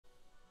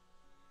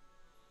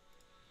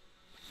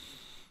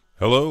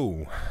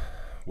Hello,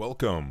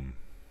 welcome,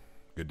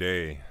 good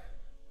day,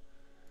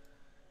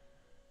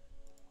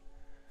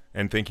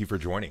 and thank you for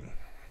joining.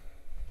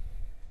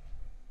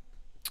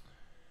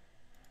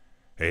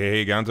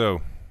 Hey,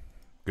 Gonzo,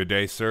 good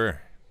day,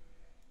 sir.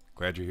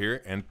 Glad you're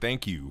here, and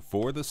thank you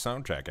for the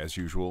soundtrack, as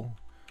usual.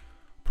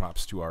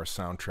 Props to our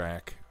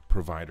soundtrack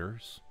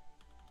providers,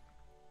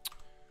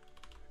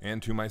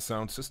 and to my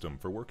sound system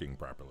for working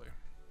properly.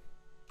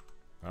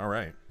 All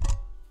right.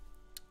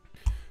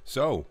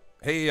 So,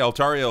 hey,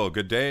 Altariel,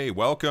 good day,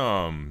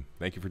 welcome.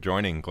 Thank you for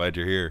joining, glad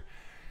you're here.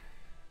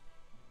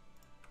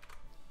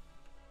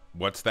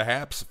 What's the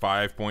haps?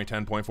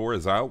 5.10.4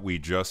 is out. We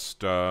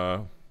just,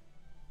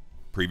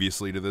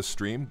 previously to this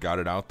stream, got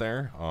it out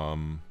there.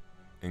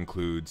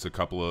 Includes a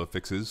couple of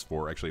fixes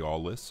for actually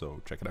all lists,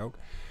 so check it out.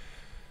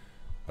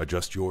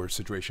 Adjust your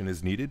situation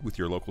as needed with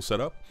your local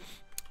setup.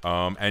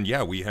 And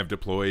yeah, we have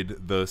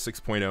deployed the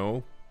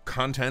 6.0.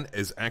 Content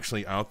is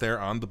actually out there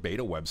on the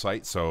beta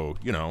website, so,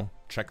 you know,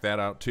 check that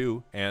out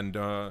too. And,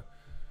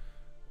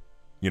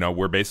 you know,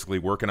 we're basically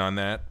working on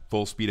that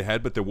full speed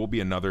ahead, but there will be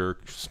another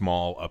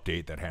small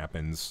update that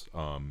happens,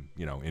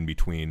 you know, in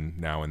between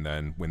now and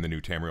then when the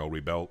new Tamriel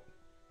Rebuilt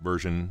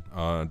version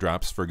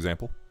drops, for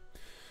example.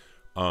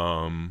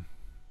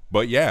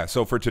 But yeah,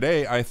 so for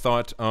today, I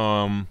thought,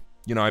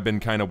 you know, I've been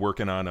kind of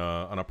working on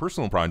a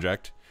personal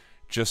project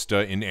just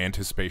in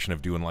anticipation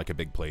of doing like a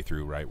big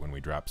playthrough, right, when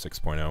we drop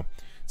 6.0.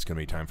 It's going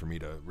to be time for me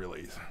to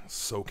really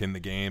soak in the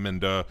game.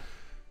 And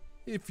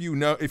if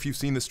you've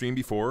seen the stream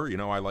before, you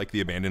know, I like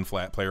the Abandoned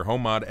Flat Player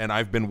Home mod, and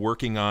I've been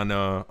working on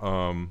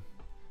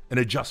an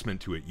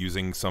adjustment to it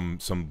using some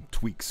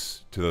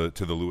tweaks to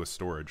the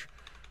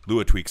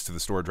Lua tweaks to the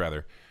storage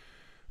rather.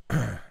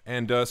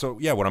 And so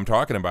yeah, what I'm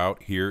talking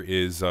about here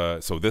is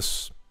so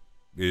this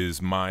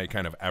is my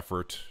kind of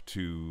effort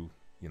to,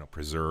 you know,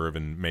 preserve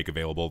and make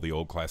available the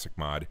old classic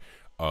mod,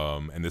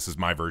 and this is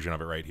my version of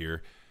it right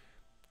here.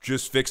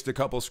 Just fixed a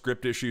couple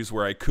script issues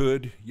where I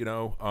could, you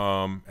know,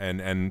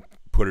 and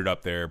put it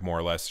up there more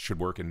or less. Should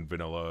work in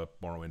vanilla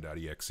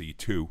Morrowind.exe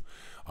too.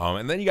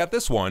 And then you got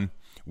this one,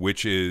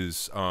 which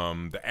is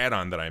the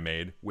add-on that I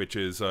made, which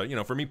is, you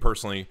know, for me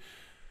personally,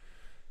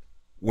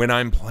 when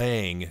I'm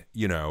playing,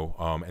 you know,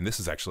 and this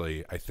is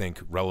actually, I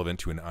think, relevant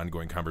to an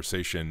ongoing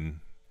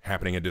conversation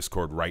happening in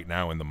Discord right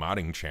now in the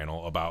modding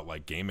channel about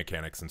like game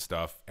mechanics and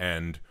stuff.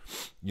 And,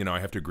 you know,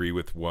 I have to agree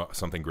with what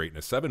something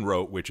Greatness 7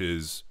 wrote, which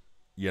is,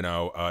 you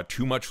know,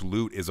 too much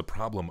loot is a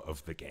problem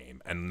of the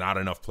game, and not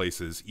enough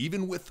places,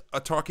 even with a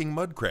talking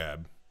mud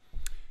crab.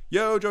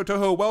 Yo, Joe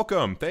Toho,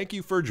 welcome. Thank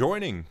you for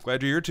joining.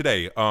 Glad you're here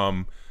today.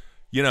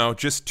 You know,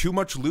 just too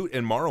much loot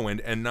in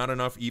Morrowind, and not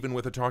enough even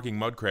with a talking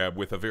mud crab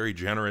with a very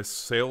generous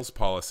sales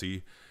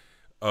policy.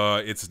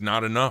 It's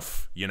not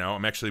enough, you know.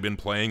 I'm actually been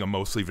playing a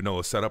mostly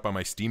vanilla setup on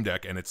my Steam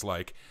Deck, and it's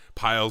like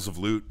piles of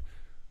loot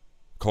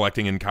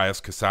collecting in Caius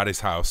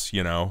Casade's house,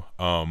 you know.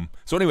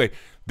 So anyway,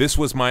 this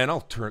was my, and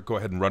I'll go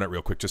ahead and run it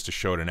real quick just to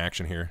show it in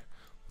action here.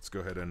 Let's go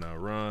ahead and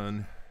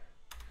run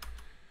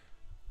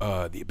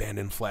the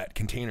abandoned flat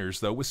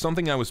containers, though, with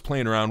something I was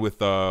playing around with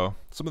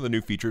some of the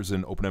new features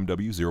in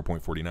OpenMW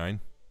 0.49.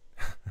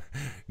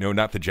 No,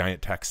 not the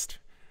giant text.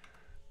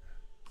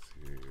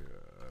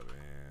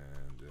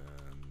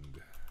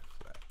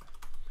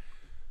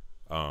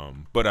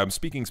 But I'm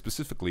speaking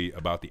specifically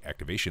about the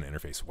activation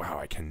interface. Wow,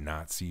 I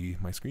cannot see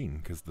my screen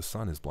because the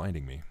sun is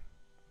blinding me.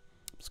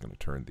 I'm just going to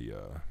turn the...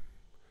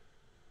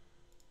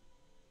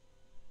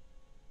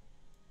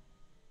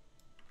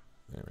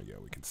 There we go.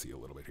 We can see a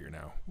little bit here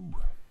now. Ooh.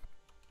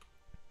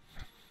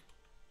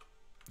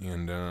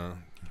 And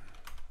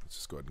let's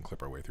just go ahead and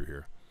clip our way through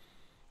here.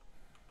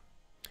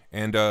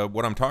 And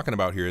what I'm talking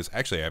about here is,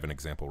 actually I have an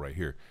example right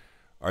here,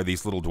 are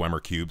these little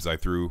Dwemer cubes I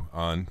threw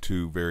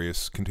onto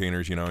various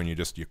containers, you know, and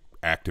you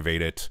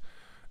activate it,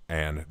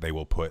 and they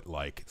will put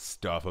like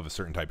stuff of a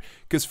certain type.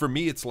 Because for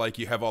me, it's like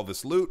you have all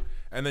this loot,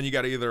 and then you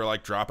got to either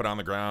like drop it on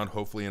the ground,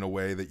 hopefully in a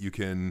way that you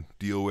can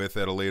deal with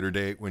at a later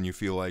date when you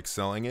feel like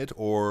selling it,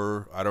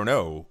 or I don't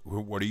know,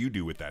 what do you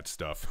do with that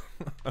stuff?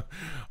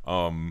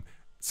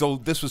 So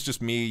this was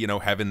just me, you know,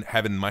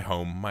 having my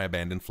home, my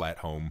abandoned flat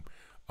home,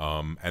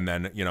 and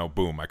then, you know,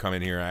 boom, I come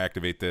in here, I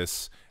activate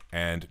this,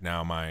 and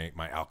now my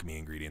alchemy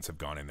ingredients have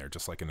gone in there,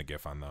 just like in the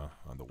GIF on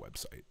the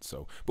website.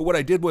 So, but what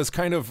I did was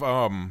kind of,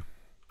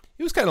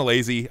 it was kind of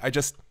lazy. I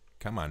just,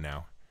 come on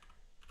now,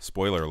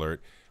 spoiler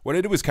alert. What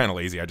I did was kind of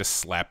lazy. I just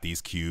slapped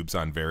these cubes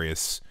on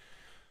various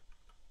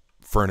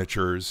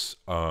furnitures.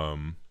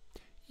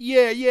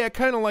 Yeah,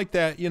 kind of like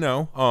that, you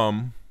know.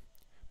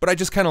 But I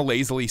just kind of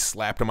lazily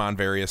slapped them on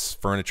various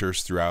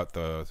furnitures throughout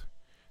the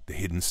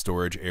hidden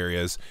storage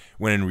areas,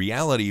 when in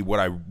reality what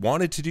I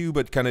wanted to do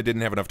but kind of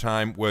didn't have enough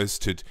time was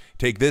to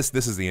take this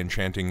is the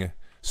enchanting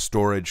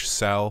storage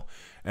cell,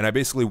 and I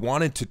basically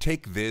wanted to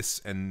take this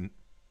and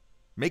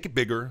make it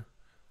bigger,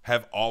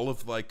 have all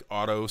of like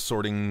auto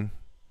sorting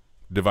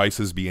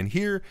devices be in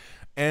here,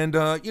 and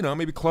you know,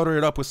 maybe clutter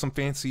it up with some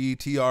fancy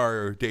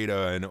TR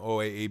data and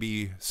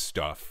OAAB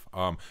stuff.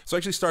 So I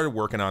actually started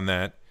working on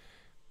that,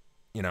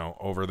 you know,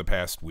 over the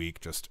past week,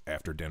 just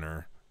after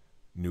dinner.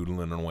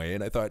 noodling away,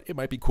 and I thought it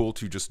might be cool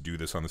to just do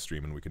this on the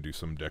stream, and we can do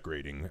some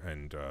decorating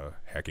and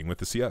hacking with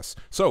the CS.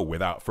 So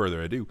without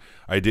further ado,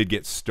 I did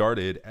get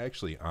started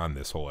actually on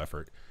this whole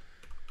effort.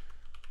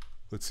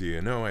 Let's see.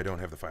 No, I don't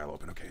have the file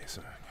open. Okay,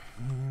 so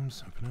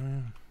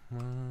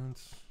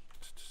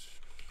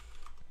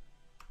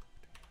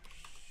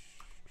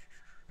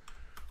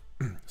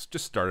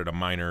just started a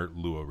minor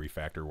Lua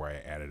refactor where I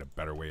added a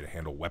better way to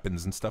handle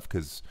weapons and stuff,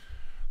 because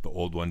the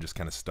old one just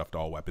kind of stuffed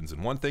all weapons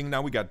in one thing.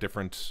 Now we got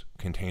different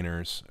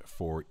containers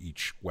for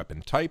each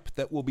weapon type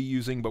that we'll be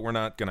using, but we're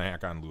not going to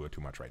hack on Lua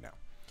too much right now.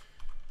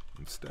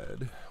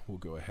 Instead, we'll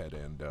go ahead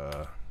and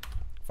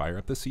fire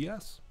up the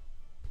CS.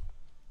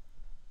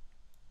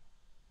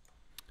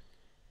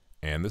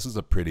 And this is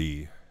a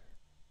pretty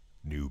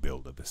new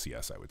build of the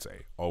CS, I would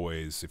say.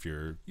 Always, if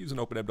you're using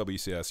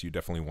OpenMW-CS, you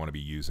definitely want to be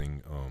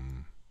using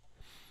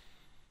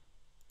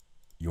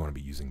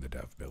the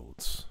dev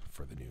builds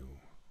for the new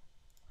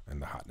and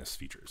the hotness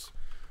features.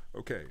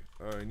 Okay,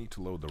 I need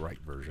to load the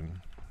right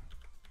version.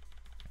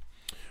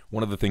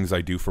 One of the things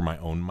I do for my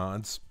own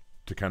mods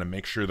to kind of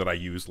make sure that I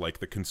use like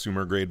the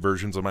consumer grade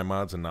versions of my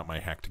mods and not my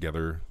hacked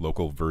together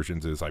local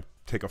versions is I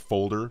take a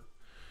folder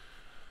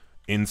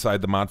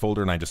inside the mod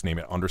folder and I just name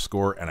it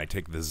underscore, and I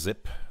take the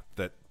zip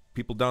that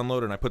people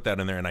download and I put that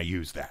in there and I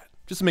use that.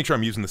 Just to make sure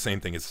I'm using the same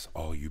thing as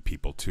all you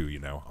people too, you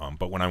know.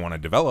 But when I want to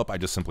develop, I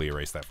just simply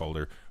erase that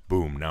folder.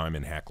 Boom, now I'm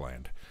in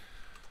Hackland.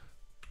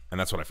 And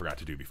that's what I forgot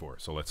to do before.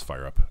 So let's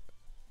fire up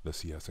the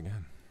CS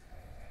again.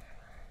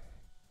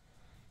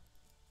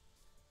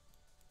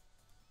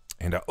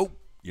 And, oh,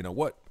 you know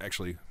what?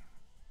 Actually,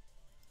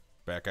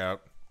 back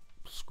out,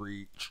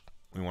 screech.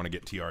 We want to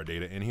get TR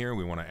data in here.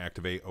 We want to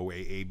activate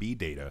OAAB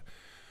data.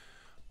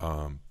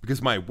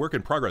 Because my work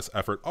in progress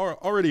effort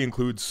already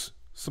includes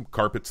some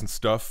carpets and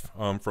stuff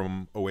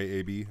from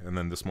OAAB. And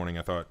then this morning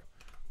I thought,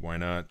 why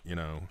not, you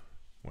know,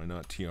 why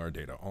not TR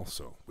data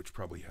also, which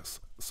probably has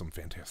some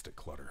fantastic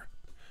clutter.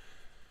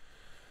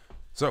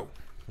 So,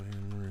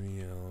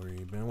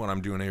 what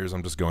I'm doing here is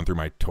I'm just going through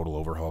my total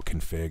overhaul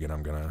config, and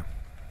I'm going to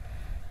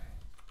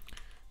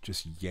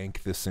just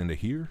yank this into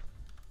here.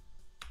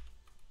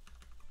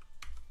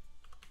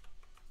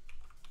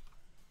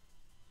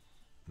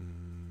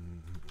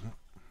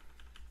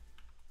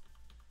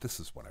 This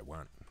is what I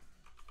want.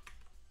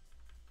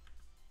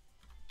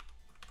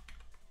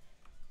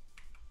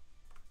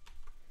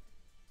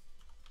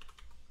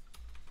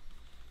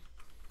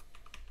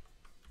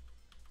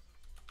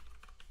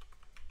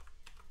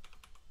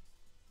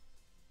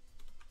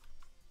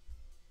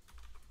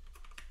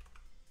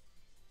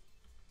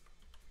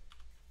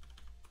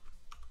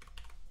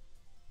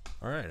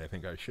 All right, I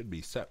think I should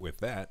be set with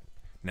that.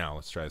 Now,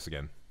 let's try this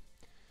again.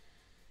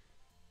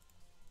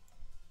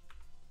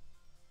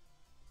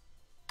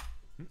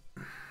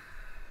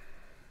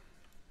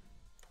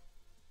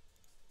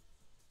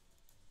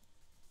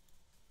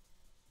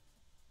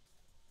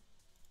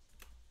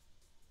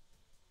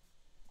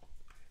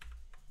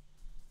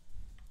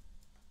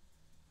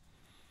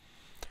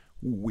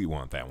 We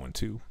want that one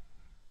too.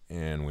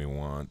 And we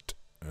want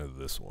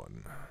this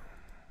one.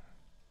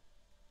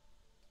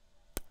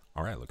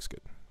 All right, looks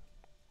good.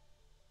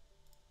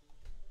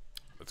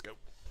 Let's go.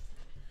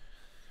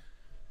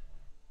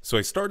 So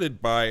I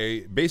started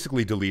by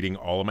basically deleting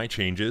all of my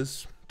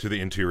changes to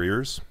the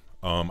interiors.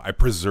 I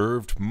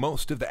preserved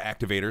most of the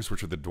activators,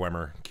 which are the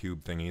Dwemer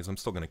cube thingies. I'm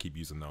still going to keep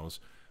using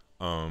those.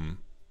 I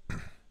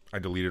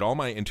deleted all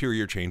my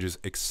interior changes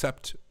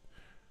except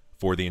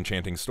for the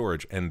enchanting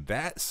storage, and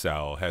that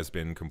cell has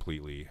been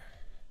completely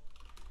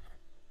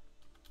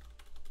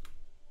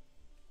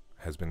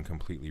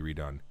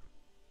redone.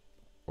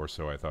 Or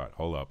so I thought.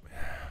 Hold up.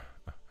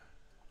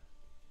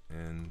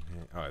 And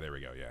oh, there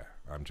we go. Yeah,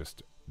 I'm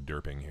just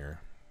derping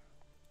here.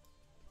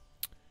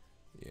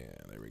 Yeah,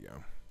 there we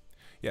go.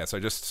 Yeah,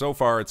 so so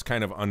far it's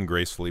kind of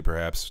ungracefully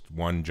perhaps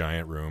one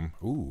giant room.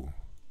 Ooh,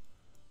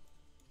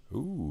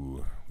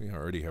 we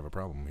already have a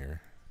problem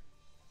here.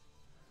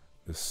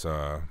 This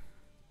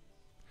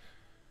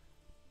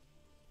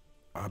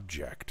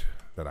object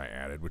that I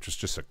added, which is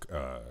just a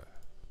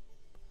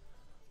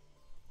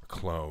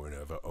clone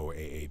of an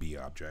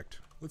OAAB object.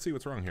 Let's see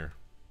what's wrong here.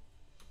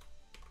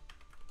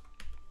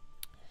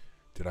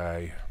 Did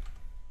I...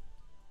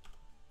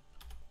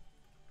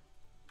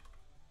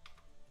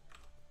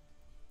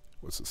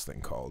 What's this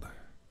thing called?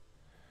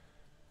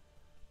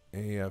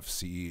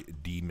 AFC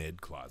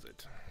D-mid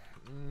closet.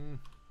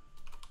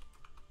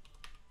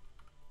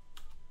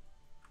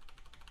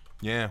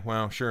 Yeah,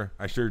 well, sure.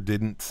 I sure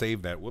didn't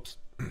save that. Whoops.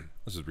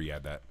 Let's just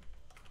re-add that.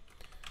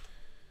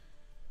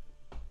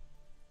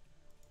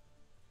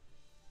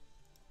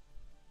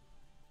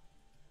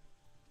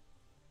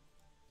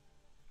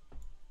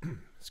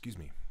 Excuse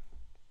me.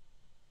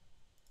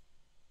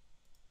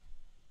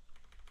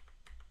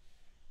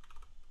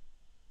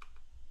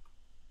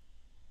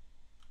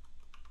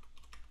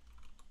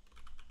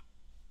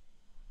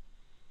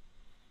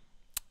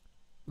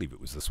 I believe it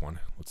was this one.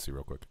 Let's see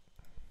real quick.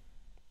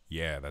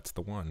 Yeah, that's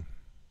the one.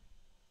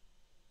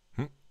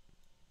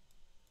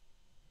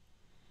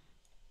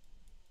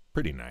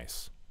 Pretty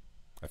nice.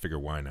 I figure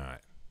why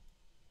not?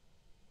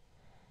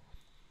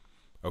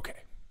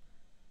 Okay.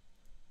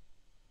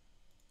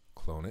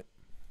 Clone it.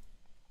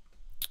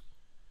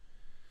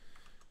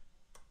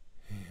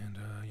 And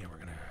yeah, we're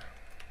gonna.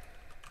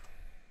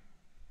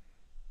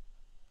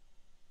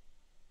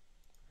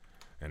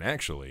 And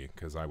actually,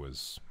 because I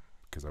was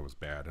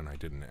bad and I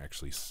didn't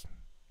actually.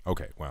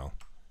 Okay, well,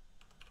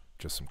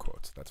 just some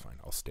quotes. That's fine.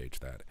 I'll stage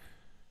that.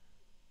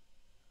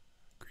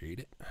 Create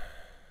it.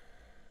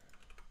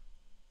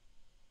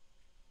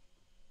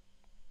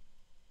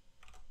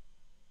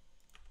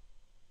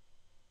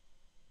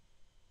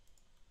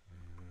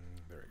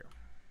 There we go.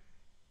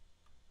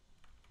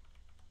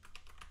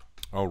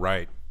 All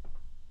right.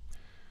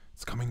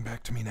 It's coming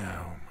back to me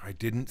now. I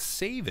didn't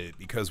save it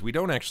because we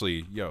don't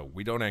actually,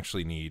 we don't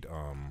actually need,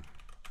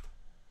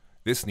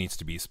 this needs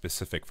to be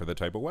specific for the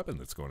type of weapon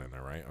that's going in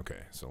there, right?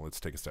 Okay, so let's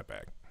take a step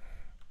back.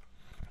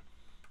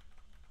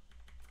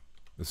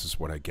 This is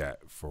what I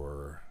get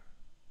for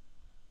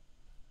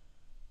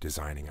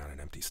designing on an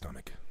empty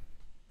stomach.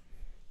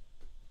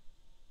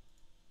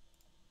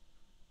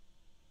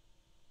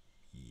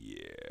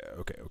 Yeah,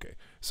 okay.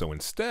 So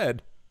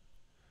instead,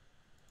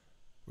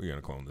 we're going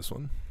to clone this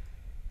one.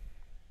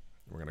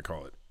 We're going to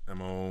call it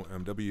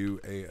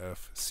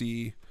OpenMW-CS.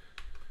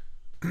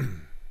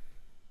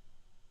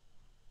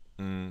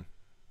 And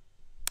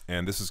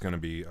this is going to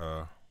be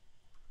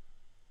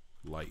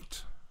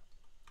light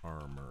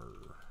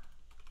armor.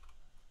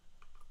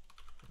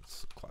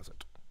 It's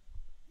closet.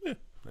 Yeah,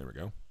 there we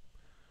go.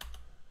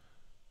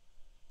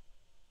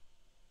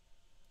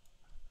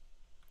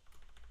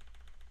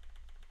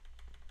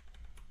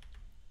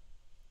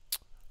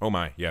 Oh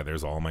my, yeah,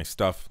 there's all my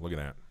stuff. Look at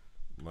that.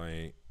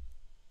 Light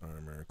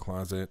armor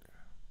closet.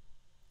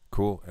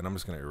 Cool. And I'm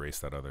just going to erase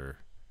that other.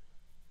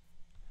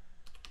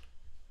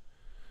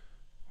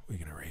 We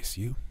can erase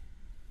you.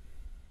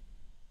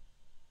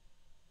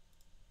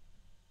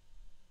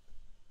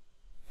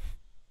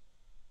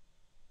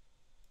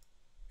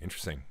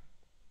 Interesting.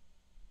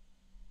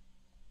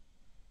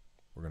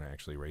 We're going to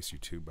actually erase you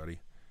too, buddy.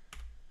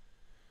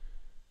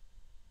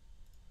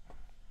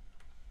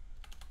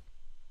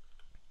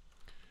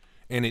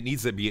 And it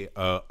needs to be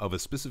of a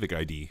specific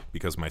ID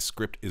because my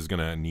script is going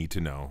to need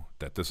to know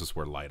that this is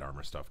where light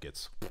armor stuff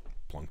gets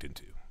plunked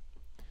into.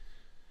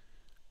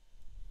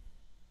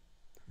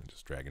 And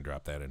just drag and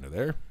drop that into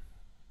there.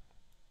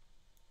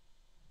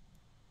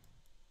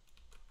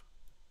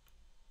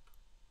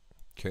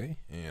 Okay,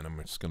 and I'm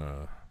just going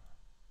to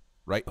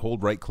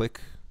hold right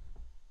click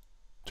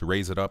to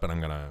raise it up, and I'm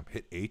going to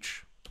hit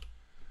H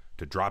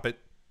to drop it.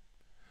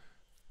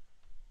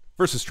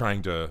 Versus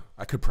trying to,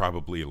 I could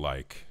probably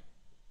like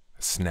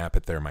snap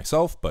it there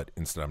myself, but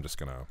instead I'm just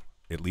gonna,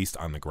 at least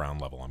on the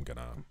ground level, I'm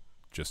gonna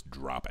just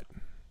drop it.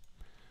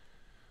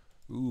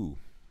 Ooh.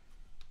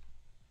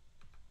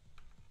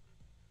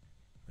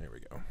 There we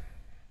go.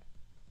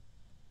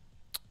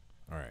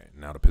 All right,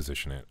 now to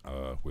position it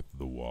with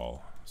the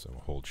wall.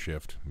 So hold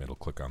shift, middle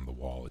click on the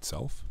wall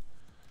itself.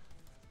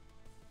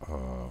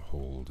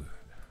 Hold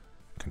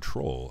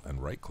control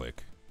and right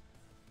click.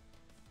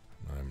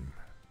 I'm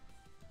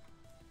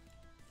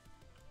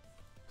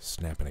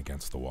snapping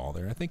against the wall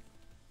there. I think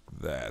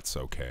that's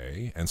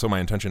okay. And so my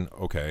intention,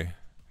 okay.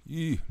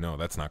 No,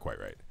 that's not quite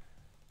right.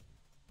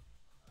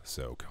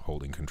 So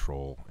holding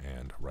control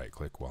and right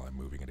click while I'm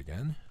moving it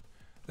again.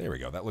 There we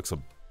go. That looks a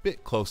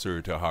bit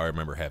closer to how I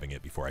remember having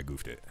it before I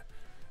goofed it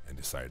and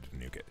decided to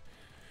nuke it.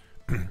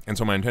 And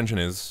so my intention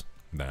is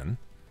then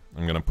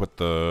I'm going to put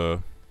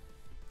the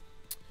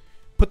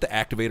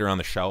activator on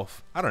the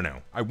shelf. I don't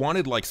know. I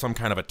wanted like some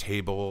kind of a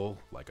table,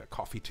 like a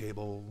coffee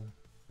table,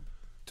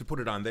 to put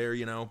it on there,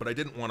 you know, but I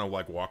didn't want to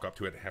like walk up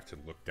to it and have to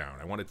look down.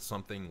 I wanted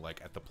something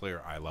like at the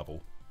player eye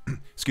level.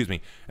 Excuse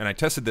me. And I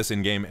tested this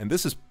in game, and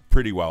this is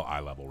pretty well eye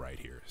level right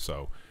here.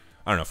 So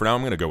I don't know. For now,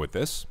 I'm going to go with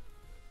this.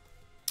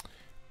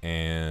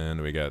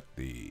 And we got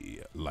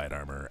the light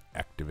armor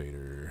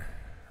activator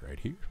right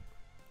here.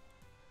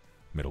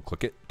 Middle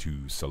click it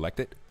to select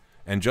it.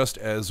 And just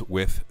as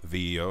with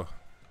the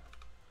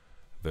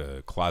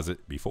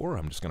closet before,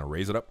 I'm just going to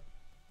raise it up,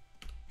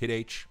 hit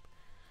H.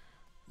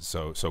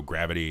 So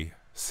gravity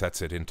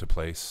sets it into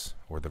place,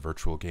 or the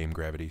virtual game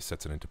gravity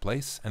sets it into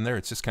place, and there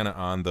it's just kind of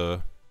on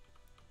the,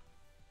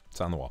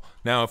 it's on the wall.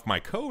 Now, if my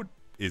code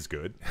is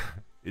good,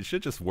 it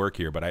should just work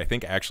here, but I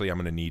think actually I'm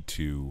going to need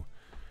to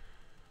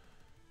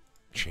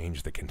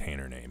change the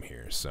container name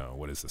here. So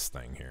what is this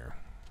thing here?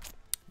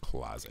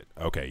 Closet.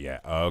 Okay, yeah,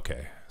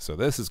 okay. So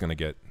this is going to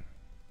get,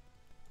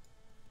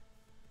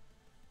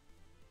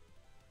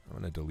 I'm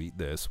going to delete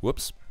this.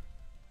 Whoops.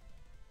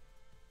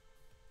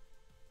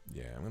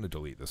 Yeah, I'm going to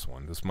delete this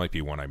one. This might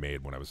be one I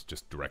made when I was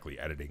just directly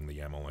editing the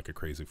YAML like a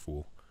crazy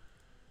fool.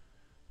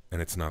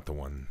 And it's not the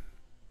one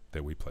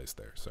that we placed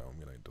there. So I'm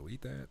going to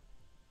delete that,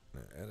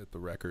 edit the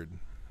record,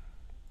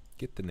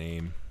 get the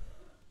name,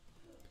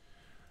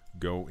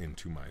 go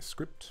into my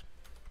script.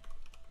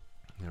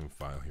 I have a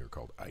file here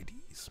called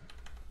IDs.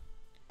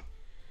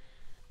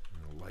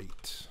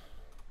 Light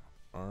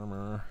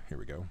armor. Here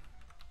we go.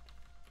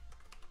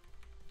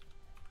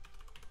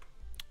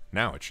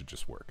 Now it should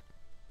just work.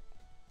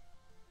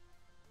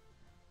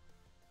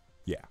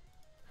 Yeah.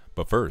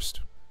 But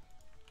first,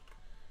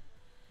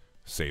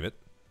 save it.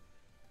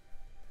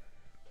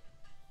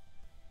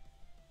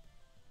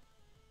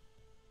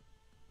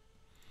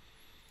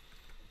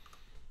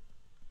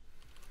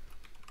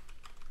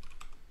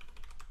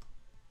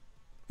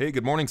 Hey,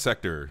 good morning,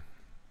 Sector.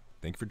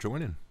 Thank you for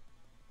joining.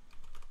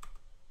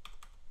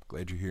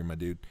 Glad you're here, my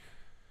dude.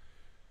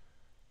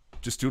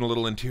 Just doing a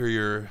little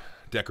interior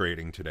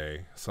decorating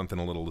today. Something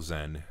a little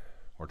zen.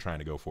 We're trying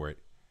to go for it.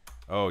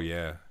 Oh,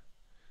 yeah.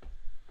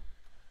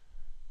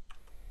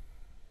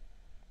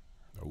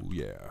 Oh,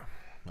 yeah.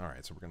 All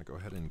right, so we're going to go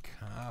ahead and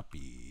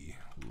copy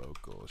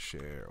local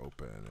share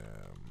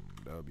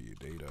OpenMW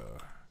data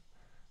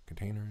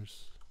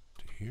containers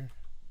to here.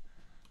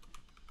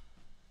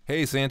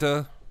 Hey,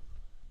 Santa.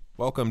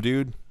 Welcome,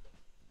 dude.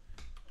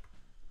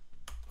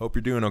 Hope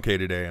you're doing okay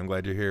today. I'm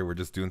glad you're here. We're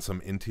just doing some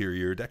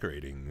interior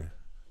decorating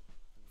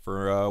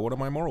for one of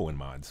my Morrowind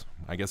mods.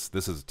 I guess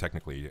this is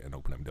technically an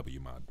OpenMW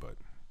mod, but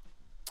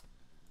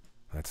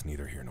that's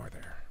neither here nor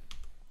there.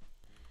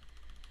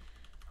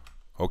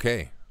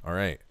 Okay, all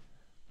right.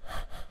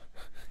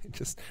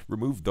 Just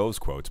remove those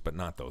quotes, but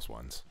not those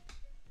ones.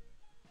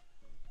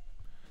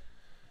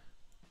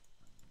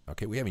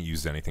 Okay, we haven't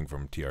used anything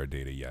from TR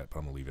data yet, but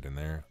I'm gonna leave it in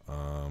there.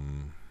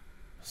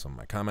 Some of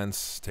my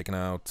comments taken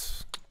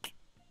out.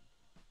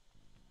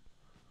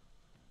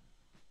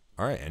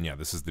 All right, and yeah,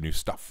 this is the new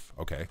stuff.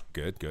 Okay,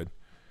 good, good.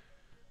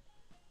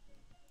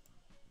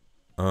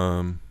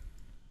 So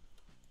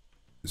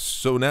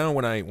now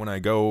when I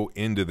go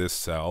into this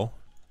cell,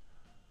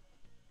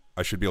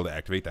 I should be able to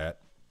activate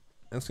that.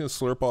 And it's going to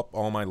slurp up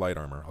all my light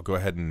armor. I'll go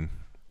ahead and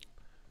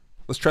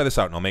let's try this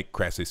out, and I'll make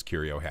Crassus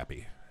Curio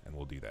happy, and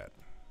we'll do that.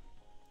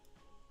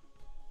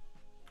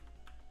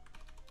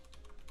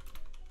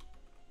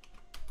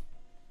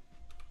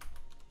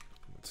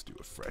 Let's do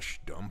a fresh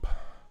dump.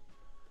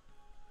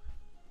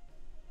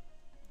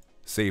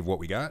 Save what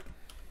we got.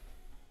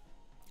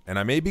 And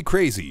I may be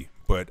crazy,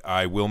 but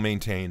I will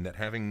maintain that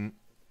having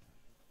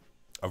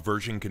a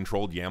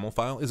version-controlled YAML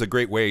file is a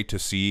great way to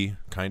see,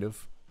 kind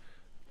of,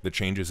 the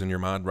changes in your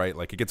mod, right?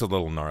 Like, it gets a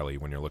little gnarly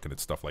when you're looking at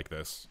stuff like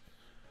this.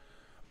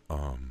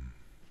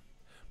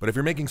 But if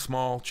you're making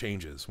small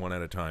changes one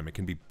at a time, it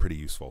can be pretty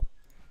useful.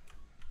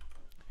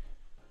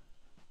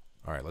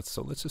 All right, let's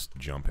just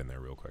jump in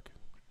there real quick.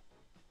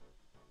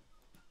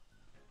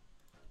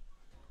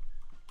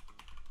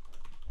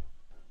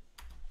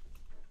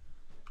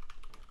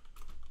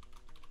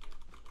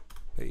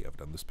 Hey, I've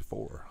done this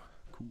before.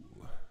 Cool.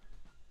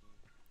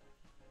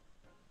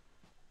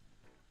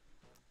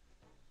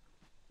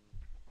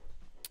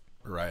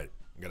 All right,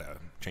 I gotta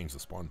change the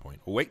spawn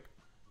point. Oh, wait.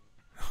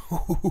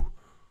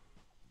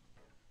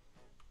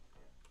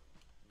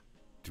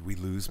 Did we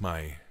lose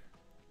my...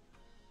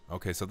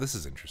 Okay, so this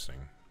is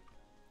interesting.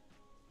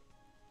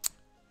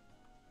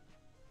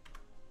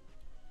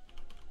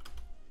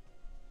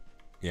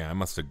 Yeah, I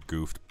must have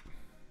goofed.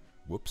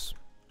 Whoops.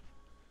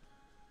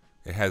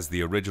 It has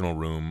the original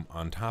room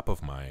on top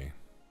of my...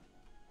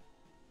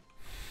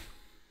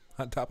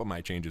 on top of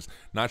my changes.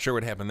 Not sure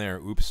what happened there.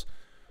 Oops.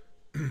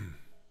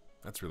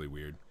 That's really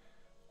weird.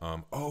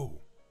 Oh.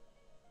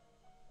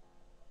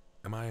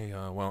 Am I,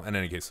 well, in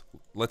any case,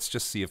 let's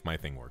just see if my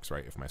thing works,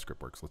 right? If my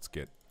script works. Let's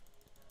get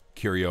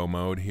Curio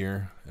mode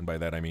here. And by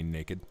that, I mean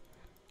naked.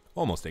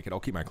 Almost naked. I'll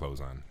keep my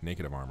clothes on.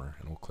 Naked of armor.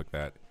 And we'll click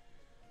that.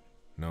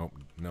 Nope.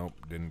 Nope.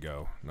 Didn't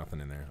go. Nothing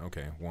in there.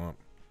 Okay. Womp.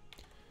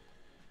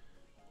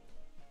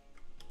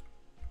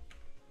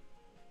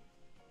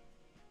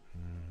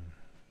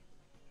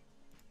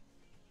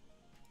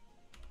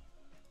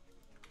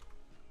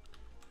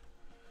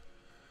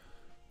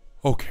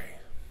 Okay.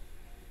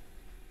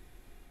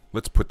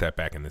 Let's put that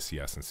back in the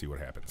CS and see what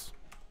happens.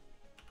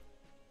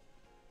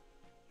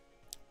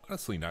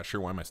 Honestly, not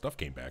sure why my stuff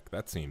came back.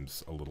 That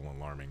seems a little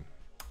alarming.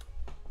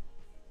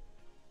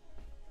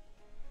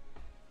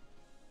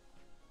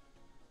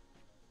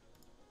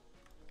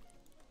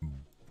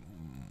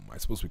 I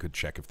suppose we could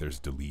check if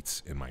there's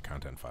deletes in my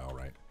content file,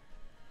 right?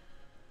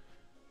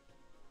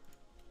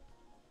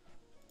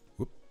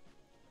 Whoop.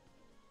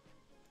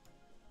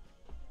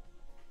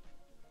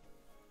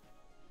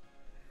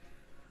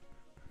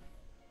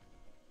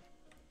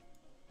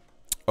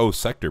 Oh,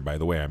 Sector, by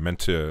the way, I meant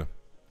to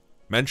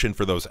mention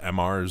for those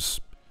MRs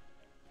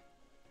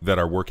that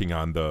are working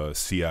on the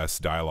CS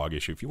dialogue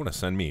issue, if you want to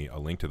send me a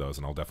link to those,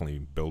 and I'll definitely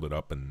build it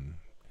up and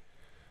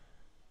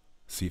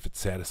see if it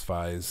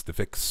satisfies the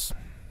fix.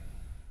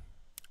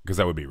 Because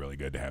that would be really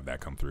good to have that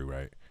come through,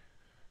 right?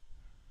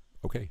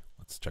 Okay,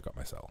 let's check out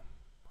my cell.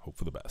 Hope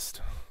for the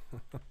best.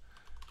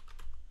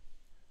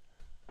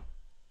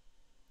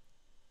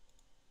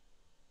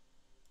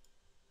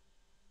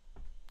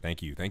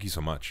 Thank you. Thank you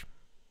so much.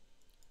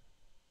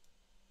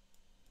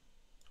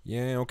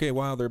 Yeah, okay,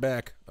 wow, they're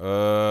back.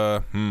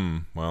 Well,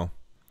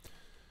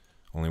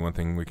 only one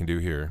thing we can do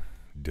here.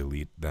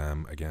 Delete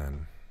them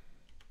again.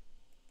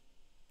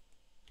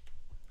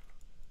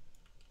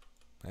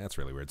 That's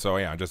really weird. So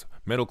yeah, just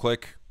middle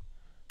click,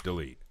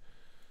 delete.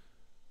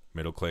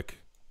 Middle click,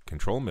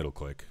 Control middle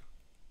click.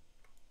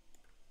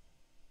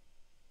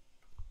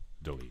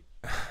 Delete.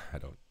 I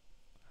don't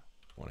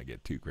want to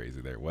get too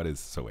crazy there. What is,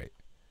 so wait.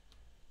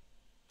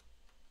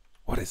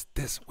 What is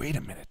this? Wait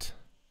a minute.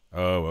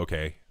 Oh,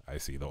 okay. I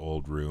see the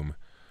old room.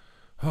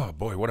 Oh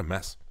boy, what a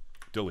mess.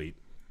 Delete.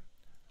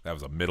 That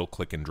was a middle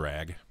click and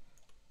drag.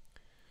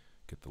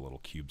 Get the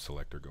little cube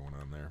selector going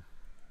on there.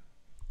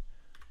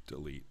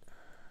 Delete.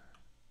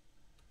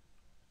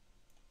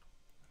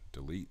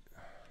 Delete.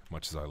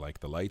 Much as I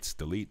like the lights,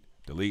 delete,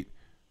 delete,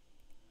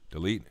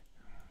 delete.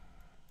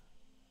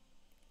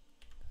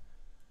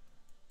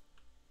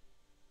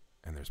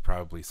 And there's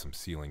probably some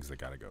ceilings that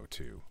gotta go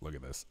too. Look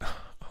at this.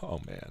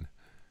 Oh man.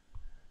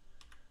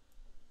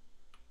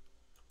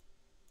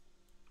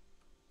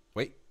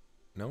 Wait.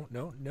 No,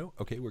 no, no.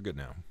 Okay, we're good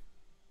now.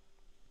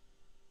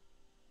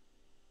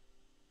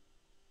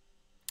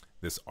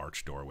 This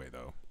arch doorway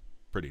though,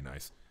 pretty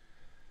nice.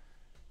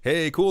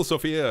 Hey, cool,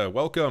 Sophia.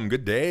 Welcome.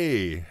 Good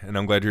day. And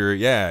I'm glad you're,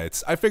 yeah,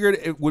 I figured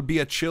it would be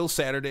a chill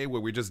Saturday where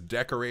we just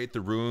decorate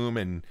the room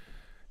and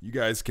you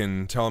guys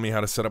can tell me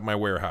how to set up my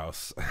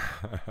warehouse.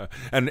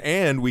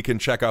 and we can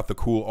check out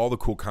all the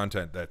cool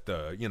content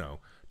that, you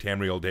know,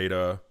 Tamriel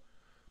data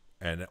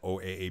and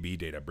OAAB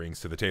data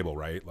brings to the table,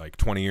 right? Like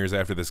 20 years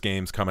after this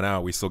game's coming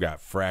out, we still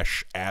got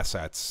fresh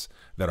assets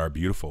that are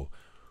beautiful.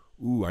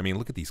 Ooh, I mean,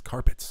 look at these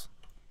carpets.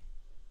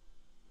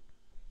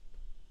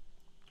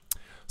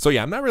 So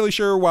yeah, I'm not really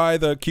sure why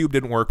the cube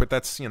didn't work, but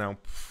that's, you know,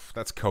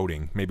 that's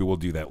coding. Maybe we'll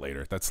do that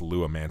later. That's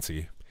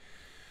Luamancy.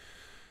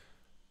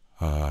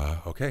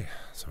 Okay,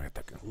 so I have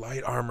the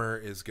light armor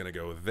is gonna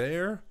go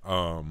there.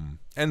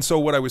 And so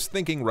what I was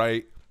thinking,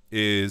 right,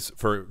 is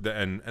for the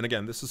and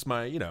again, this is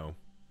my, you know,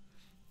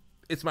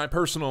 it's my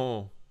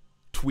personal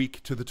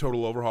tweak to the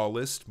total overhaul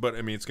list, but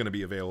I mean it's gonna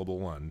be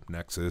available on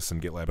Nexus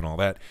and GitLab and all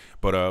that.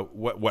 But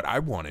what I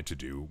wanted to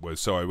do was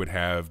so I would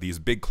have these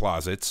big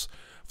closets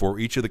for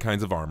each of the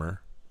kinds of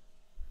armor,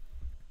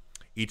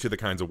 each of the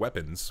kinds of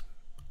weapons,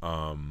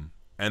 and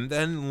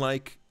then,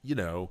 like, you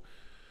know,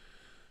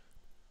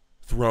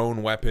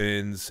 thrown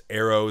weapons,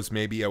 arrows,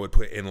 maybe I would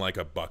put in like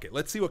a bucket.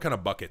 Let's see what kind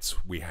of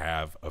buckets we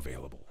have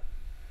available.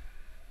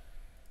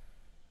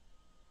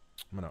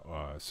 I'm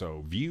gonna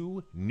so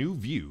view, new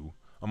view.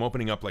 I'm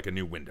opening up like a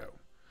new window.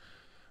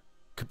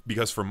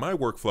 Because for my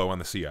workflow on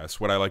the CS,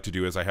 what I like to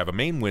do is I have a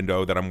main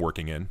window that I'm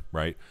working in,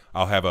 right?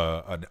 I'll have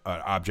an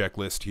object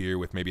list here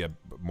with maybe a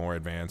more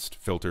advanced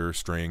filter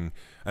string,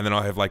 and then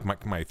I'll have like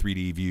my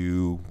 3D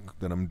view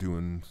that I'm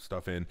doing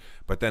stuff in.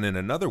 But then in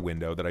another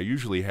window that I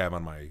usually have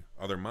on my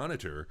other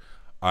monitor,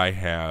 I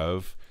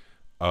have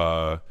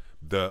the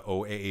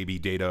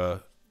OAAB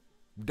data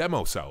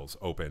demo cells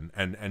open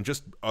and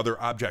just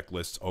other object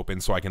lists open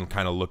so I can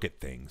kind of look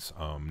at things.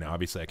 Now,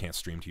 obviously, I can't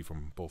stream to you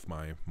from both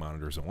my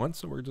monitors at once,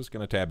 so we're just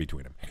going to tab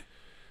between them.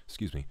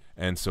 Excuse me.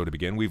 And so to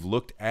begin, we've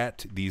looked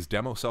at these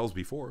demo cells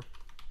before,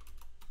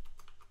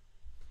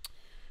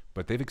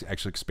 but they've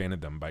actually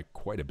expanded them by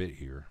quite a bit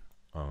here.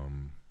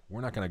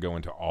 We're not going to go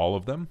into all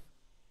of them,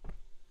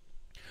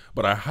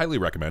 but I highly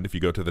recommend if you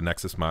go to the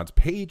Nexus Mods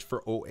page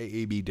for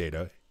OAAB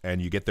data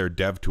and you get their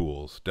dev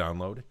tools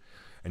download,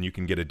 and you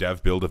can get a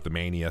dev build of the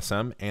main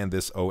ESM and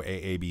this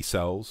OAAB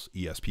cells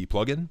ESP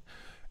plugin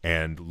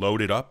and load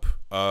it up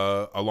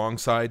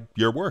alongside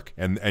your work.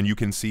 And you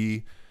can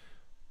see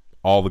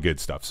all the good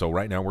stuff. So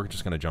right now we're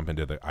just going to jump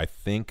into I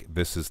think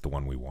this is the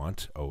one we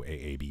want,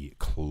 OAAB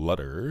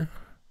clutter.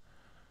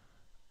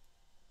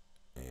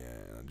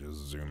 And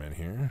just zoom in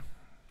here.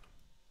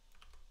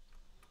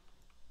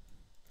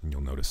 And you'll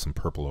notice some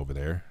purple over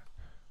there.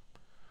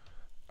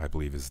 I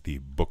believe is the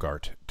book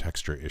art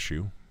texture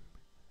issue.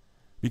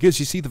 Because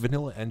you see, the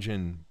vanilla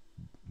engine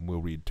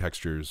will read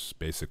textures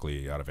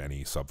basically out of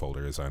any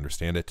subfolder, as I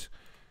understand it.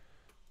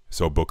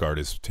 So book art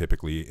is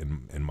typically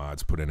in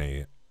mods put in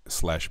a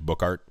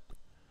 /bookart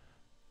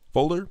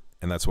folder,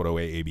 and that's what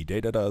OAAB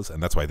data does,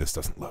 and that's why this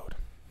doesn't load.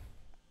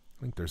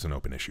 I think there's an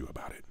open issue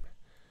about it.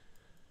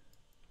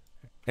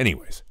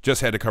 Anyways,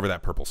 just had to cover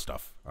that purple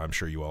stuff. I'm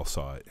sure you all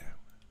saw it.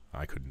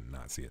 I could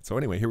not see it. So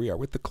anyway, here we are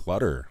with the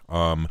clutter.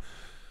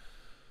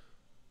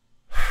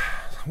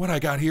 What I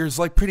got here is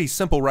like pretty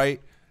simple, right?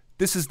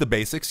 This is the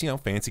basics, you know,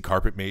 fancy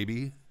carpet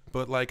maybe,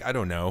 but like, I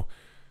don't know,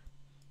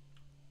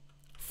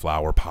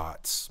 flower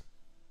pots,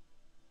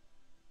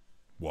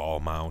 wall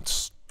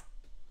mounts.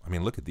 I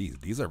mean, look at these.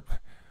 These are,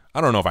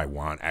 I don't know if I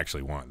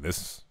actually want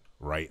this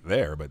right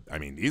there, but I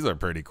mean, these are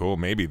pretty cool.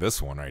 Maybe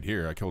this one right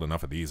here. I killed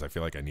enough of these. I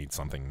feel like I need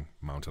something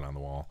mounted on the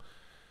wall.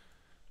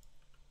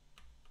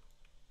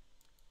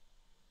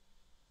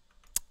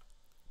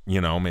 You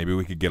know, maybe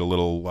we could get a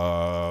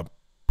little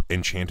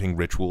enchanting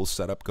rituals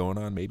set up going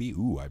on, maybe.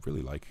 Ooh, I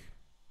really like,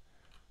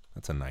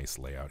 that's a nice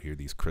layout here.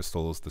 These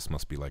crystals, this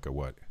must be like a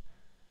what?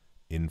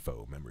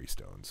 Info memory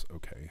stones.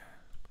 Okay.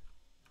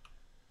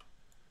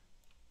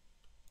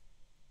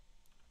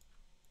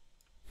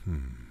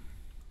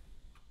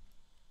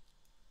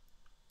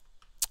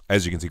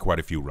 As you can see, quite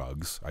a few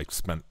rugs. I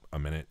spent a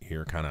minute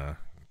here kind of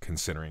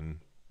considering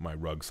my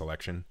rug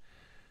selection.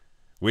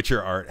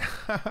 Witcher art.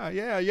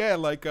 Yeah,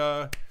 like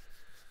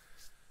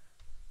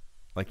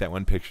Like that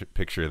one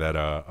picture that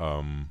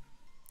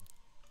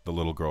the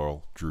little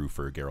girl drew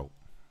for Geralt.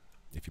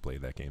 If you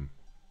played that game,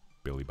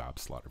 Billy Bob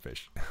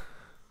Slaughterfish.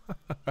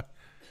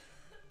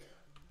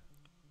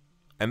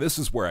 And this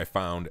is where I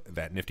found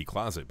that nifty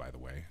closet, by the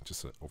way,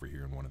 just over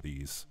here in one of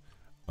these.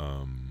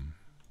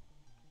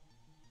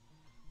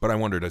 But I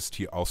wonder, does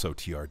also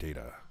TR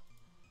Data,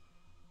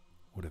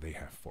 what do they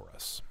have for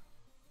us?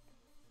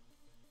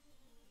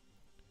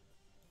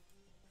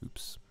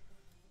 Oops.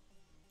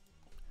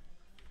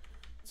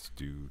 Let's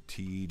do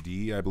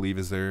TD, I believe,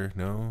 is there?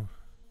 No?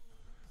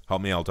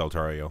 Help me out,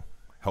 Altario.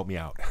 Help me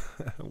out.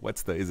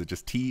 Is it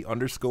just T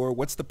underscore?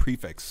 What's the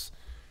prefix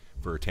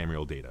for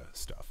Tamriel Data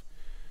stuff?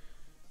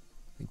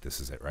 I think this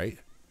is it, right?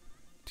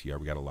 TR,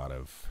 we got a lot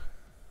of...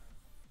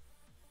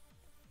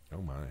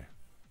 Oh my.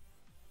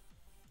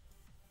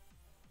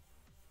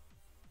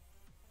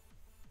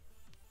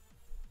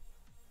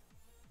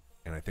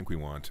 And I think we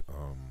want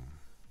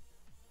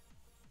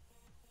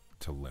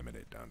to limit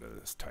it down to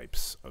this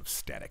types of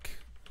static.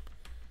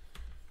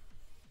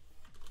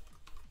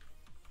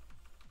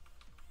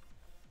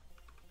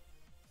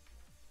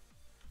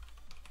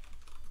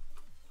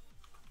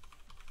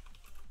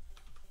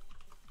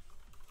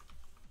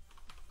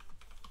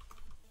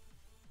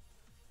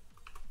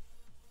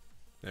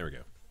 There we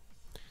go.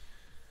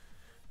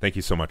 Thank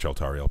you so much,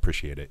 Altariel.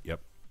 Appreciate it.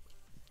 Yep.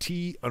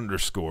 T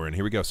underscore. And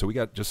here we go. So we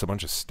got just a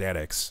bunch of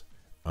statics.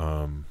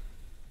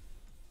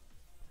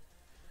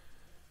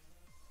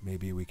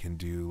 Maybe we can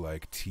do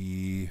like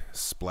T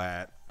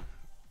splat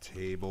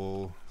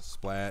table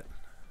splat.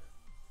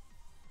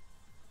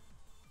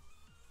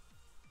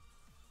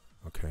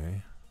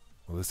 Okay.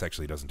 Well, this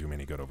actually doesn't do me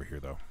any good over here,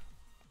 though.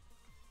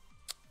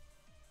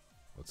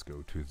 Let's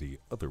go to the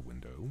other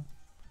window.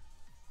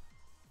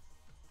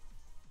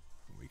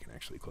 We can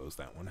actually close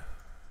that one.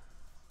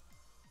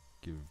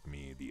 Give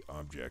me the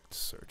object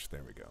search.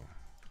 There we go.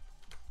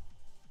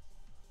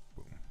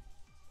 Boom.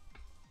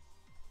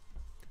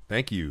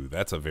 Thank you.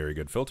 That's a very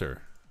good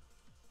filter.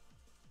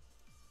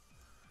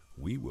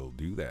 We will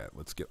do that.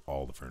 Let's get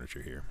all the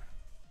furniture here.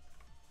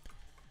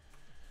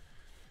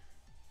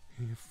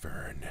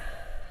 Fern.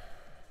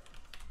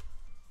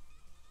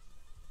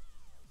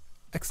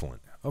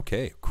 Excellent.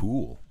 Okay,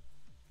 cool.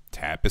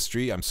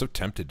 Tapestry. I'm so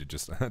tempted to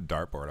just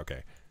dartboard.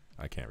 Okay.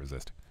 I can't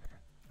resist.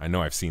 I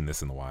know I've seen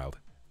this in the wild.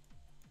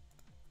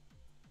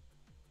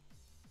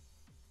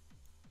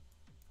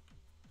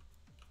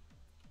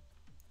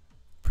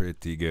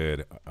 Pretty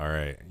good. All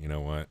right. You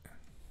know what?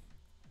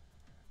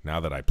 Now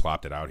that I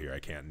plopped it out here, I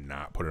can't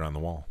not put it on the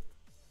wall.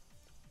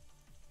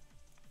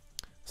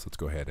 So let's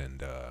go ahead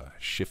and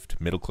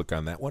shift middle click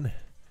on that one.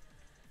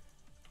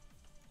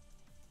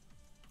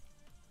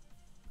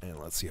 And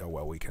let's see how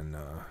well we can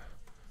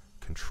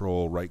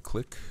control right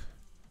click.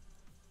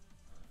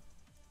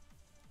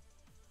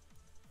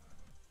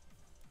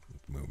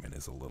 Movement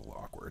is a little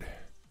awkward.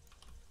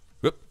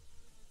 Whoop.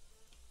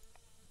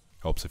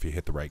 Helps if you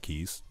hit the right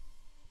keys.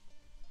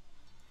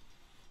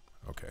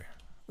 Okay.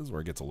 This is where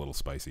it gets a little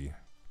spicy.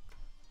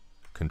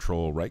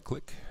 Control right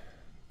click.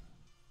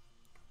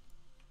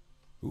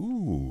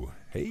 Ooh,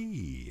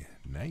 hey,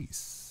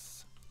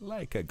 nice.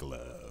 Like a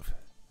glove.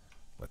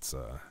 Let's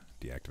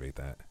deactivate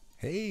that.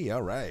 Hey,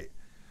 all right.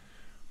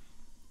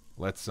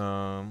 Let's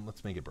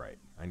make it bright.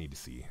 I need to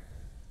see.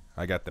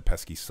 I got the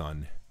pesky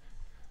sun.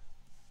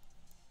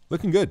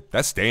 Looking good.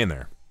 That's staying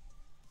there.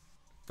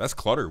 That's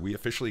clutter. We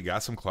officially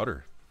got some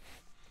clutter.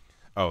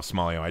 Oh,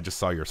 Smallio, I just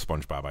saw your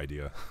SpongeBob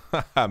idea.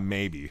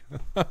 Maybe.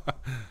 All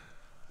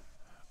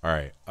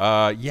right.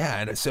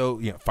 Yeah, and so,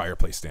 you know,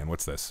 fireplace stand.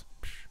 What's this?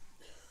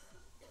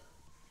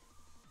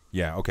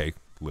 Yeah, okay.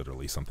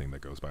 Literally something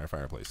that goes by a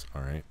fireplace.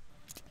 All right.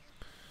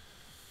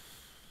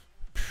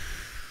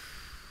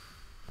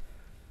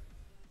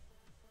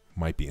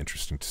 Might be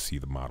interesting to see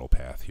the model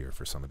path here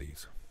for some of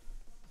these.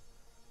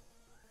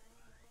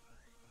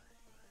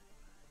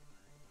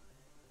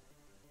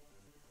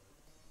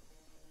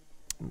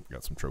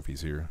 Got some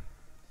trophies here.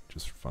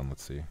 Just for fun.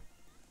 Let's see.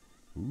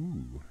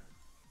 Ooh.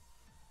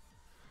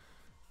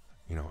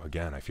 You know,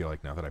 again, I feel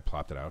like now that I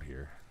plopped it out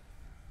here.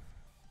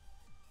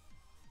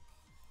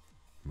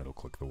 Middle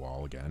click the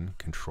wall again.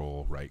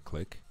 Control right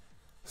click.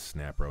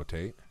 Snap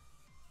rotate.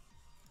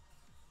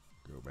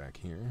 Go back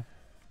here.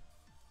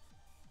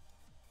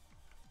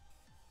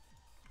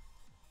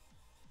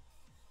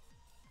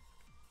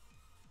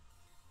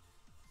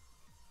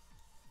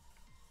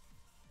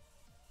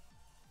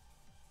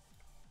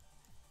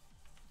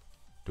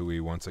 Do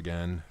we once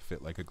again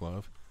fit like a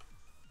glove?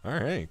 All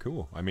right,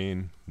 cool. I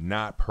mean,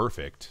 not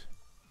perfect,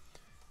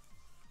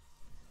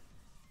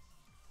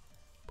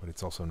 but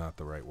it's also not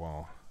the right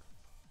wall.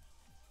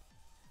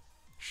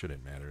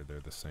 Shouldn't matter. They're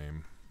the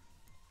same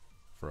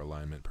for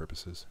alignment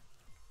purposes.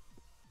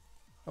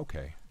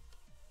 Okay.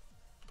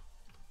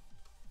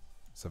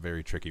 It's a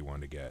very tricky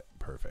one to get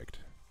perfect.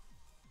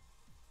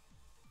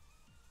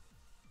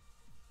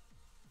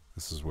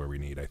 This is where we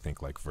need, I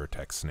think, like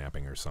vertex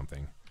snapping or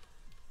something.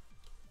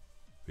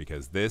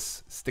 Because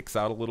this sticks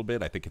out a little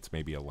bit. I think it's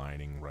maybe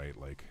aligning right,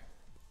 like,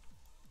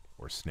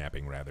 or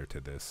snapping rather to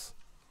this.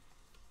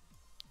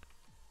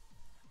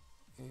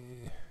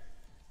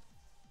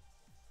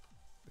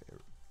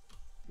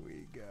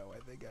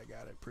 think I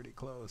got it pretty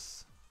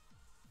close.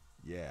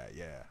 Yeah,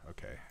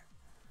 okay.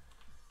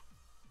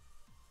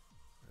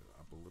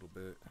 Up a little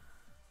bit.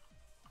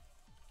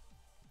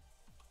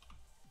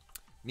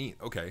 Neat,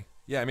 okay.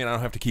 Yeah, I mean, I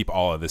don't have to keep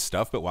all of this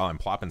stuff, but while I'm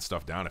plopping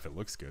stuff down, if it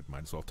looks good,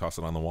 might as well toss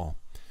it on the wall.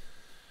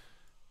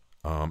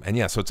 And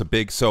yeah, so it's a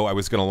big, so I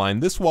was going to line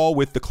this wall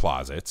with the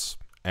closets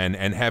and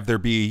have there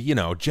be, you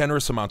know,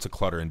 generous amounts of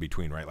clutter in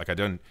between, right? Like I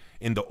done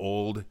in the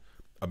old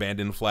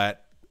abandoned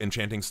flat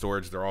enchanting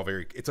storage, they're all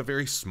very, it's a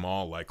very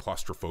small, like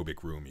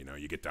claustrophobic room, you know,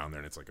 you get down there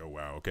and it's like, oh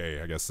wow,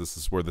 okay, I guess this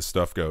is where the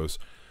stuff goes.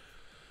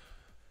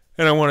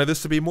 And I wanted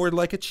this to be more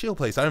like a chill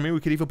place. I mean, we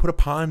could even put a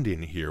pond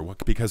in here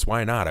because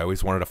why not? I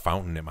always wanted a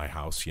fountain at my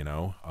house, you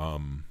know.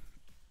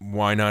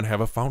 Why not have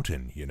a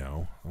fountain, you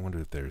know? I wonder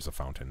if there's a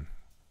fountain.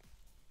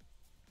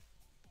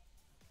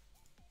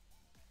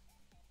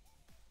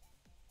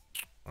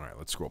 All right,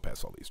 let's scroll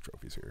past all these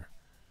trophies here.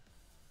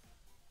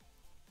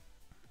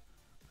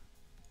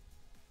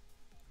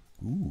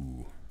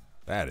 Ooh,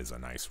 that is a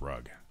nice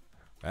rug.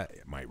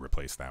 That might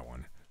replace that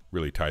one.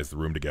 Really ties the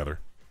room together.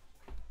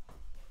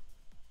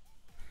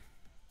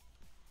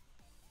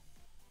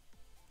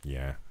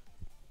 Yeah.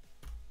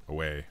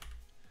 Away.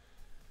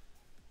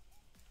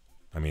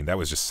 I mean, that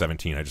was just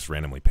 17. I just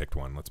randomly picked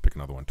one. Let's pick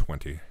another one.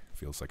 20.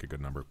 Feels like a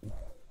good number. Ooh.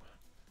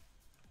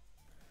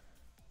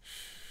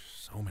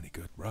 So many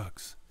good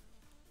rugs.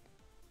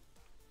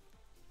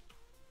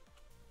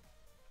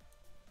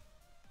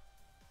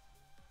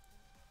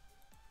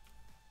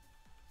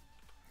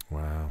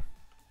 Wow.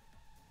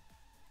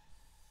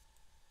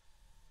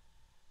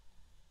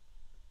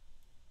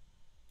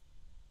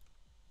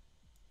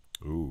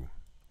 Ooh.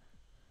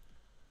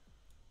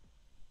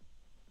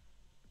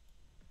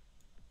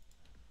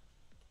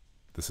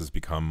 This has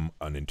become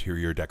an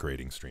interior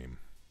decorating stream.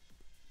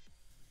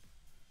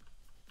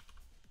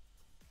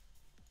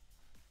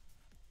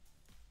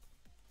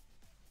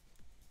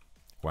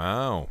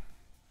 Wow.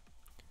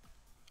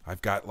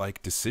 I've got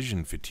like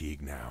decision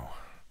fatigue now.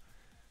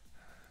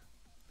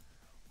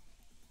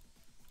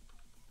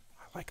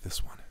 I like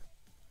this one.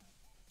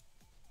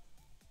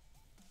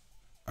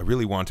 I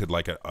really wanted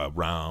like a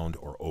round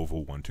or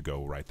oval one to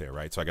go right there,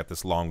 right? So I got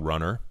this long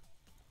runner,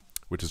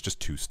 which is just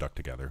two stuck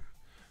together,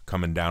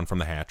 coming down from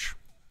the hatch,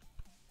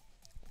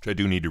 which I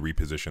do need to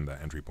reposition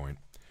the entry point.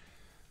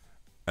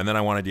 And then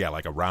I wanted, yeah,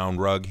 like a round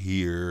rug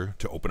here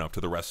to open up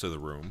to the rest of the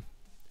room.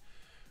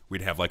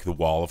 We'd have like the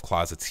wall of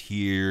closets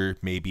here,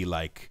 maybe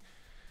like,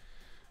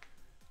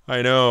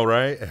 I know,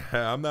 right?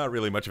 I'm not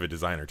really much of a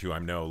designer too.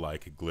 I'm no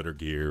like Glitter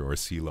Gear or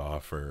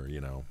Sealoff or,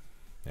 you know,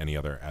 any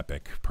other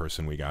epic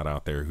person we got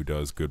out there who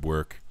does good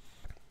work.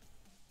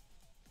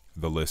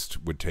 The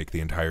list would take the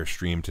entire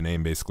stream to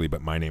name basically,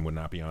 but my name would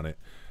not be on it.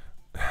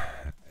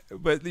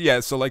 But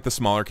yeah, so like the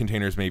smaller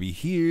containers maybe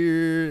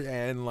here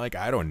and like,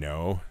 I don't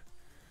know.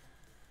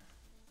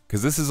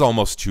 Because this is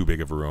almost too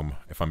big of a room,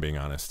 if I'm being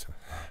honest.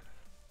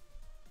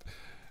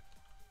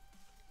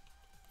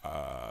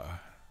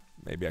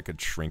 Maybe I could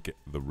shrink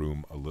the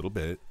room a little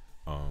bit.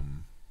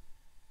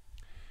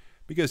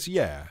 Because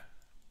yeah,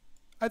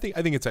 I think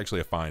it's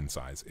actually a fine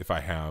size if I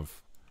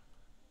have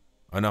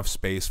enough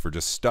space for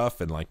just stuff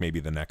and like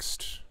maybe the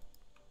next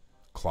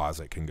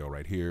closet can go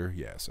right here.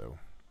 Yeah, so.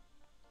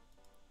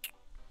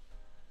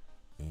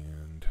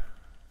 And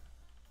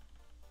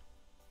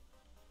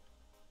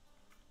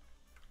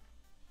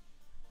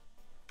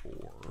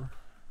four.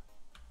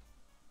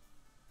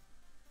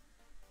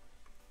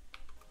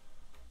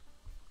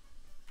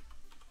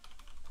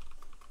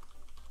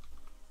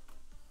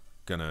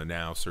 Gonna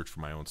now search for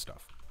my own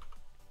stuff.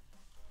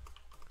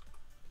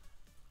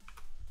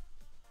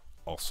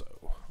 Also,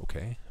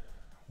 okay,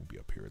 we'll be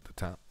up here at the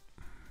top.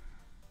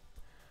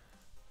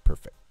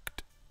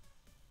 Perfect.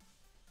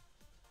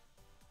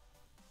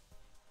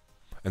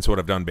 And so what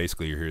I've done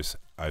basically here is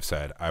I've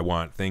said I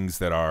want things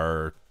that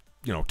are,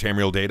 you know,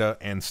 Tamriel data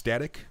and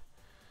static.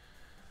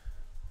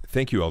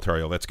 Thank you,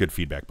 Altario. That's good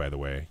feedback, by the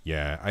way.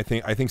 Yeah, I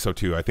think so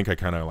too. I think I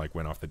kind of like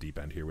went off the deep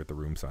end here with the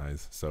room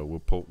size, so we'll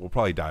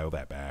probably dial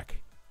that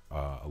back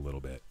a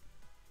little bit.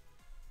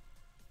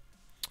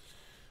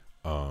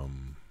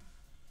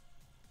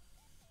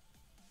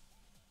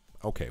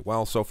 Okay,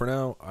 well, so for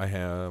now I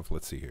have,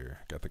 let's see here,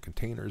 got the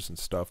containers and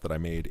stuff that I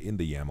made in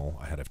the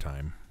YAML ahead of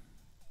time.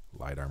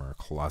 Light armor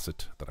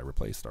closet that I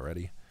replaced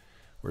already.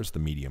 Where's the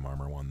medium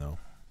armor one though?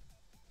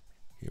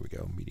 Here we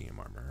go, medium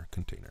armor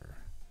container.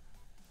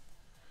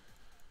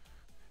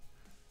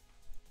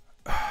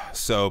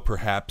 So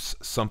perhaps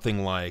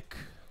something like,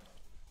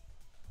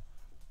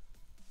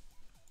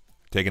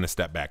 taking a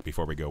step back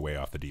before we go way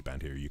off the deep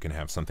end here, you can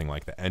have something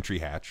like the entry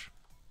hatch,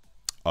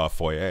 a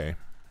foyer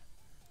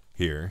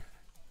here,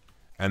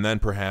 and then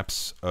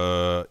perhaps,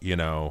 you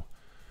know,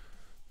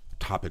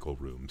 topical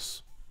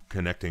rooms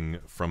connecting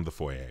from the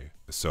foyer.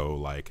 So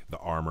like the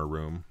armor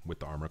room with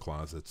the armor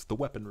closets, the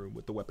weapon room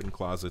with the weapon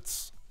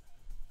closets.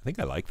 I think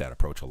I like that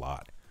approach a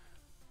lot.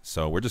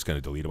 So we're just going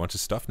to delete a bunch of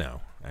stuff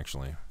now,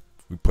 actually.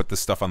 We put this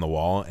stuff on the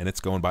wall and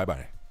it's going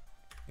bye-bye,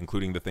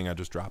 including the thing I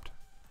just dropped.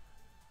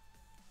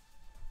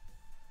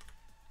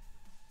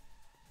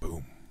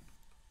 Boom.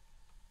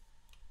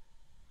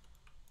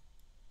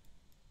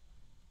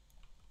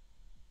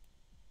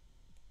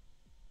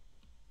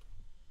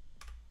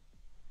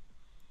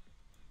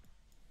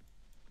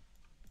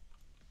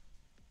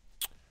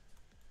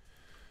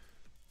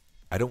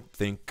 I don't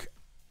think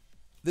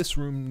this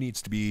room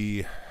needs to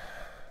be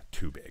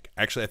too big.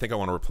 Actually, I think I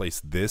want to replace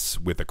this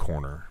with a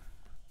corner.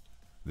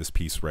 This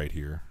piece right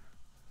here.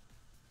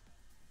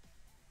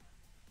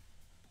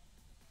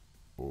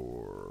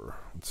 Or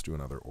let's do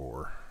another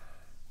or.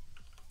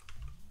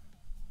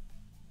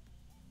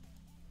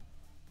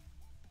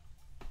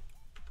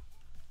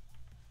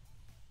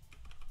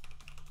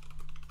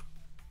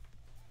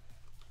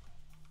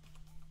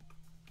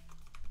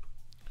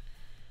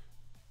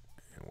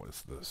 And what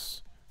is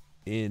this?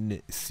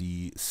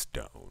 NC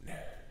stone.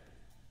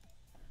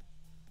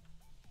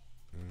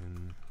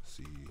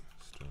 NC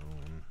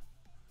stone.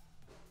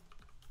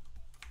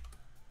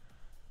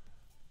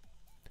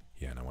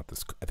 Yeah, and I want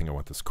this. I think I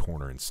want this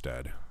corner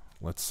instead.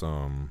 Let's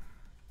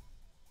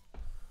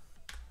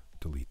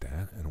delete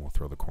that, and we'll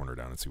throw the corner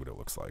down and see what it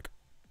looks like.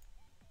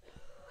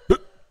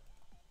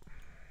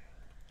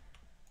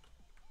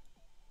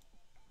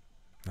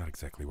 Not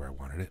exactly where I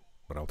wanted it,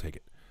 but I'll take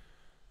it.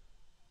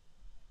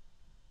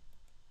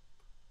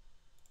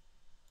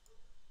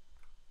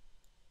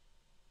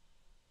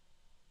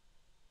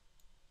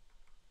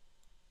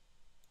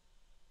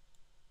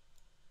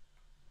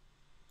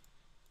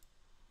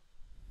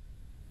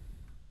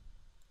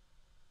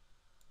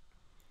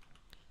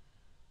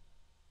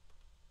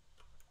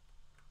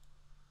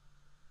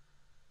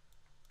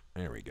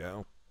 There we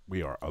go.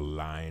 We are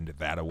aligned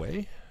that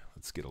away.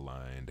 Let's get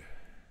aligned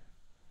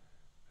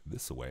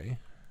this away.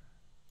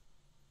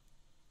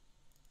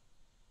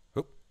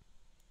 Oh.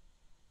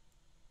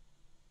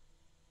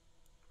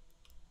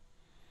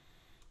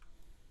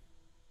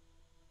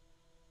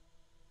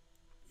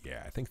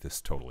 Yeah, I think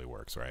this totally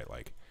works, right?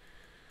 Like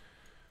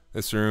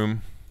this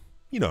room,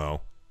 you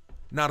know,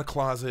 not a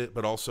closet,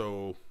 but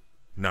also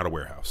not a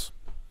warehouse.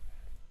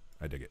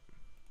 I dig it.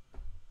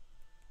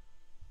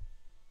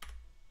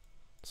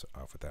 So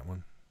off with that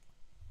one.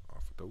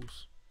 Off with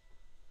those.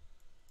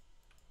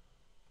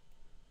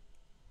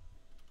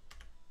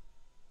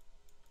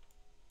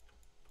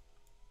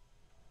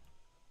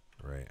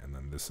 Right, and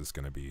then this is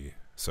going to be,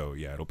 so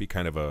yeah, it'll be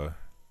kind of a,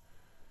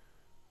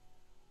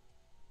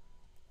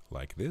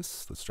 like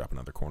this. Let's drop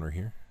another corner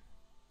here.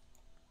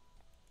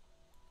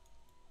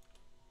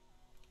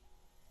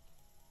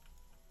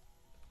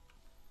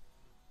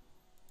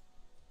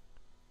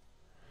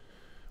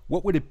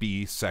 What would it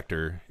be,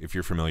 Sector, if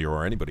you're familiar,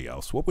 or anybody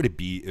else, what would it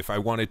be if I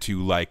wanted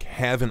to like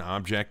have an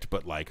object,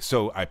 but like,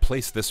 so I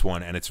place this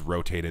one and it's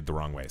rotated the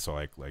wrong way. So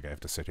like I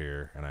have to sit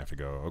here and I have to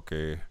go,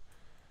 okay,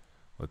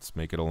 let's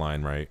make it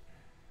align right.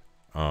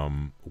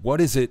 What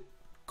is it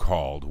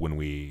called when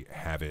we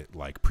have it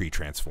like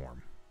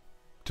pre-transform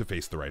to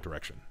face the right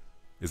direction?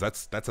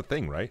 That's a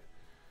thing, right?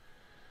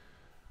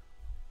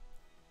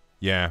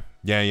 Yeah.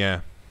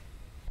 I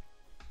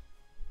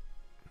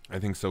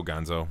think so,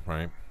 Gonzo,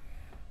 right?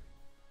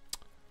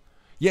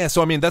 Yeah,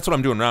 so I mean, that's what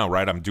I'm doing now,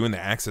 right? I'm doing the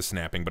axis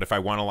snapping, but if I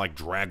want to like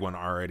drag one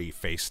already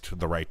faced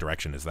the right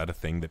direction, is that a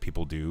thing that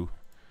people do?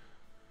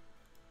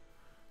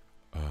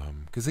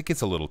 Because it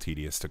gets a little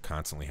tedious to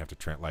constantly have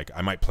to, like,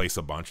 I might place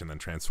a bunch and then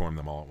transform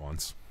them all at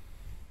once,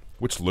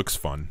 which looks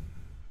fun.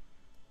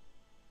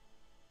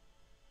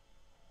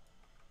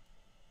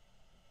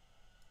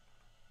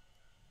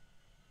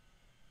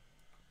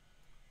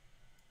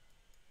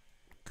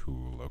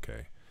 Cool,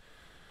 okay.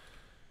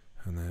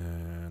 And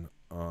then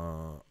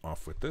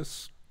off with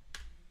this.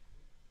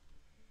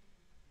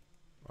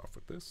 Off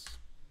with this.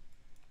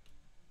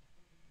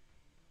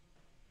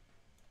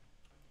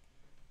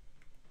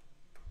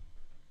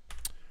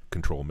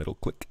 Control middle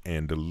click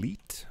and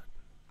delete.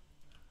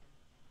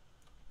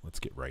 Let's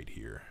get right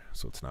here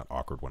so it's not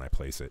awkward when I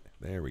place it.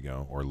 There we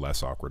go, or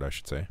less awkward, I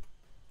should say.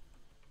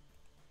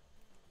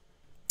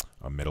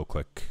 A middle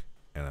click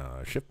and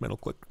a shift middle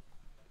click.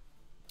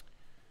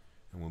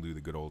 And we'll do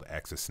the good old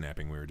axis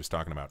snapping we were just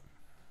talking about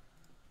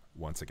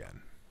once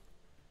again.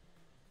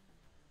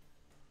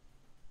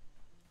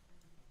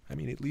 I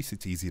mean, at least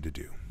it's easy to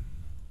do.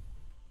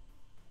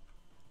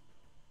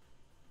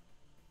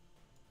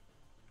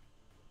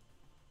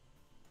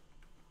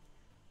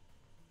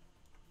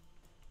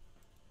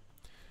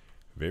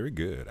 Very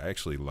good. I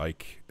actually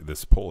like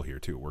this pole here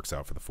too. It works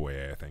out for the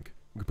foyer, I think.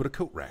 We could put a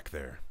coat rack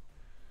there.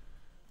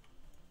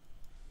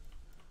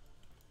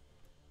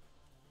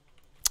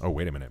 Oh,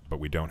 wait a minute.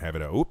 But we don't have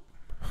it. Oh.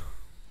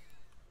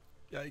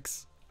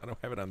 Yikes. I don't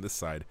have it on this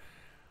side.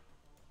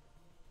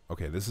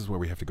 Okay, this is where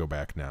we have to go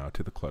back now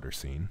to the clutter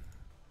scene.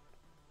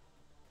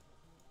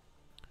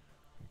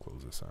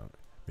 Close this out.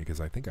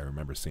 Because I think I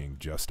remember seeing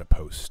just a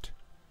post.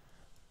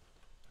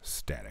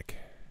 Static.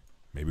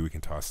 Maybe we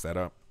can toss that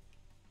up.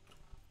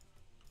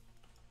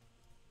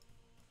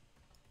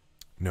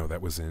 No,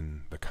 that was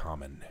in the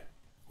common.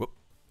 Whoop.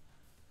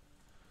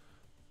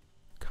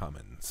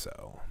 Common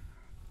cell.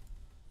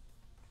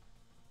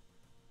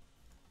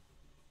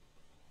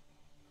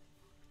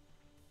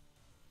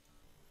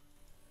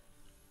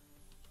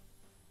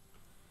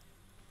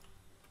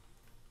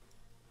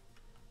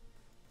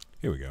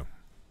 Here we go.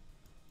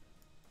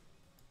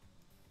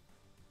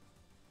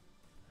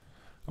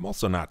 I'm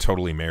also not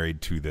totally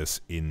married to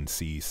this in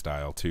C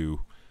style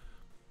too.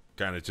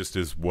 kind of just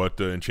is what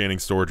the enchanting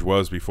storage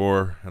was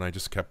before, and I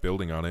just kept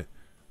building on it.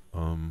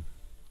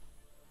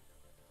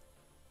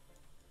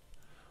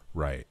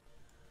 Right.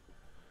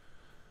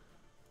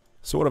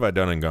 So what have I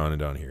done and gone and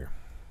done here?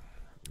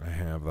 I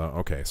have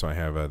okay, so I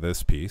have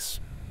this piece,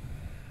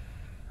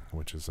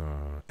 which is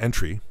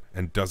entry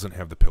and doesn't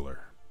have the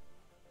pillar.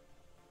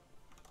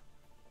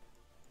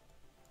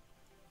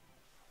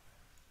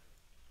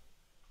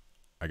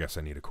 I guess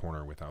I need a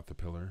corner without the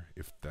pillar,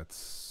 if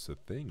that's a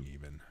thing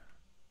even.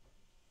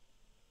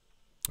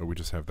 Or we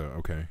just have the,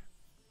 okay.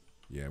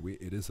 Yeah,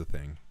 it is a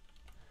thing.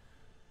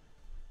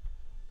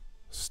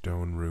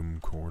 Stone room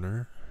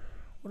corner.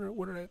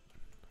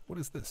 What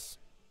is this?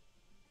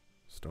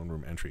 Stone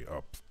room entry.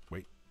 Oh,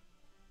 wait.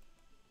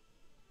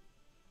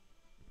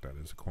 That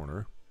is a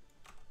corner.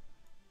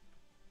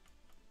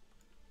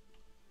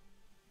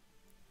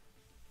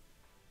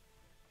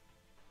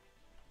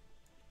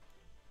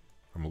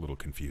 I'm a little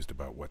confused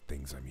about what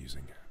things I'm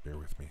using. Bear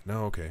with me.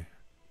 No, okay.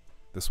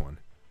 This one.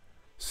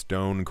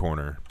 Stone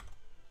corner.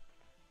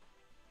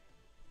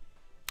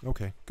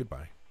 Okay,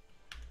 goodbye.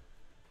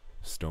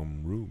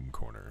 Stone room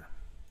corner.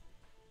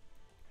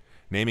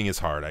 Naming is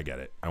hard, I get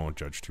it. I won't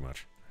judge too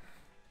much.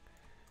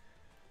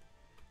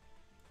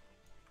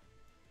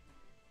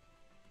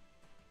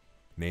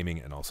 Naming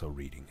and also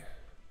reading.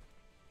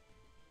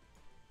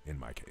 In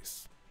my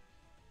case.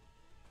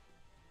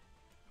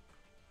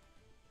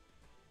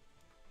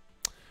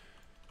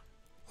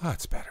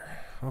 That's better.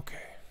 Okay.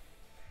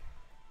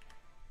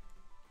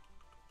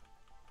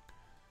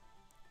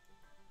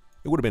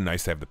 It would have been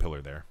nice to have the pillar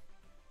there.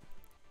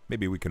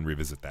 Maybe we can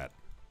revisit that.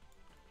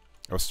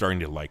 I was starting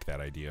to like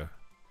that idea.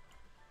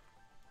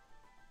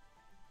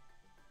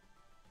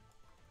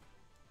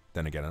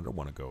 Then again, I don't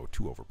want to go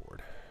too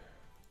overboard.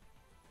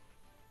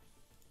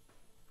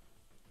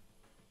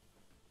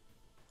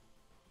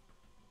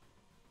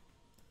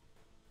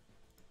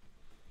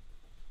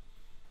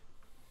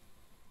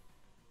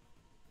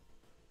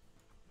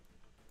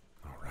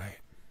 All right.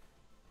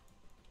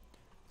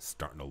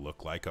 Starting to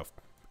look like a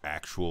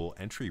actual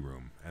entry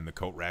room, and the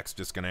coat rack's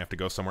just gonna have to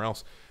go somewhere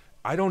else.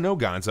 I don't know,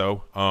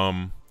 Gonzo.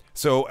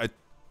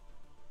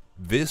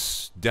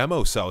 This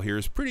demo cell here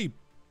is pretty.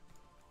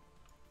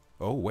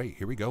 Oh wait,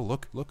 here we go.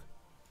 Look.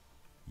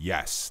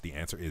 Yes, the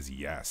answer is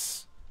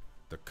yes.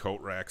 The coat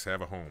racks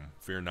have a home.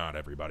 Fear not,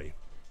 everybody.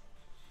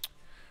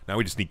 Now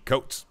we just need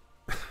coats.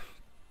 I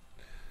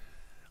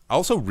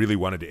also really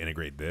wanted to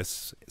integrate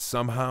this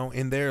somehow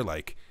in there,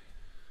 like.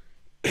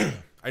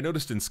 I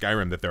noticed in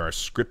Skyrim that there are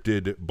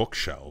scripted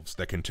bookshelves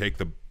that can take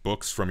the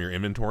books from your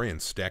inventory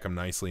and stack them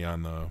nicely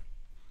on the,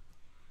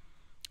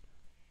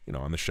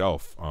 on the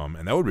shelf.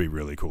 And that would be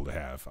really cool to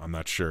have. I'm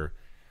not sure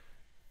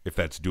if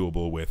that's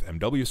doable with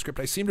MW-script.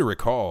 I seem to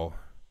recall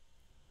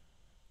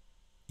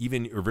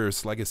even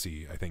Reverse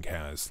Legacy, I think,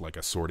 has like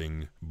a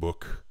sorting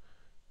book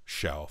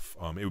shelf.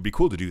 It would be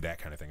cool to do that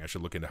kind of thing. I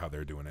should look into how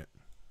they're doing it.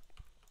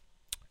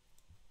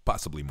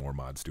 Possibly more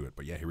mods do it.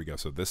 But yeah, here we go.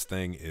 So this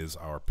thing is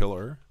our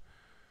pillar.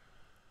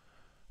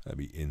 That'd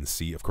be in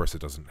C. Of course,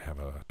 it doesn't have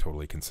a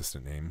totally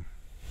consistent name.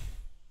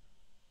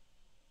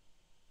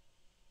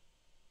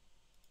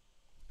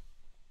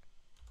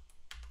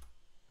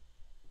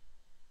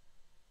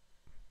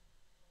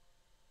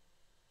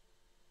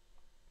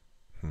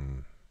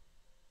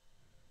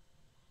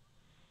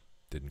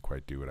 Didn't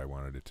quite do what I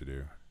wanted it to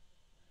do.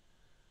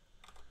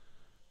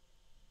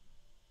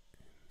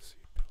 C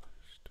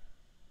published.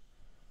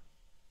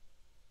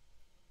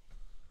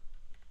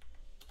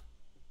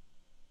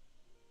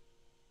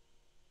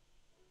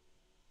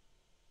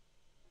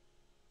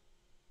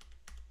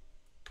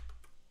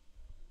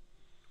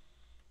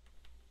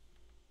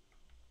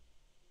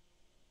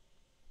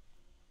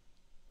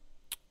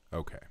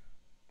 Okay.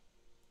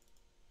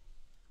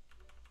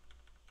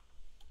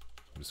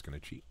 I'm just going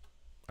to cheat.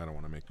 I don't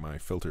want to make my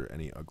filter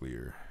any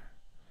uglier.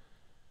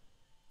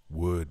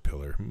 Wood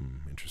pillar.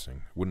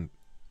 Interesting. Wouldn't.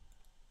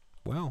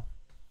 Well.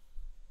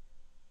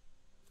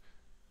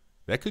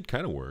 That could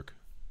kind of work.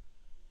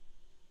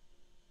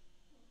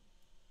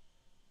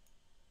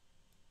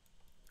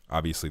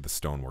 Obviously, the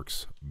stone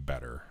works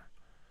better.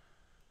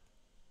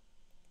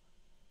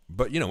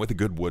 But, with a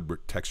good wood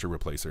texture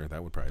replacer,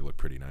 that would probably look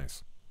pretty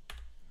nice.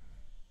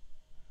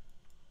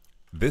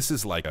 This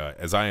is like a,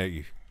 as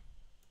I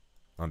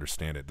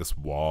understand it, this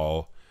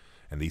wall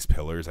and these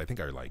pillars, I think,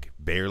 are like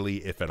barely,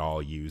 if at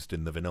all, used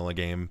in the vanilla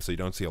game. So you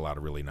don't see a lot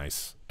of really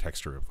nice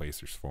texture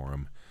replacers for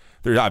them.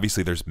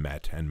 Obviously, there's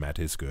Met, and Met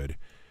is good.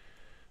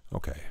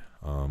 Okay.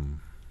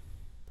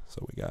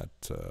 So we got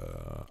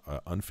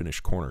an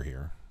unfinished corner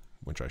here,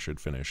 which I should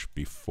finish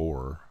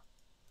before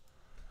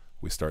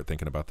we start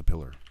thinking about the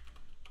pillar.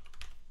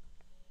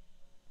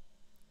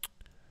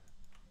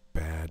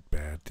 Bad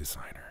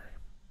designer.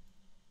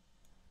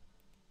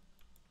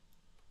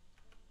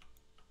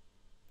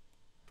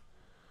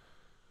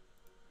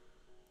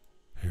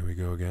 Here we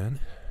go again.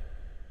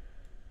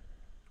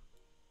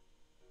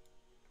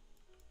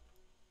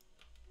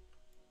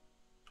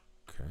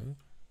 Okay.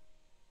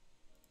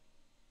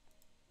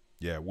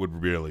 Yeah, it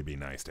would really be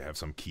nice to have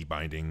some key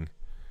binding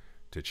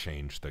to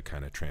change the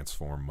kind of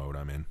transform mode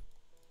I'm in.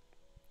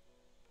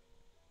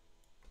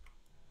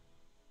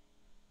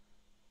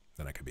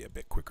 Then I could be a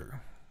bit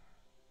quicker.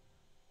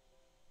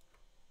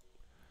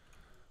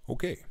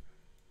 Okay.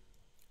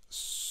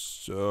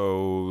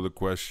 So the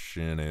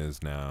question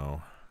is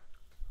now,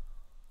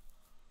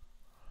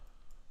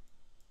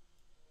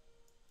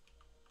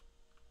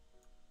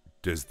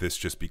 does this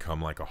just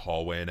become like a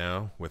hallway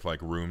now with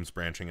like rooms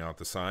branching out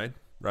the side,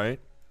 right?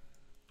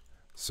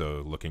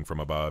 So looking from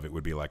above, it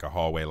would be like a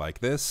hallway like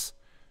this.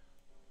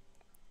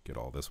 Get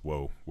all this,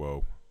 whoa,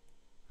 whoa.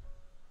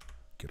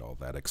 Get all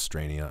that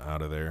extraneous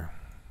out of there.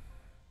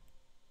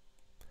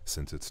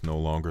 Since it's no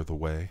longer the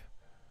way,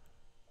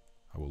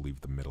 I will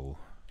leave the middle.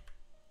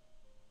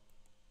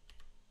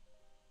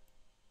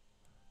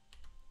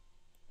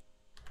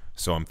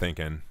 So I'm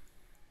thinking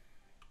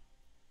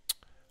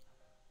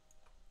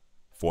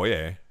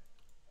foyer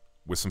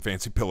with some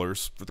fancy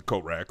pillars for the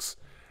coat racks,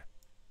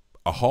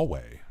 a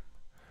hallway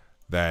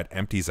that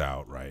empties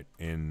out, right?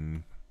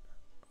 In,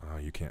 oh,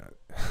 you can't.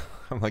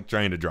 I'm like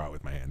trying to draw it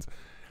with my hands.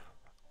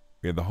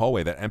 We have the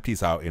hallway that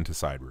empties out into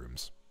side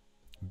rooms.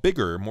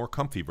 Bigger, more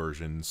comfy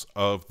versions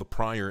of the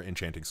prior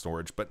enchanting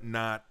storage, but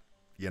not,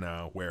 you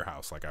know,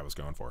 warehouse like I was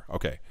going for.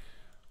 Okay,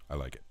 I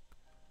like it.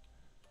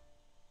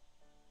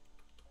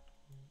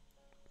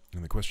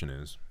 And the question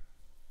is,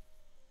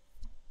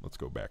 let's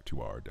go back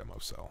to our demo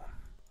cell.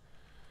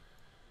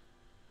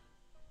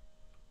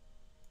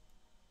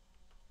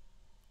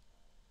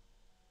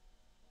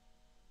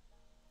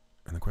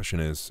 And the question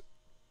is,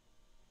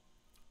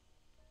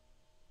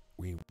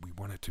 we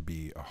want it to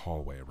be a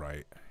hallway,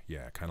 right?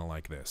 Yeah, kind of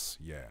like this.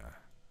 Yeah.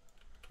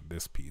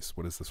 This piece.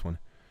 What is this one?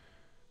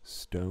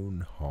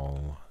 Stone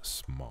Hall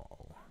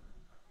Small.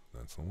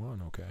 That's the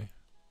one, okay.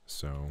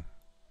 So,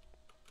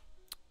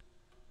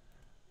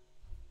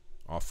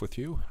 off with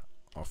you.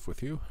 Off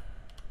with you.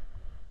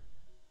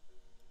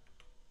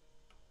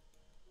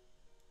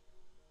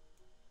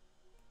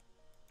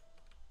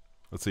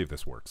 Let's see if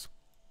this works.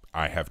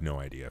 I have no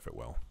idea if it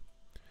will.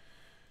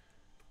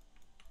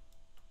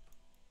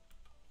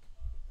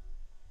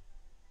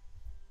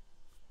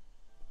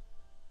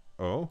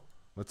 Oh,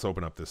 let's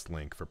open up this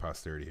link for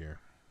posterity here.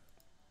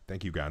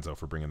 Thank you, Gonzo,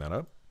 for bringing that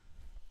up.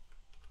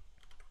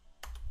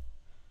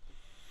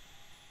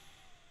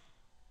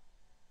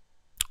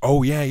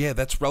 Oh, yeah,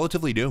 that's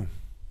relatively new.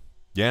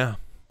 Yeah,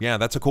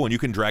 that's a cool one. You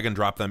can drag and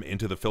drop them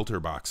into the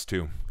filter box,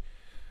 too.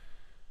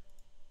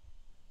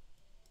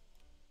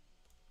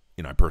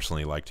 You know, I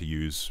personally like to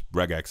use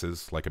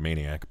regexes like a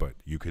maniac, but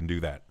you can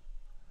do that.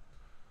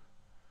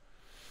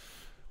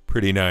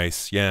 Pretty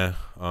nice, yeah.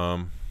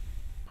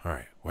 All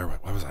right,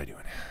 what was I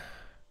doing?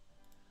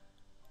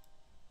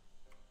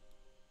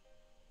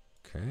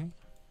 Okay.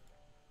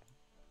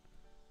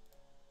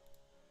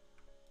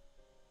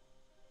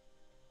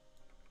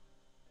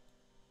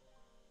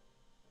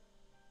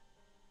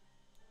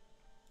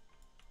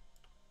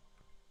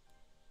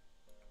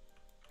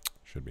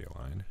 Should be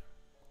aligned.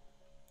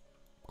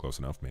 Close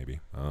enough, maybe.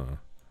 I don't know.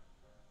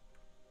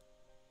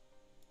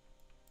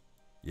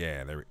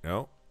 Yeah, there we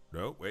go.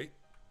 No, wait.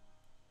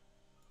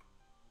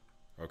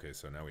 Okay,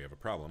 so now we have a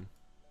problem.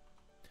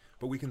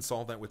 But we can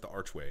solve that with the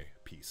archway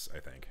piece, I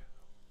think.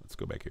 Let's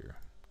go back here.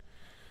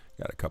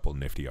 Got a couple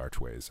nifty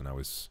archways, and I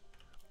was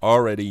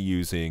already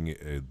using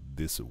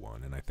this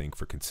one, and I think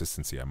for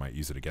consistency I might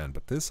use it again.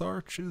 But this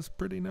arch is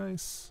pretty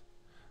nice.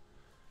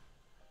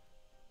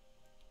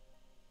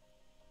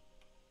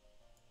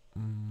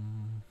 We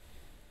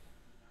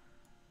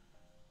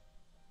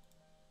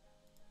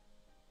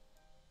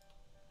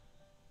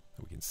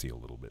can see a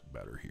little bit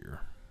better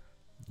here.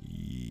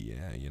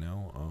 Yeah, you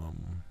know,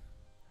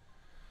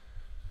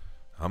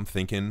 I'm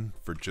thinking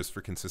just for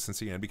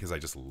consistency and because I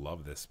just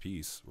love this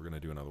piece, we're going to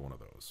do another one of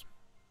those.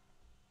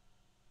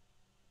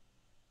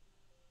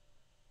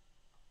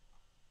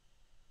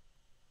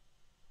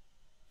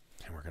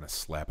 And we're going to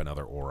slap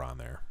another ore on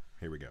there.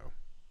 Here we go.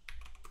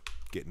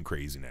 Getting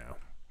crazy now.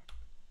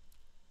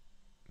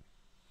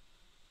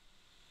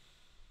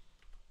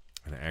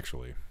 And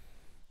actually,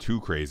 too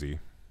crazy.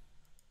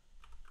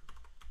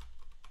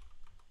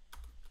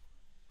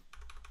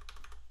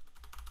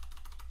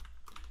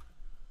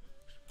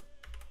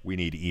 We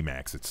need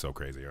Emacs. It's so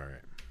crazy. All right.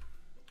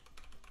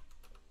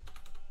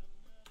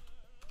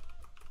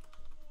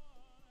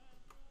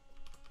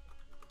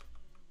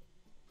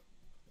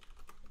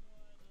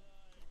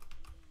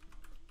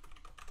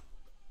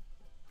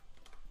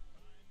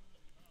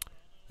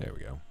 There we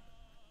go.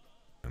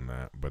 And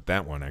but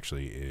that one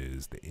actually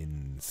is the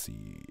in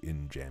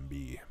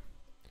Jambi.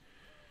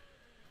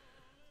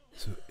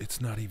 So it's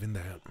not even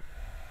that.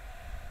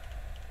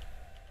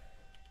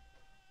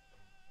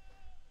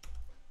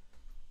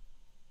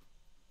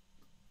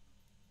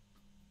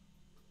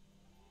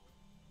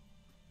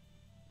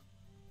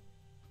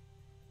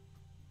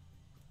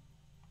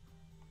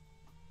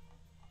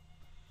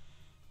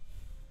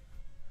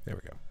 There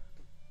we go.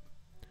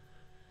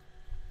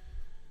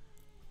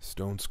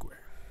 Stone Square.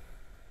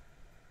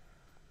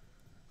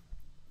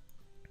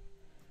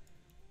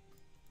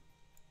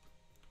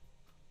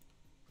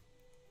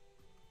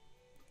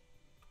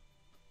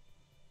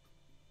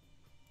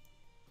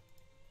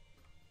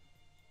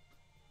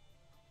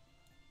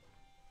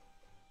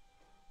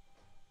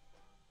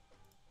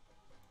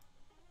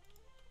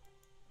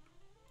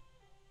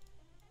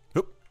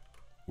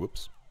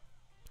 Whoops.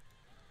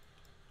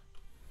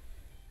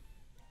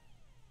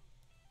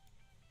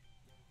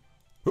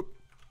 Whoop.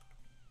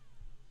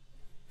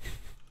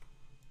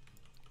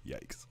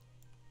 Yikes.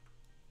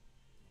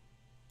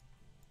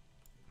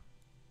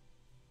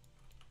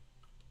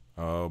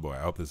 Oh boy, I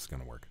hope this is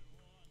going to work.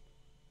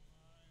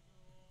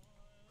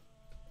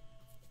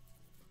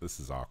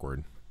 This is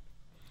awkward.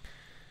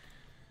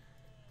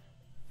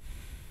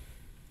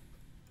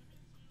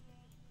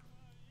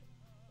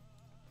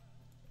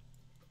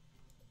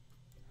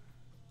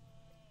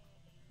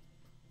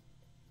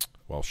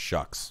 Well,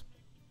 shucks.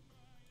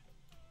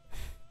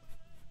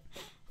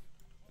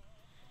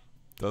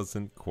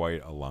 Doesn't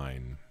quite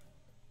align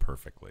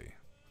perfectly.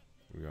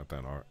 We got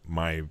that.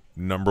 My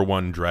number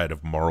one dread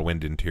of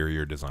Morrowind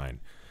interior design.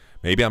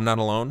 Maybe I'm not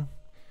alone,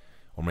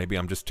 or maybe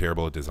I'm just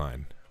terrible at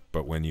design.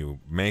 But when you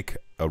make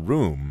a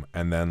room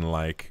and then,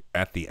 like,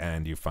 at the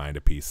end you find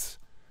a piece,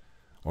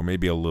 or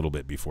maybe a little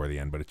bit before the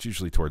end, but it's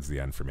usually towards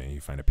the end for me,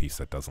 you find a piece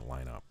that doesn't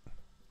line up.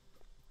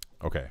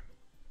 Okay.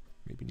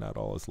 Maybe not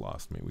all is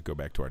lost. Maybe we go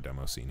back to our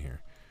demo scene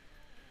here.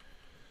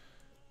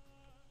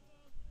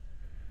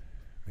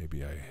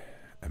 Maybe I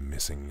am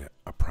missing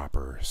a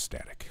proper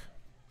static.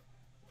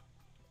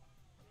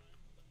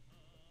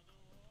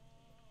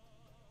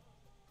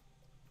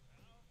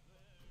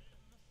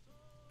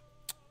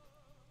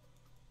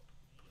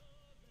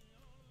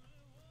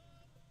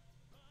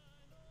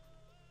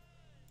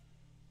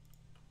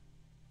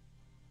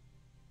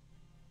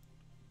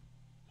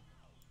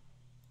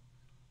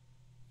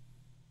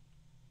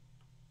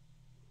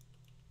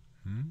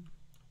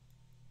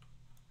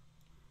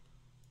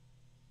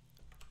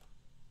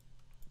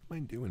 What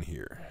am I doing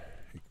here?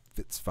 It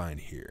fits fine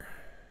here.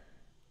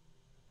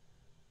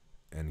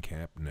 End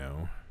cap?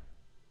 No.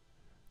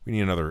 We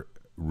need another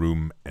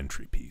room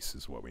entry piece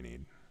is what we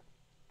need.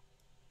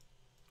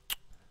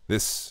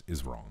 This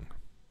is wrong.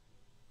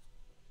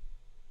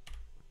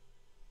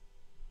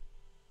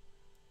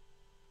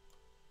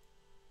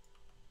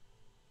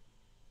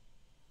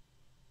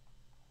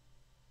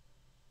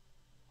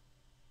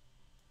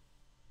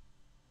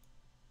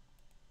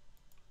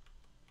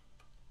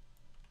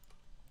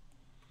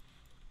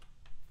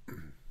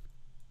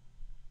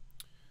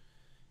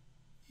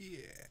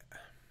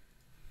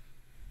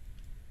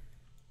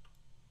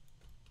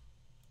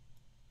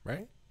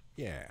 Right?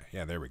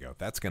 Yeah, there we go.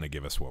 That's going to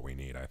give us what we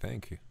need, I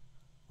think.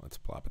 Let's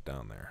plop it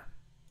down there.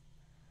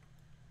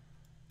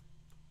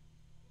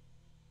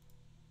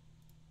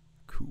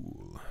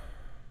 Cool.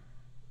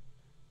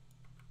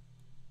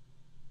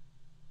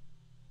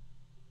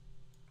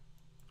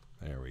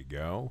 There we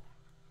go.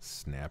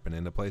 Snapping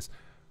into place.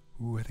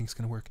 Ooh, I think it's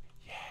going to work.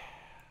 Yeah.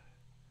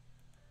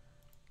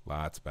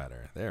 Lots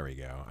better. There we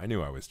go. I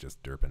knew I was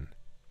just derping.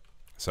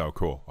 So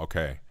cool.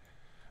 Okay.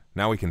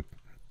 Now we can...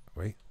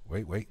 Wait.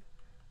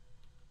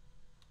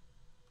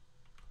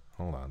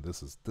 Hold on.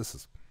 This is...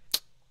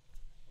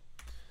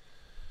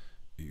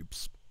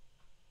 Oops.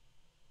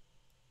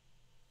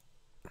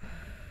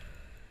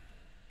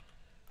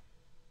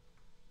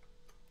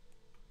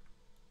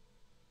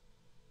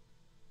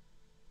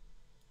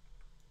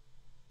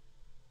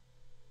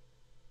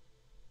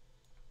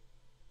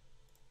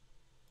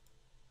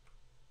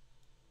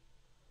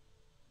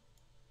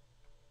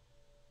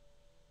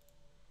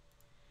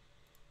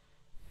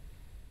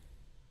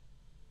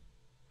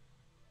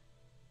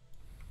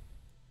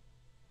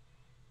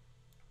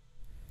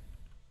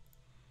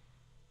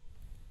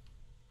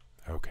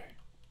 Okay.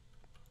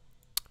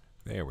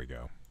 There we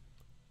go.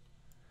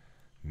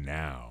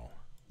 Now,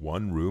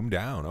 one room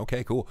down.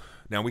 Okay, cool.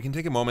 Now we can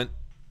take a moment,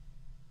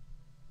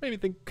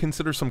 maybe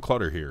consider some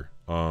clutter here.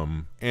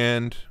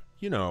 And,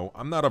 you know,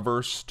 I'm not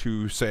averse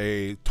to,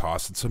 say,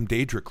 tossing some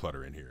Daedric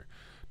clutter in here.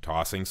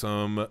 Tossing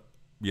some,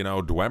 you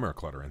know, Dwemer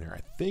clutter in here.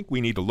 I think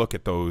we need to look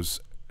at those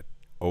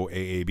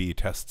OAAB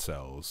test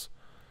cells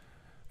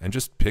and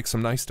just pick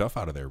some nice stuff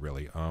out of there,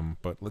 really.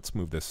 But let's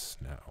move this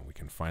now. We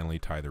can finally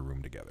tie the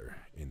room together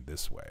in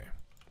this way.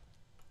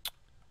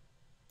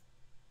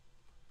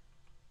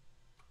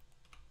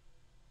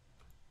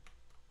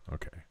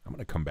 Okay, I'm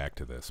going to come back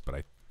to this,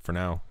 but for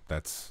now,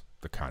 that's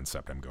the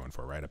concept I'm going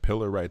for, right? A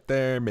pillar right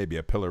there, maybe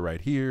a pillar right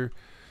here.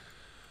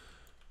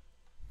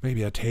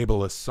 Maybe a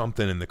table is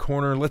something in the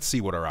corner. Let's see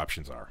what our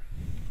options are.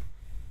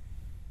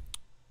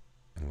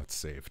 And let's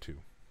save, too.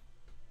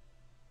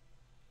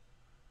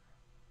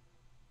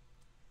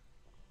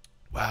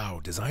 Wow,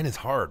 design is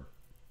hard.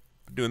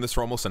 Been doing this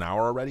for almost an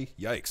hour already?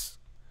 Yikes.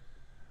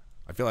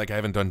 I feel like I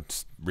haven't done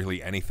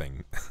really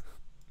anything.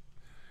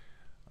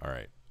 All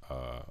right,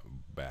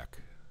 back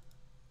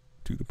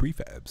to the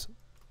prefabs.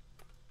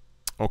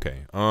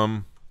 Okay,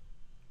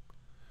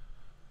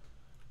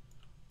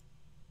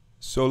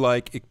 so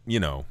like, you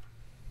know,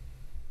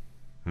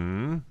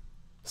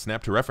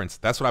 snap to reference.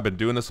 That's what I've been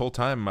doing this whole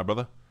time, my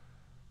brother.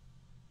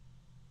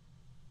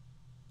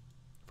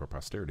 For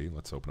posterity,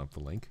 let's open up the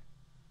link.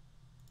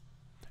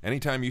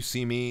 Anytime you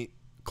see me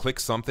click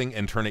something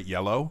and turn it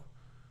yellow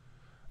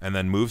and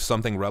then move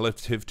something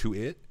relative to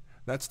it,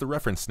 that's the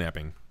reference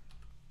snapping.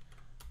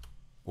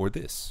 Or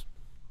this.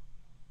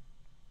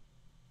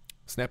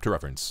 Snap to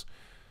reference.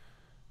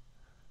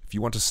 If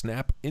you want to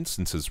snap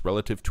instances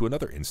relative to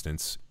another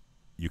instance,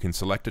 you can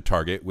select a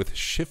target with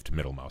Shift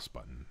middle mouse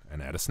button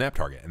and add a snap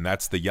target. And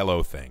that's the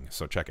yellow thing,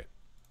 so check it.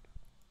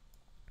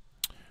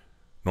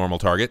 Normal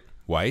target,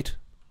 white.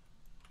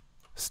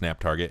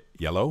 Snap target,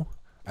 yellow.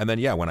 And then,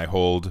 yeah, when I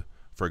hold,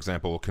 for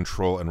example,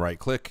 Control and right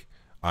click,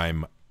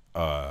 I'm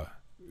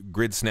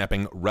grid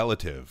snapping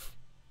relative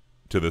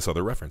to this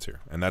other reference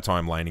here. And that's how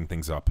I'm lining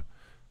things up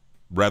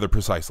rather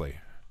precisely.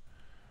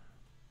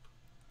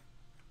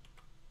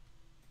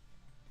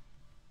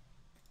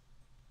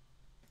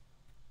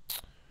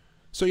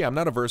 So yeah, I'm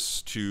not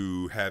averse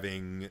to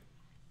having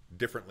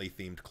differently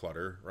themed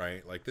clutter,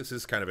 right? Like this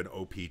is kind of an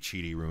OP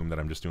cheaty room that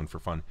I'm just doing for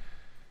fun.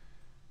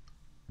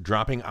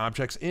 Dropping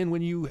objects in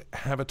when you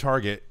have a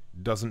target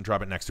doesn't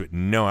drop it next to it.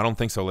 No, I don't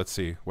think so. Let's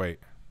see. Wait.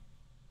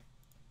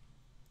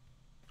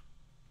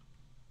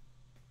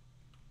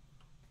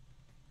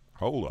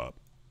 Hold up.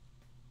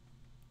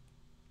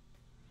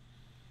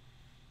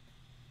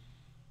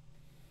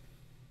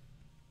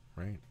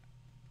 Right.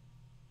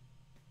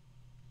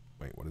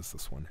 Wait, what is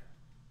this one?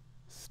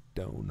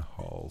 Stone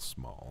Hall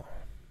Small.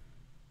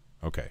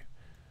 Okay.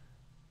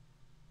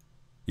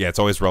 Yeah, it's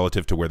always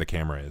relative to where the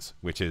camera is,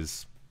 which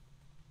is...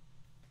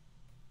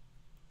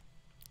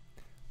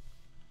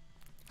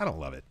 I don't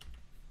love it.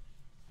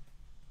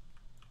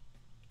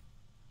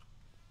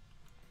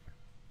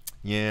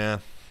 Yeah.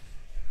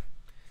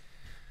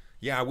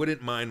 Yeah, I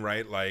wouldn't mind,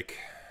 right? Like,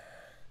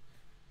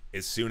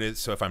 as soon as...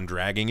 So if I'm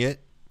dragging it,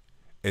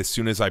 as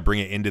soon as I bring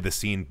it into the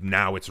scene,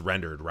 now it's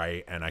rendered,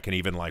 right? And I can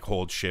even, like,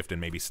 hold Shift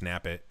and maybe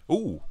snap it.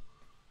 Ooh.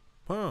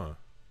 Huh.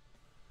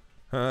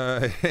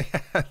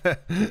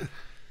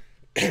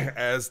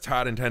 As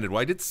Todd intended.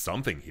 Well, I did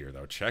something here,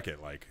 though. Check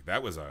it. Like,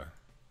 that was a...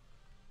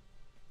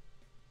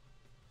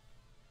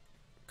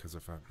 Because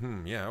if I...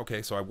 yeah,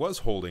 okay. So I was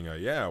holding a...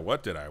 Yeah,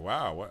 what did I...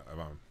 Wow. What?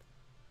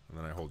 And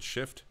then I hold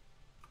Shift.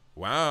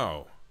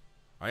 Wow.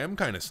 I am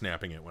kind of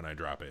snapping it when I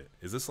drop it.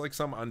 Is this like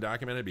some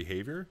undocumented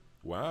behavior?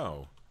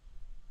 Wow.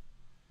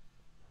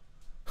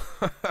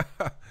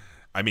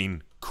 I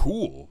mean,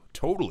 cool.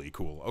 Totally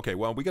cool. Okay,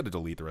 well, we got to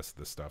delete the rest of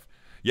this stuff.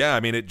 Yeah,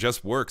 I mean, it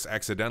just works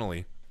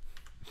accidentally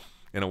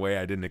in a way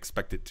I didn't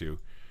expect it to.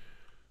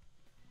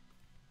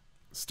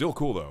 Still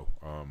cool, though.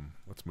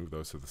 Let's move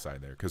those to the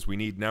side there because we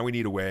need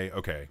a way.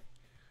 Okay,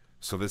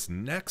 so this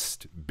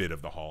next bit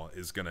of the hall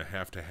is going to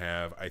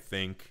have, I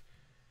think,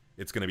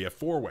 it's going to be a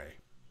four-way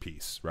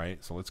piece,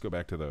 right? So let's go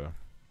back to the...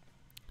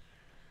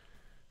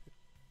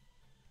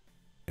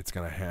 It's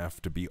going to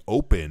have to be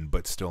open,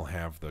 but still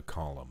have the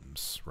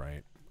columns,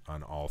 right?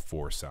 On all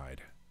four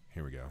side.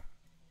 Here we go.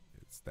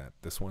 Is that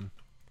this one?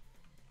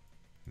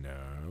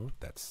 No,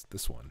 that's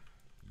this one.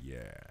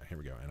 Yeah, here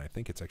we go. And I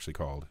think it's actually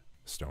called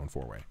Stone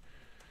Four-Way.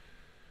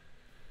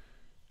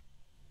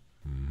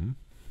 Mm-hmm.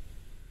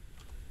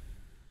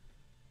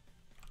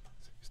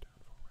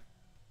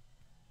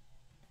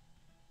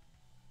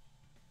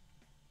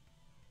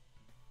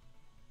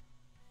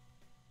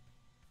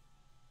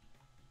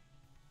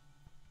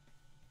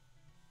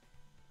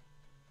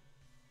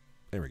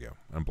 There we go.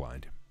 I'm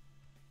blind.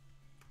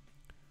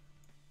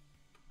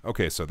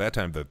 Okay, so that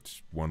time the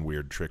one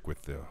weird trick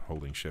with the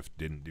holding Shift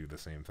didn't do the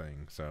same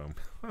thing. So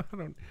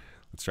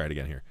let's try it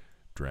again here.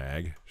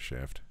 Drag,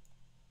 Shift.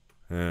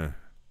 So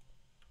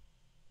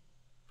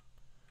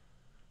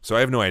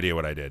I have no idea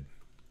what I did.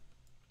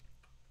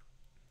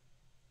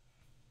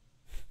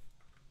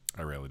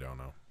 I really don't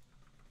know.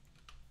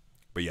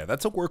 But yeah,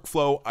 that's a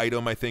workflow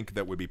item I think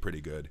that would be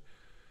pretty good.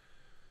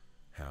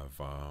 Have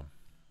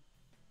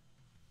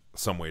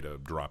some way to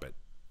drop it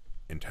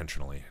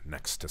intentionally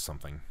next to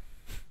something.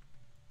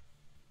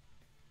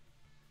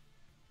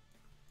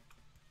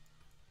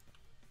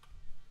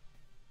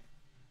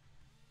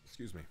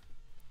 Excuse me.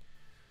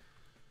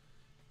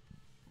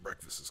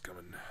 Breakfast is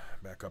coming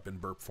back up in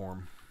burp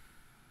form.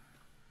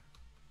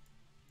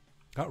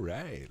 All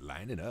right,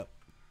 line it up.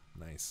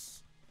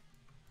 Nice.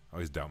 I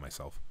always doubt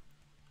myself.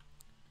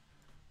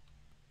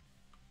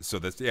 So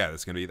that's going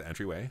to be the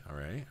entryway. All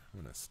right.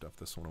 I'm going to stuff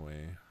this one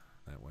away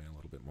that way a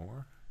little bit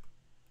more.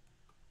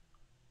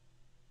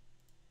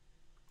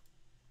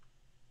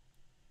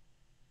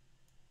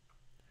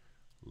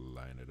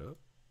 Line it up.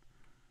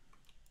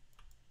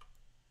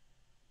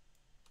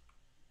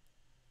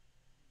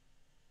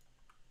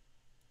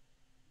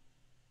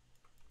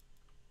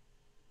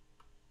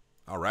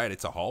 All right,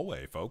 it's a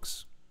hallway,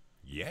 folks.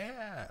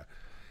 Yeah.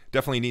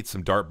 Definitely need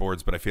some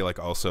dartboards, but I feel like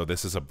also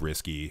this is a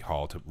risky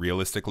hall to...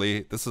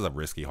 Realistically, this is a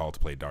risky hall to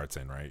play darts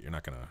in, right? You're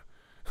not going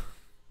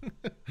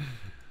to...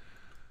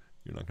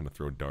 You're not going to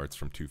throw darts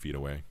from 2 feet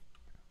away.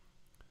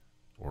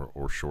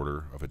 Or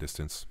shorter of a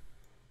distance.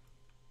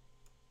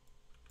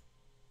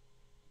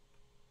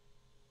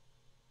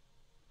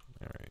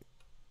 All right.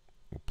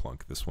 We'll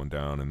plunk this one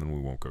down, and then we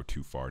won't go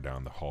too far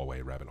down the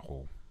hallway rabbit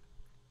hole.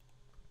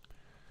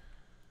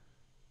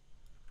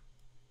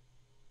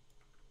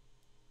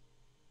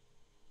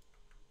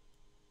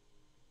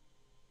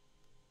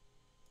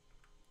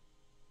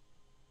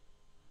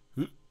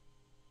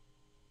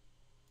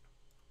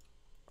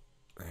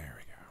 There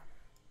we go.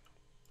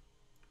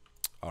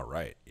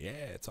 right. Yeah,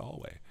 it's a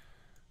hallway.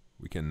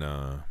 We can,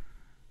 let's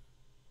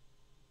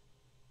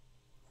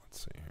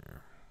see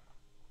here.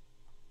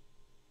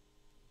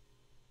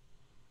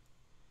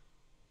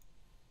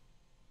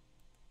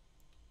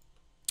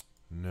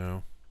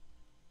 No.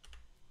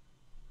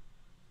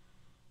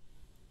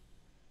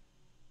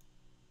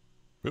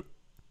 Oop.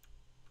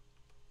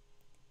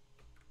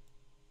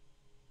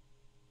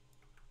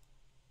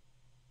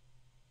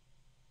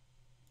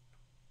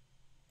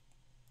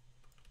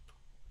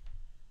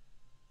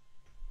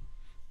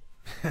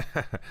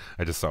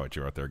 I just saw what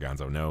you wrote there,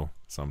 Gonzo. No,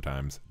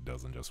 sometimes it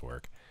doesn't just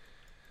work.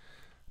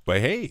 But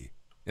hey,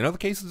 in other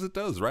cases it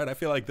does, right? I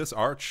feel like this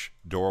arch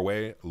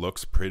doorway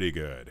looks pretty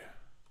good.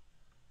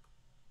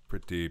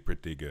 Pretty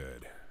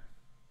good.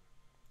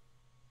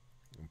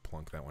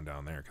 Plunk that one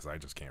down there because I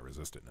just can't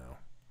resist it now.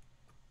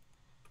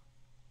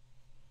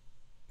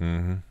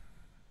 Mm-hmm.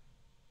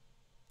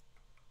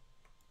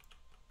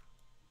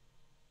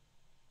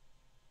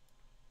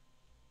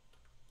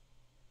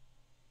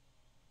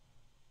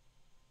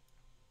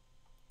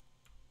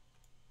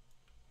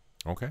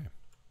 Okay.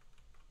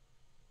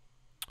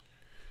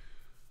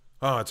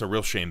 Oh, it's a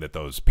real shame that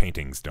those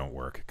paintings don't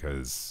work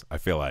because I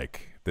feel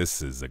like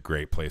this is a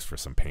great place for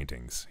some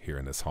paintings here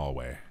in this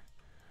hallway.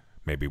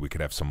 Maybe we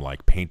could have some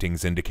like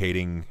paintings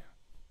indicating,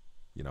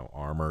 you know,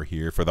 armor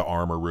here for the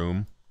armor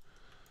room.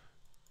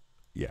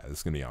 Yeah, this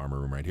is going to be armor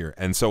room right here.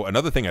 And so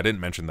another thing I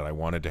didn't mention that I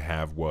wanted to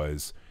have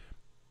was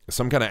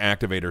some kind of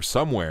activator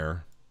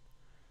somewhere.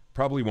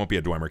 Probably won't be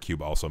a Dwemer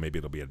cube also. Maybe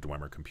it'll be a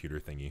Dwemer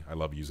computer thingy. I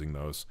love using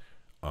those.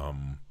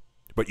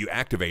 But you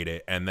activate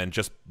it, and then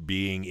just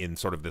being in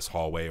sort of this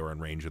hallway or in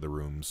range of the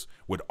rooms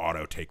would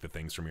auto take the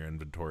things from your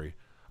inventory.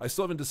 I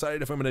still haven't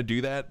decided if I'm going to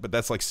do that, but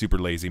that's like super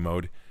lazy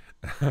mode.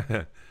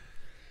 And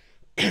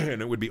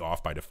it would be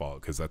off by default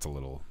because that's a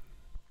little...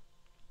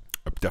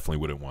 I definitely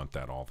wouldn't want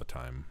that all the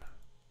time.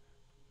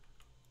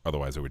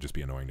 Otherwise, it would just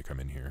be annoying to come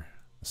in here.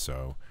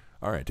 So,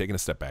 all right, taking a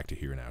step back to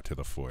here now, to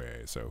the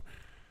foyer. So,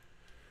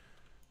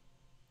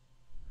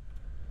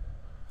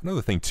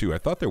 another thing, too, I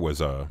thought there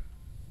was a...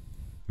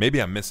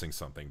 Maybe I'm missing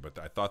something, but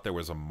I thought there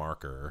was a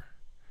marker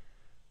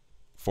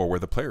for where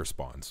the player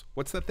spawns.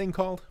 What's that thing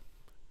called?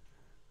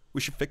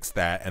 We should fix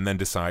that and then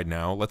decide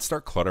now. Let's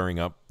start cluttering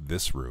up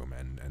this room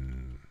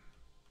and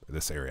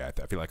this area.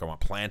 I feel like I want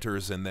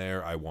planters in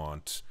there. I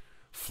want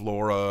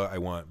flora. I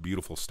want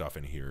beautiful stuff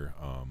in here.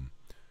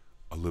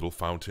 A little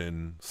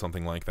fountain,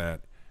 something like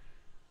that.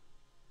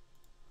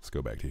 Let's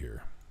go back to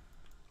here.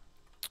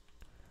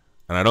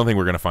 And I don't think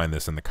we're going to find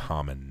this in the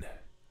common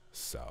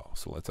cell.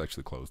 So let's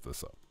actually close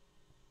this up.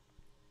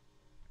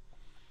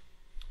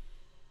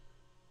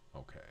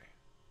 Okay.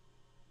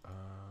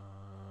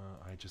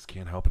 I just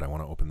can't help it. I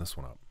want to open this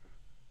one up.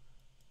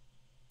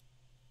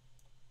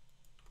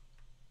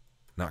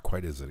 Not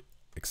quite as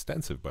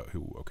extensive, but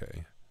who?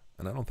 Okay.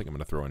 And I don't think I'm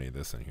going to throw any of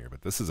this in here,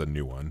 but this is a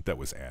new one that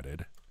was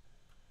added.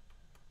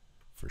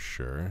 For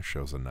sure.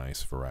 Shows a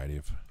nice variety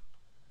of...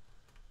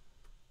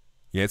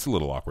 Yeah, it's a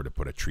little awkward to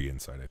put a tree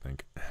inside, I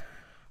think.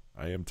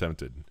 I am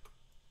tempted.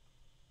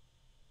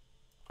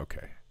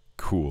 Okay.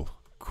 Cool.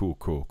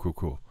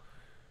 Cool.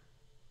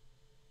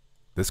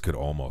 This could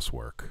almost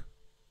work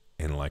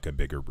in like a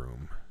bigger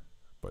room,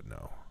 but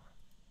no.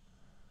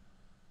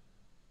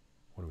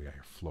 What do we got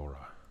here?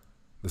 Flora.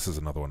 This is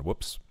another one.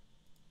 Whoops.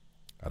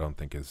 I don't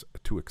think is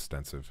too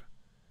extensive.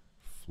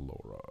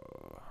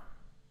 Flora.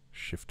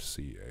 Shift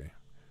C, eh?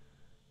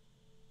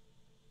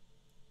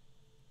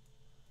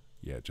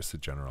 Yeah, just a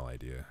general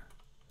idea.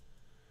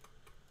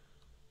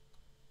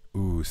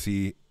 Ooh,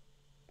 see.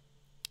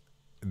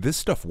 This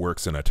stuff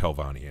works in a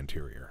Telvanni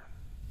interior.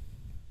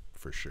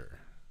 For sure.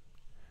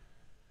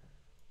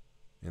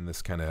 In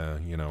this kind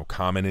of, you know,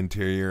 common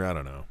interior, I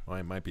don't know. Well,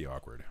 it might be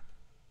awkward.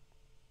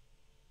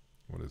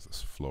 What is this?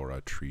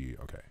 Flora, tree.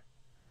 Okay.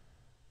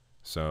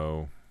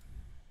 So,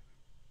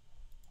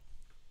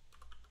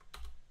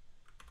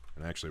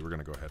 and actually, we're going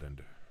to go ahead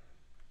and,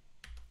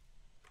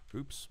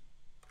 oops.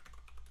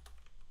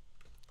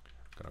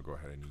 I'm going to go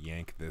ahead and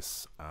yank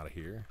this out of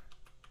here.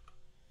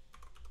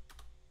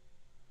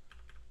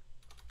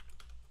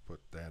 Put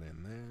that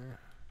in there.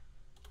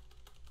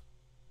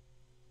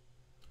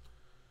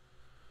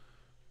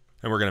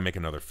 And we're going to make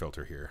another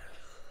filter here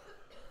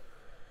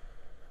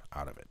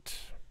out of it.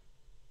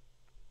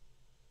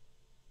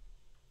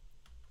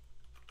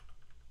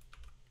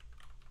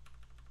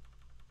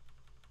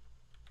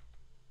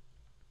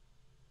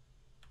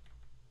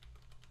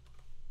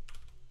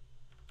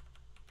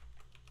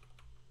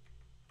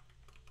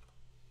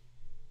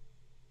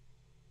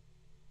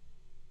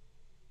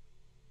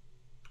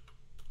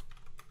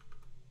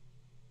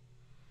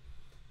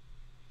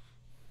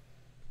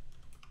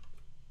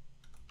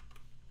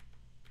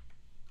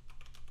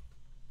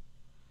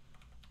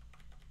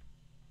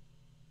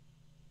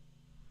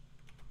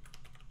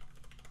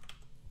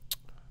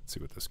 See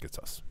what this gets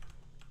us.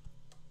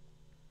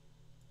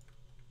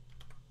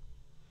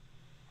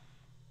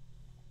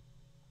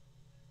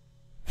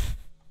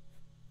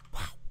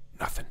 Wow,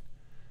 nothing.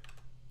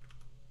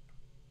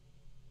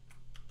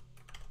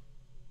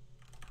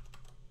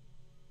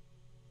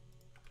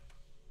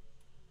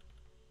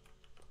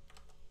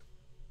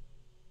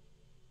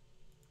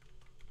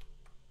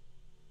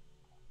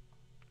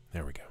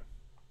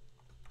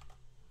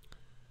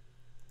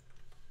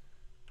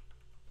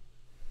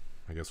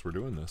 I guess we're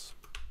doing this.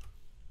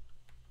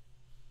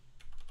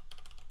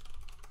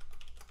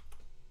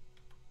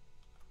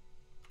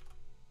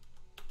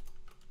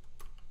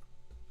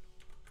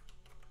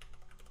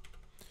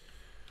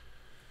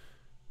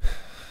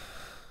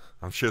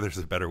 I'm sure there's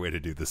a better way to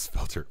do this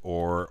filter.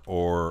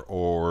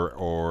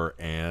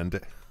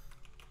 And.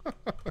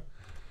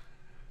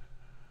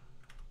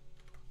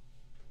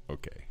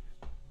 Okay.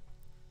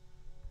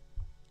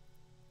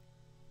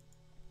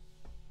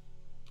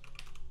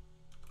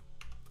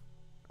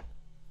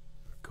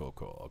 Cool,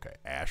 cool. Okay.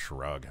 Ash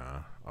rug, huh?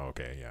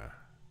 Okay, yeah.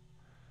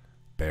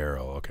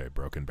 Barrel. Okay,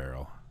 broken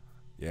barrel.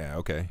 Yeah,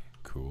 okay.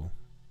 Cool.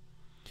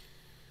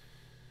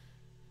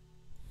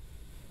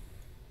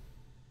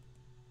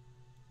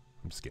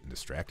 I'm just getting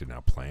distracted now,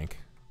 Plank.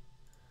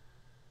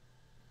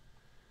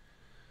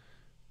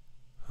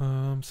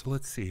 So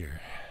let's see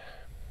here.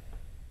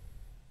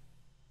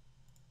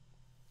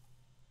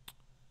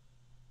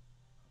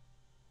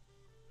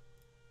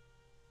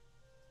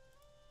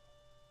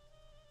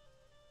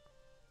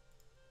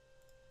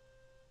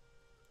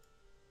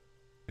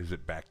 Is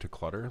it back to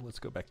clutter? Let's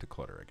go back to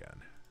clutter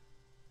again.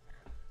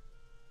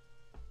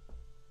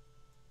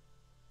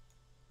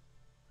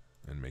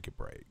 And make it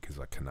bright, because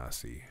I cannot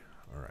see.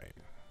 All right.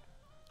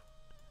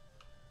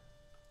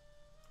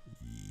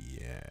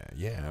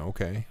 Yeah,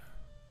 okay.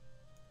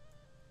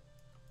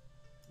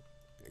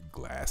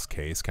 Glass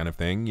case kind of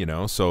thing, you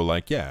know? So,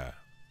 like, yeah.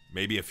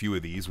 Maybe a few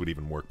of these would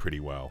even work pretty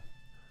well.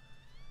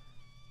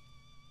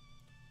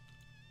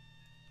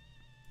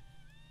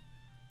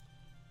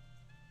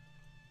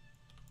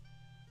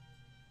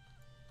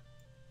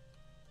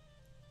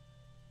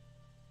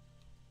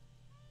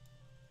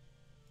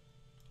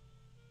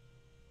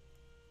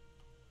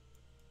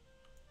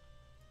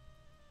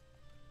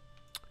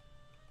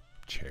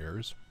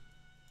 Chairs.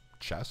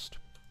 Chest.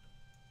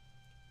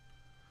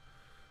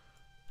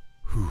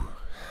 Whew.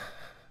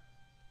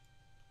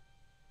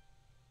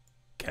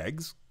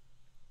 Kegs?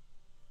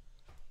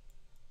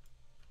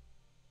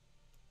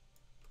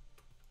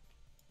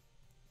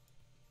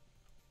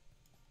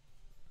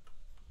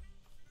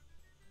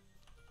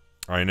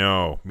 I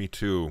know, me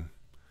too.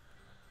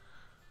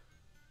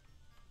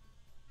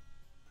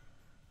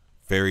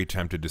 Very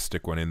tempted to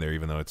stick one in there,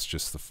 even though it's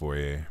just the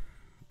foyer.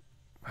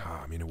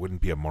 I mean, it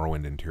wouldn't be a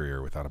Morrowind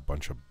interior without a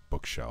bunch of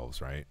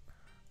bookshelves, right?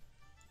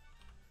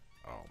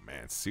 Oh,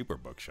 man, super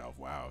bookshelf.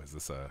 Wow, is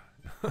this a...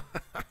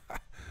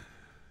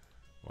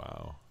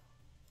 Wow.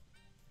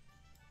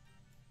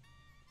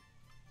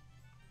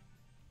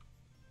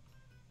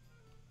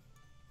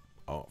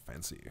 Oh,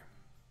 fancy.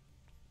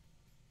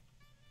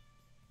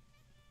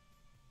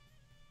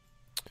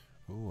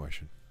 Oh, I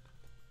should...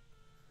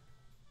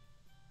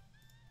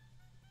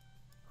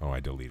 Oh, I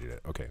deleted it.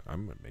 Okay,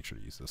 I'm going to make sure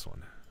to use this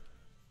one.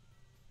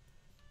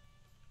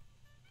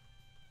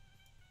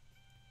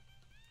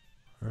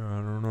 I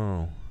don't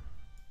know.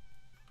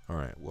 All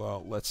right,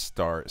 well, let's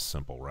start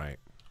simple, right?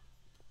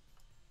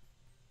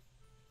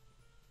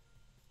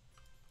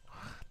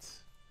 What?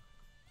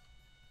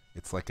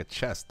 It's like a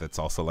chest that's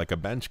also like a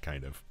bench,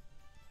 kind of.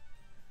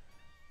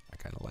 I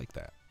kind of like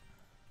that.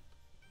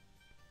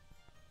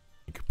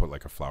 You could put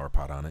like a flower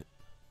pot on it.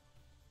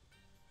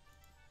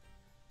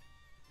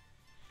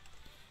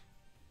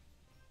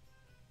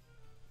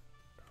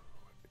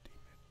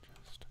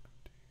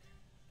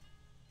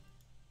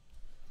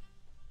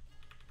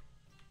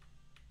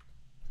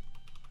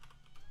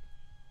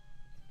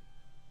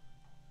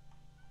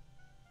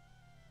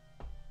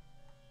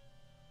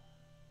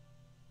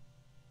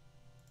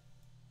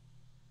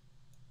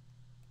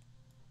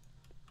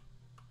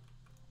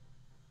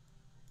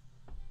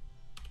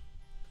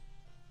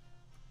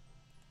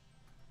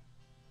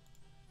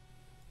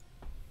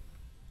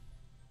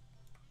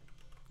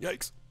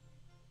 Yikes.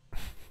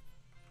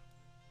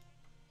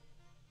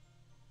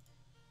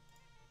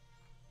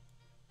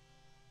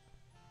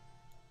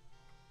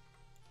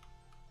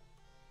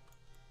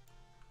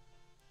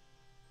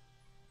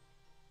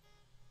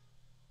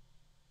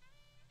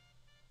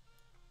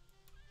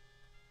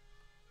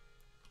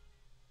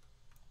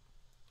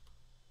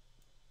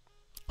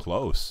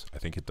 Close. I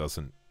think it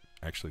doesn't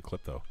actually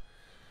clip, though.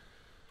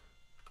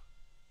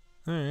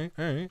 All right,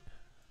 all right.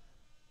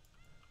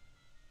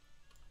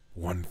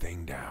 One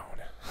thing down.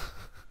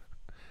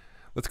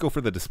 Let's go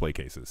for the display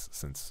cases,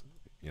 since,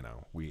 you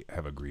know, we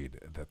have agreed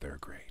that they're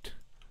great.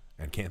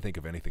 And can't think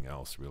of anything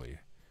else, really.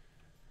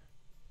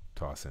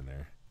 Toss in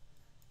there.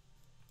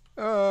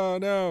 Oh,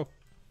 no.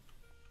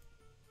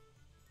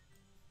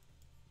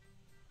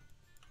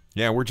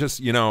 Yeah, we're just,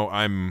 you know,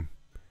 I'm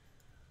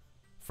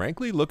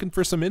frankly looking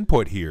for some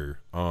input here.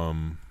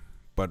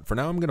 But for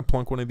now, I'm going to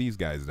plunk one of these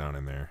guys down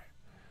in there.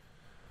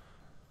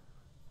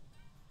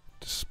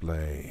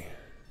 Display.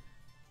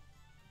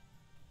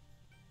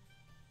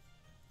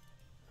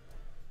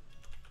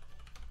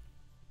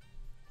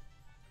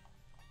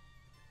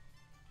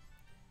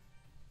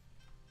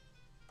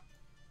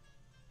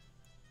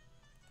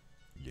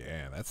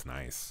 Yeah, that's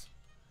nice.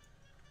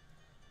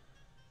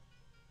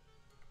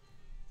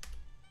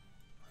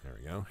 There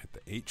we go. Hit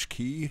the H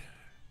key.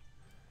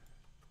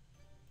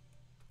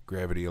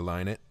 Gravity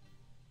align it.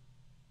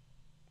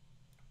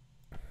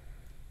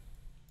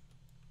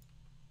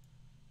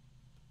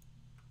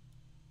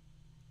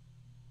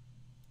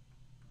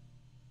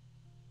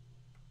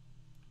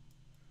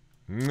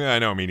 I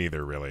know, me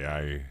neither, really.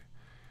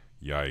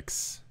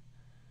 Yikes.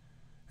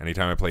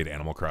 Anytime I played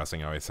Animal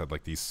Crossing, I always had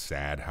like these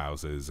sad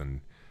houses,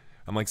 and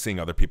I'm like seeing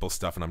other people's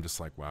stuff, and I'm just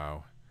like,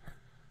 wow.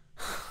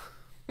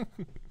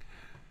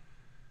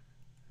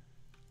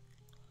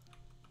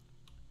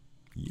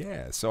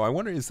 Yeah, so I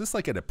wonder, is this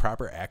like a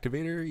proper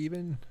activator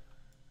even?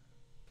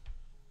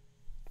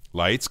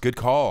 Lights, good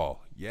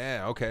call.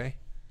 Yeah, okay.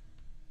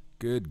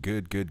 Good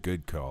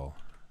call.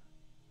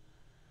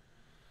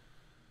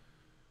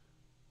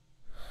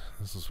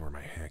 This is where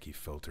my hacky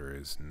filter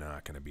is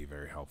not going to be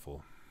very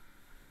helpful.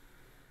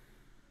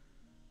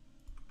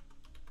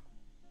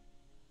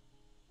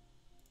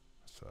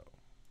 So,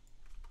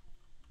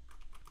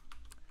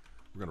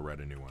 we're going to write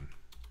a new one.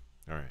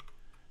 All right.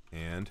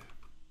 And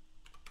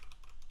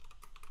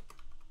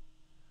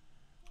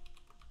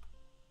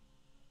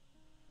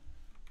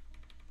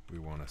we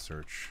want to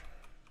search.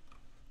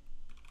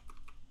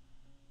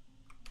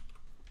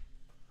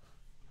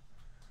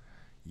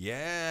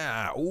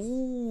 Yeah.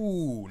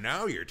 Ooh,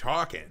 now you're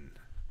talking.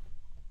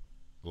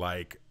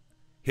 Like,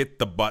 hit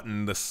the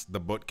button,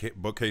 the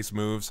bookcase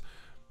moves.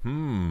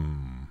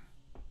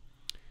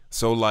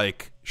 So,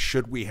 like,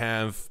 should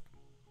the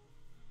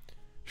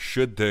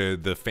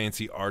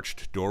fancy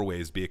arched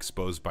doorways be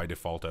exposed by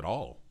default at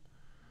all?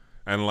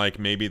 And, like,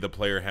 maybe the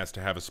player has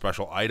to have a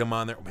special item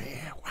on there.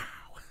 Man,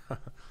 wow.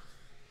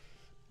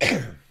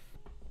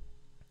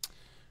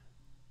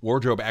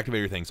 Wardrobe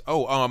activator things.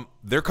 Oh,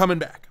 they're coming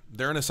back.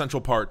 They're an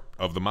essential part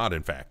of the mod,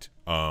 in fact.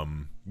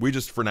 We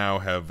just, for now,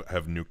 have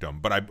nuked them.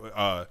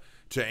 But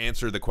to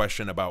answer the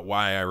question about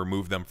why I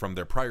removed them from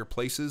their prior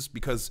places,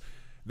 because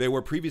they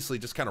were previously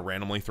just kind of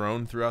randomly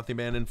thrown throughout the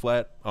abandoned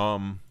flat.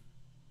 I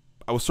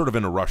was sort of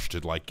in a rush to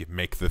like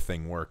make the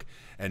thing work,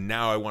 and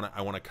now I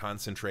want to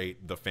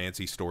concentrate the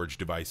fancy storage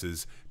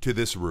devices to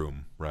this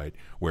room. Right,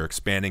 we're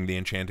expanding the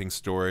enchanting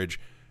storage,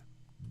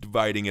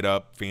 dividing it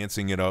up,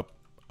 fancying it up.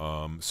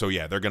 So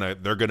yeah, they're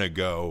gonna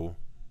go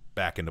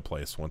back into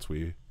place once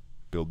we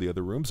build the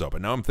other rooms up.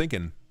 And now I'm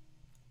thinking,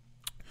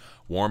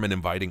 warm and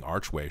inviting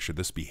archway. Should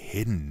this be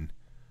hidden?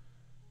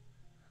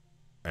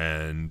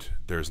 And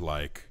there's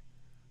like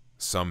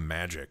some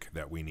magic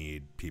that we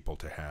need people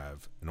to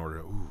have in order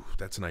to, ooh,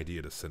 that's an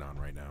idea to sit on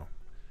right now.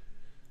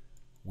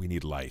 We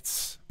need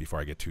lights before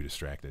I get too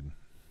distracted.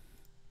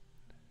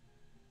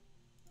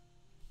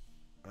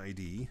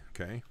 ID,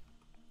 okay.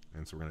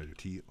 And so we're going to do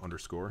T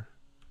underscore.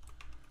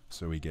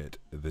 So we get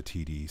the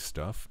TD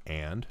stuff,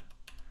 and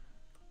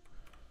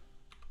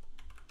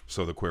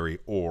so the query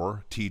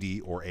or TD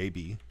or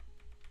AB,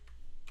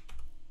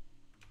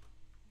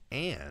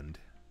 and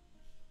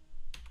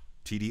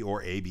TD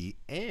or AB,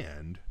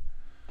 and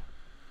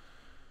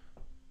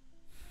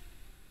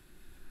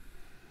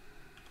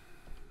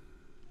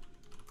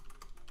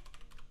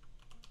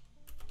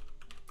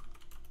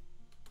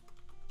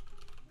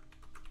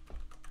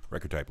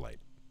record type light.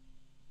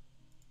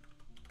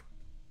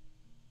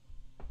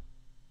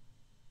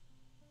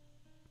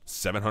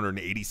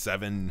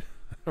 $787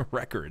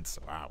 records.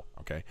 Wow.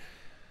 Okay.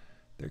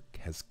 There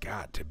has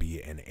got to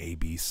be an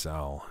AB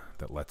cell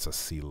that lets us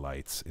see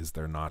lights. Is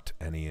there not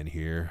any in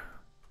here?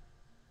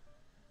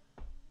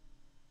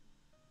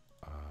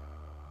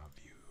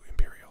 View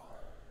Imperial.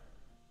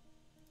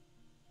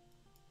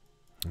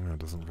 It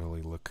doesn't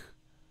really look.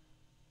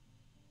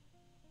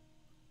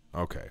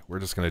 Okay, we're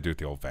just going to do it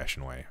the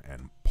old-fashioned way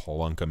and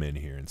plunk them in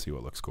here and see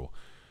what looks cool.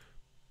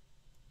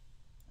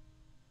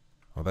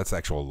 Oh, that's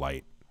actual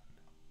light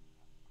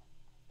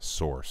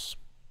source.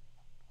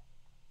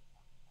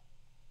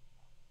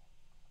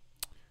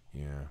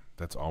 Yeah,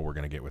 that's all we're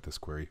going to get with this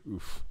query.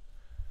 Oof.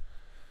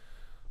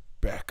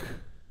 Back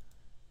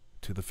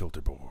to the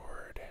filter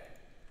board.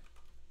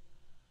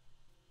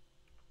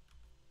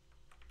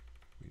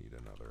 We need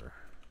another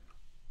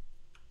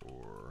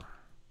or.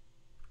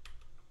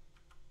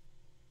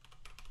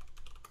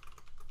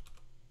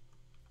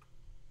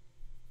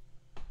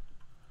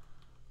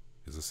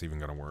 Is this even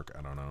going to work?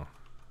 I don't know.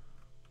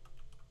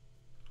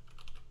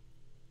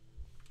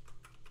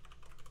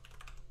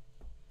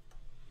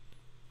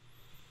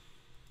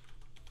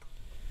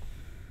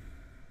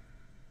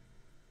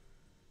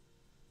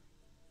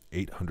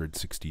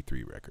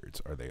 $863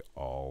 records. Are they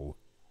all?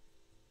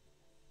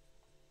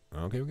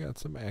 Okay, we got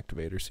some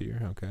activators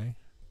here. Okay.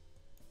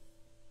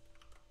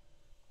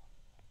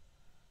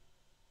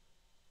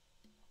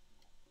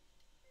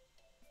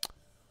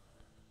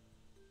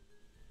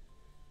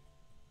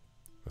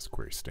 This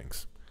query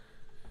stinks.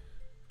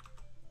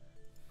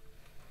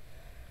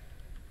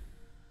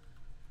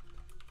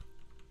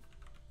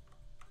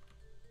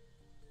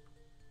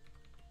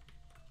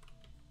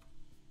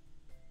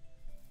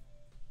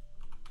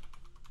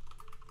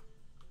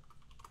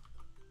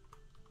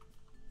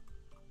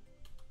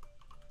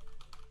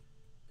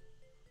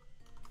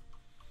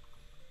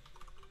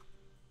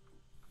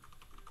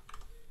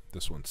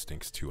 This one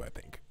stinks too, I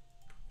think.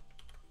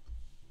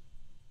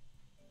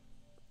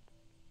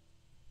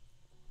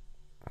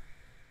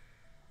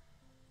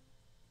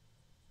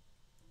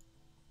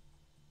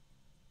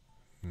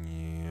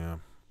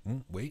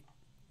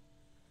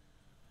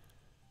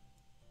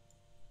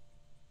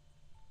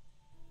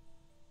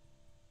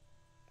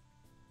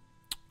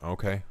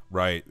 Okay,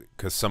 right,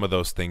 because some of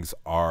those things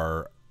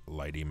are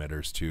light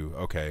emitters too.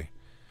 Okay,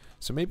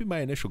 so maybe my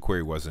initial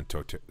query wasn't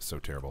so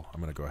terrible. I'm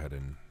going to go ahead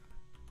and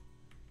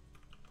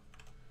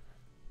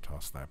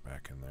toss that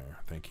back in there.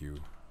 Thank you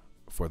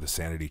for the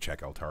sanity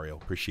check, Altario.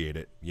 Appreciate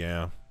it.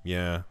 Yeah,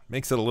 yeah.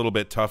 Makes it a little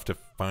bit tough to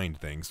find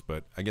things,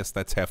 but I guess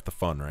that's half the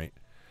fun, right?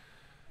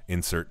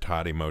 Insert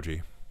Todd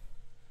emoji.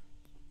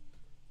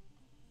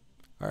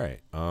 All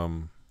right.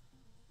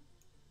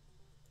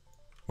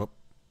 Whoop.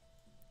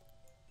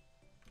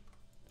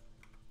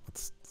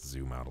 Let's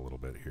zoom out a little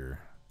bit here.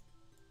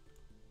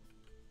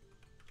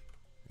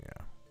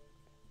 Yeah.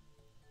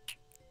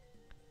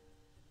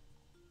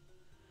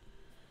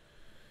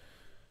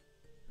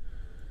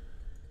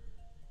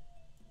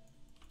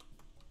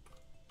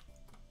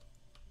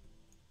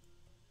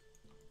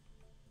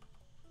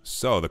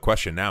 So the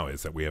question now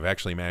is that we have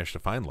actually managed to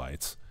find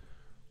lights.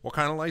 What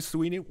kind of lights do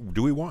we need?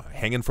 Do we want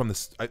hanging from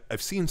this?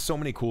 I've seen so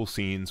many cool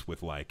scenes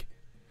with like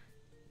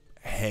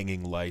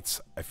hanging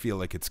lights. I feel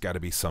like it's got to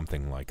be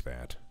something like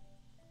that.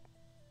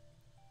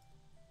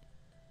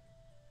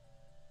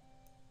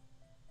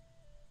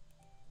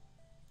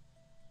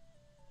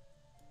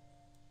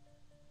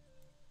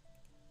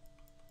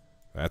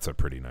 That's a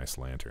pretty nice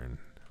lantern.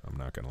 I'm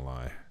not gonna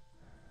lie.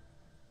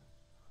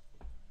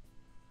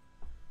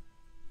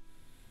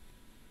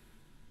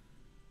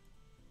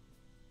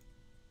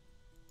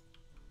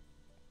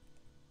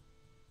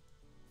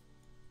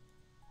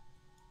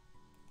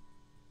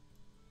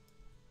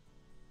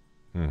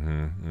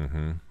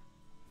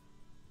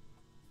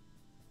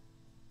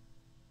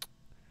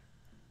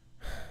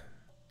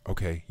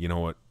 Okay, you know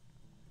what?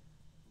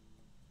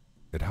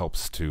 It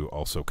helps to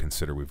also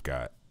consider we've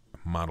got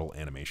model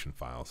animation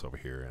files over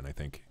here, and I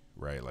think,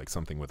 right, like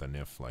something with a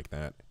NIF like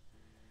that,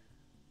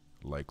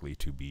 likely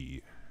to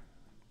be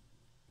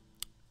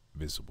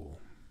visible.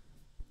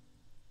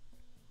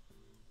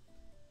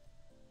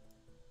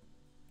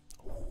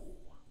 Ooh,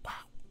 wow.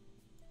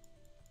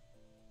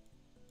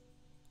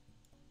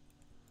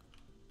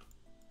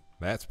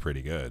 That's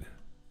pretty good.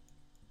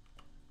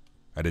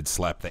 I did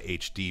slap the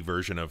HD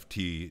version of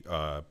TD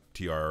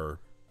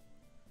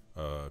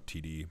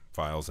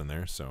files in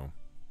there, so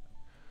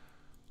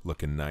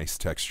looking nice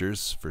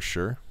textures for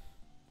sure.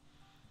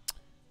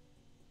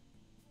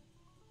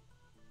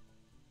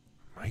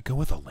 Might go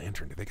with a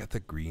lantern. Do they got the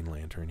green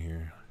lantern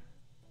here?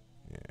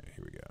 Yeah,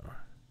 here we go.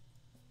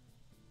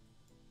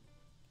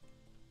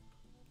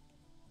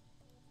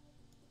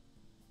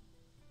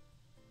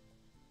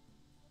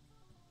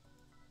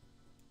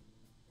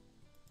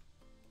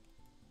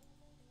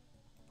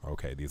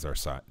 Okay, these are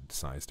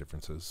size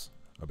differences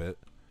a bit.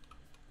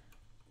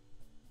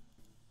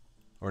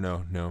 Or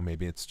no,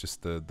 maybe it's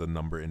just the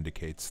number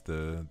indicates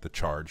the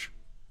charge.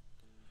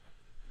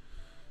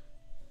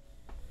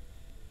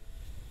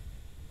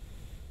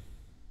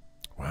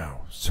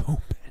 Wow,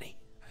 so many.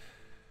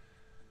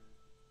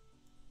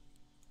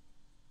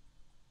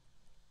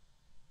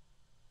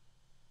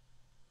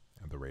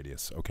 And the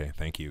radius. Okay,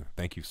 thank you.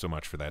 Thank you so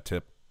much for that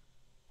tip.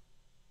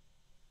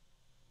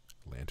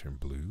 Lantern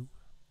blue.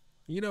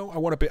 You know, I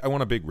want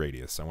a big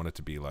radius. I want it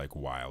to be like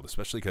wild,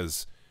 especially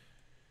because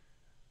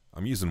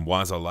I'm using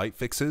Waza light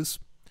fixes,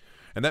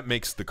 and that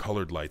makes the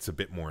colored lights a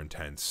bit more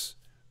intense.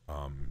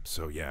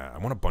 So yeah, I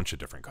want a bunch of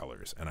different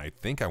colors, and I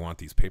think I want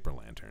these paper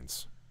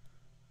lanterns.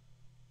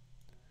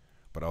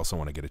 But I also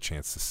want to get a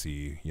chance to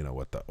see, you know,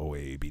 what the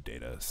OAAB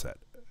data set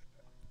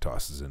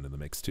tosses into the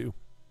mix too.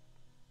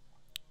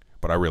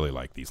 But I really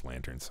like these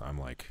lanterns. I'm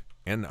like,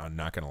 and I'm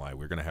not gonna lie,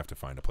 we're gonna have to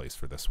find a place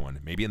for this one.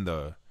 Maybe in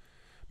the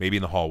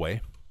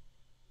hallway.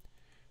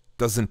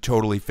 Doesn't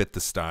totally fit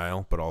the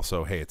style, but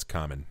also, hey, it's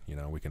common. You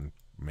know, we can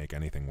make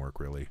anything work,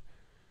 really.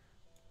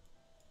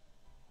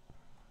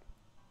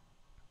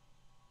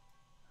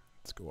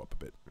 Let's go up a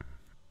bit.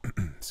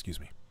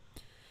 Excuse me.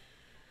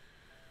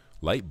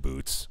 Light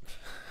boots.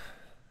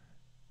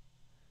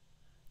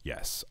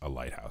 Yes, a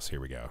lighthouse.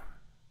 Here we go.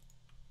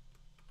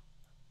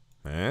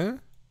 Eh?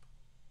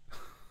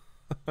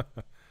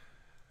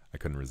 I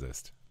couldn't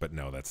resist. But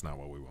no, that's not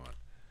what we want.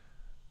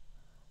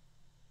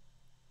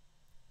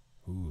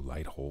 Ooh,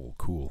 light hole.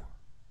 Cool.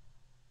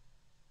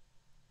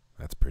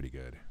 That's pretty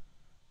good.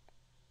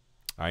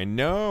 I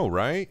know,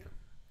 right?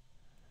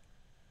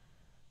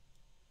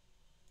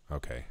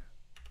 Okay.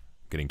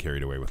 Getting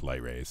carried away with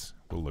light rays.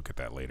 We'll look at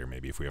that later,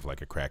 maybe if we have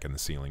like a crack in the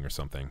ceiling or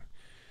something.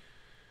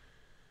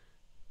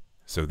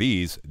 So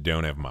these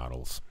don't have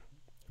models.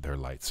 They're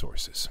light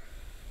sources.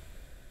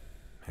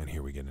 And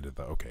here we get into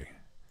the, okay,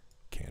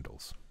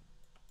 candles.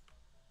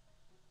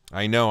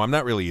 I know, I'm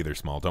not really either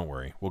small. Don't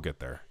worry. We'll get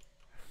there.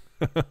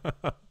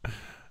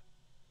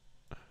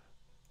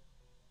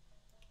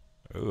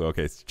 Ooh,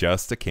 okay, it's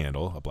just a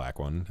candle, a black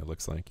one, it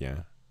looks like,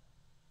 yeah.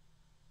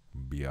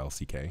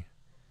 BLCK.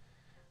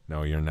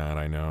 No, you're not,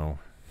 I know.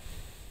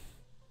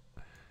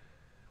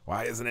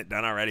 Why isn't it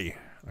done already?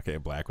 Okay,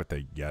 black with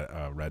the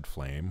red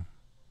flame.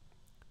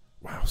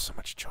 Wow, so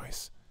much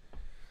choice.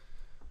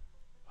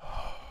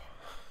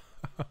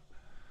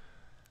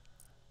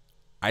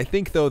 I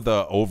think, though,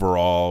 the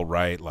overall,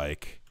 right,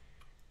 like,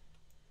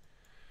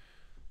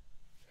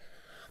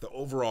 the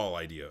overall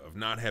idea of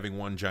not having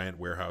one giant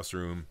warehouse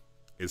room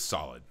is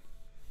solid.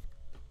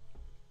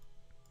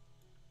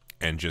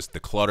 And just the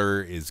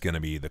clutter is going to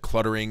be, the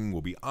cluttering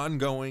will be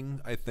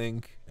ongoing, I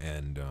think.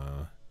 And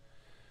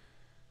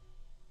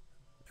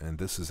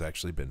this has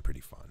actually been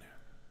pretty fun.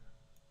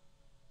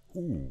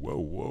 Ooh, whoa,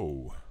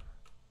 whoa.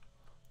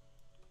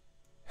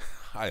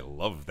 I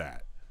love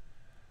that.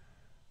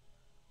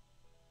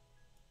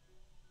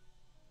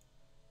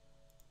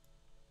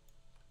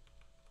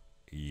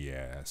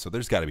 Yeah, so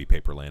there's got to be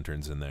paper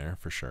lanterns in there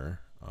for sure.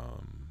 I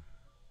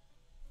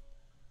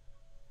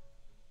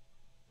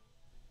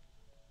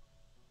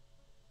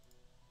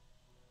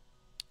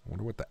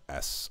wonder what the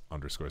S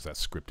underscore is. That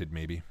scripted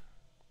maybe?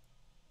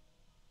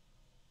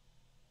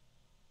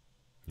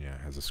 Yeah,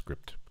 it has a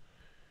script.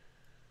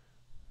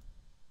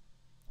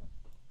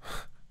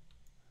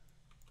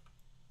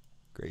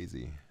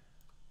 Crazy.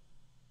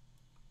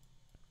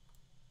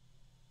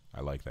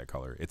 I like that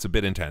color. It's a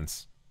bit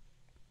intense,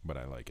 but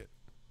I like it.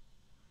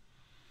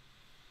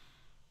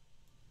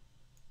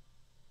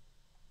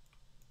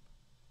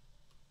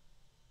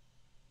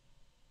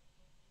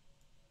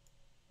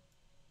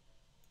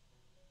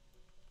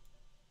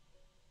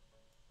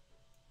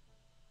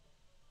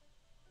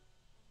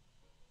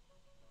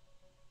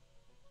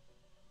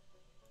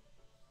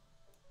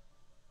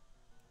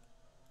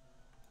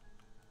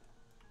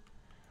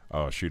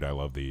 Oh, shoot, I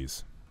love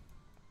these.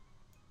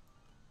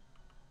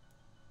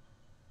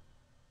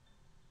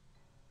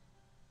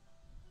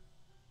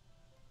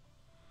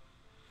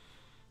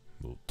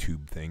 Little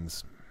tube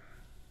things.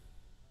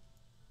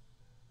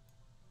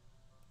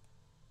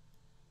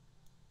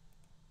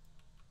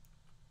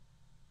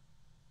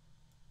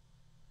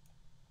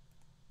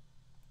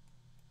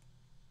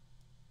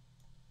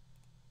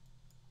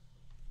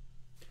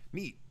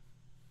 Neat.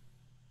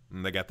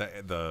 And they got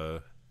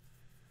the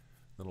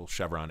little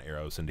chevron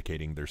arrows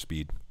indicating their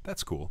speed.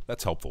 That's cool.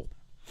 That's helpful.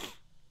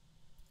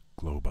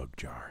 Glow bug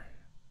jar.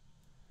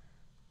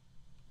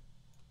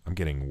 I'm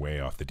getting way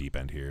off the deep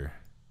end here.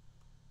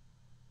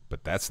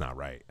 But that's not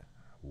right.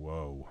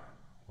 Whoa.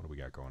 What do we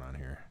got going on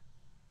here?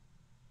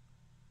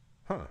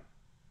 Huh.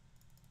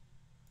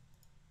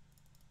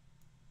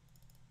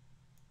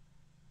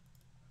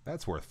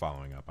 That's worth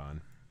following up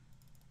on.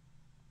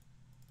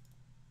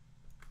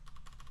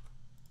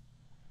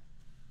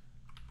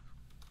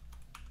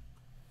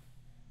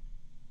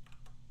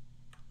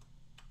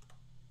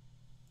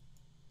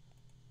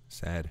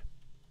 Sad.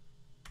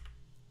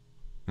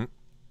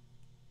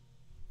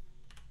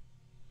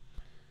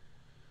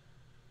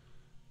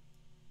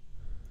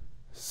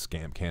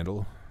 Scamp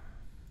candle.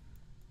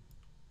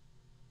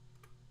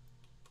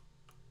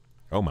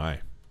 Oh my.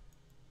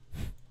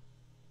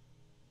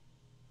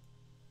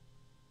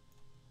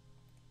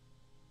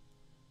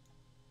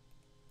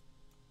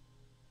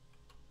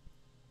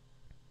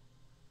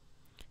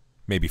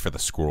 Maybe for the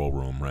squirrel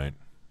room, right?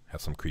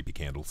 Have some creepy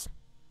candles.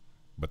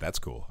 But that's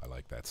cool. I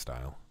like that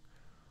style.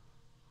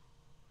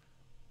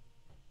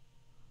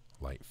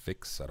 Light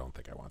fix. I don't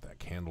think I want that.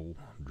 Candle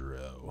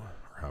dro,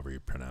 or however you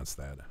pronounce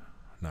that.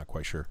 Not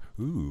quite sure.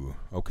 Ooh,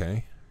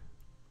 okay.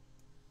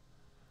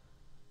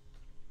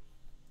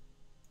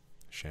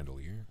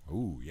 Chandelier.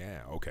 Ooh,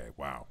 yeah. Okay.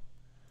 Wow.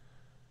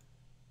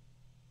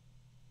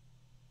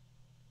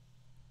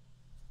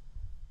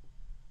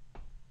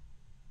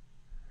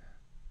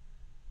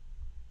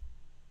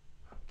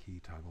 Key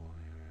toggle.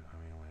 I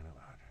mean, line up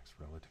objects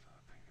relative to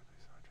the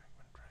previous object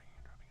when dragging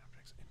and dropping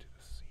objects into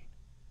the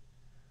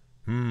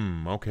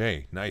scene.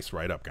 Okay. Nice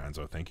write up,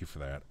 Gonzo. Thank you for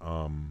that.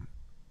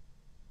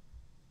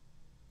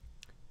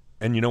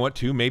 And you know what,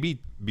 too?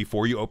 Maybe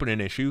before you open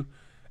an issue,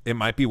 it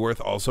might be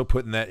worth also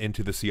putting that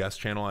into the CS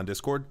channel on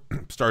Discord.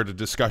 Start a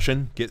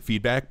discussion, get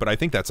feedback. But I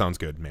think that sounds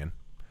good, man.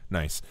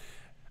 Nice.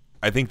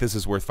 I think this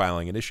is worth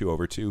filing an issue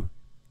over, too.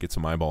 Get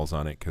some eyeballs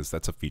on it, because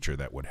that's a feature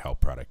that would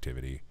help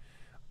productivity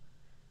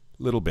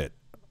a little bit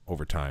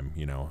over time,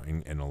 you know,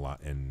 in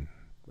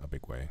a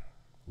big way.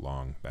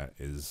 Long. That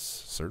is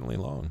certainly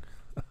long.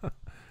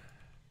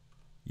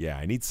 Yeah,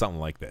 I need something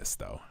like this,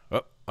 though.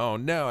 Oh,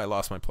 no, I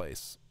lost my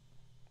place.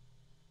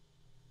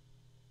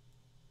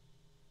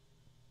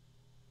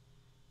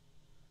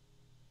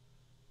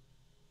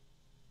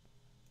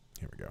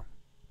 Here we go.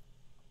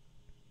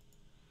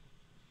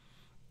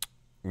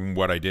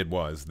 What I did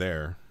was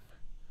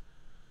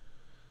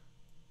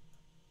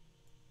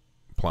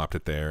plopped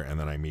it there, and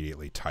then I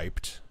immediately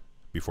typed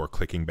before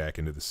clicking back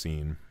into the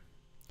scene.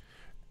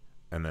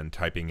 And then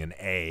typing an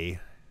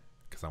A,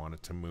 because I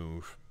wanted to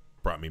move,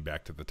 brought me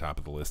back to the top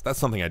of the list. That's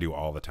something I do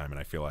all the time, and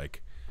I feel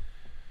like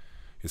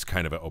is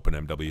kind of an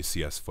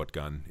OpenMW-CS foot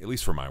gun, at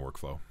least for my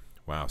workflow.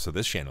 Wow, so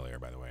this chandelier,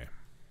 by the way,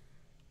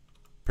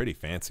 pretty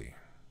fancy.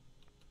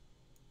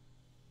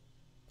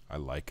 I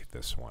like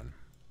this one,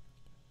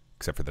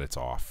 except for that it's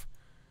off.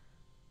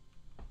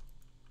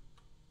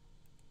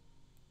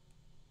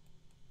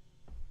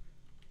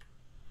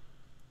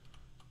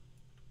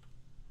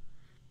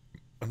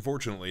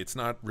 Unfortunately, it's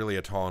not really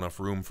a tall enough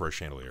room for a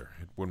chandelier.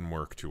 It wouldn't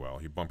work too well.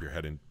 You bump your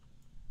head in.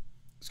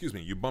 Excuse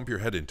me, you bump your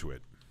head into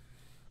it.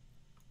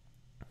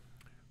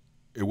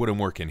 It wouldn't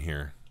work in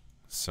here.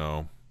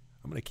 So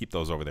I'm going to keep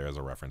those over there as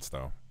a reference,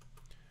 though.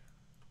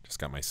 Just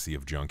got my sea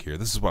of junk here.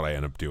 This is what I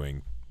end up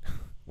doing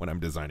when I'm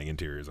designing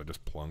interiors. I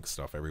just plunk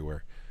stuff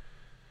everywhere.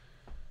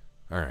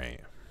 All right.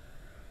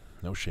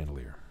 No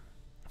chandelier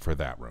for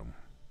that room.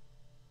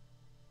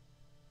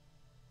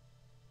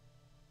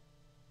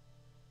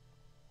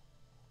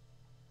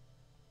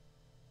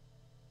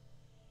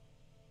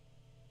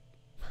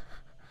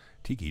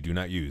 Tiki, do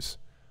not use.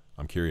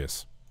 I'm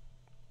curious.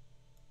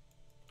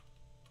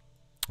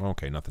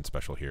 Okay, nothing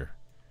special here.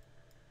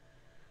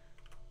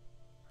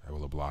 I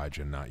will oblige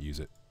and not use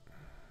it.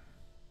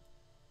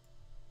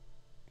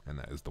 And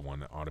that is the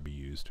one that ought to be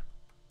used.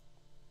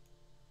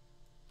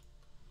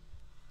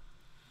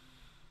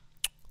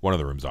 One of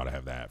the rooms ought to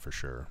have that for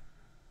sure.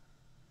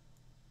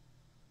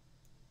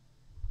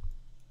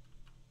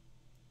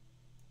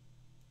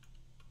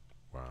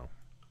 Wow.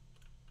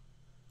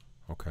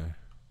 Okay.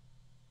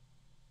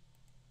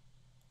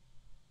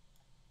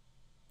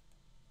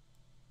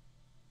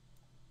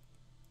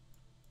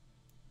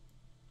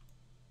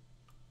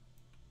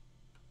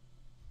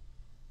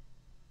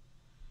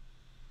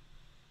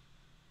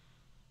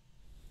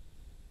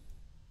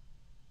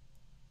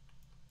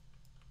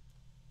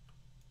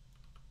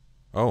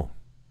 Oh,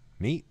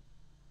 neat.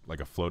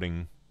 Like a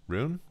floating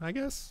rune, I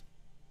guess?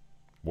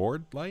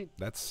 Ward light?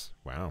 That's,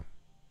 wow.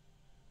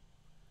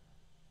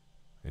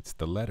 It's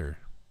the letter.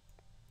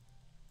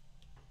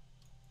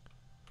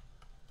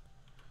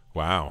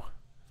 Wow.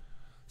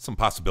 Some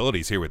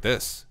possibilities here with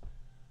this.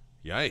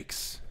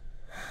 Yikes.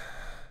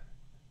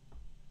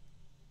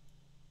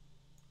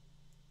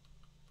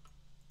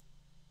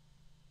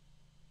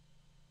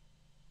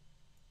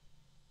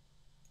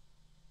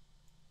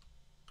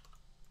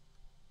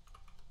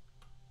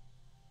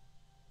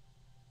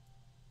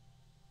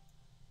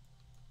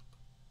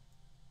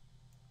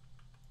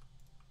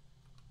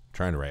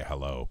 Trying to write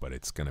hello, but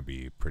it's going to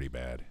be pretty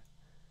bad.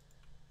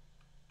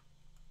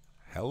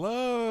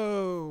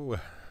 Hello.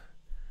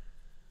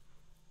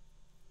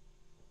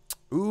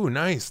 Ooh,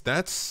 nice.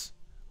 That's,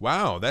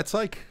 wow, that's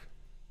like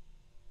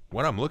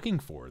what I'm looking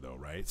for, though,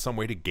 right? Some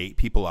way to gate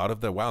people out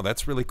of the, wow,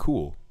 that's really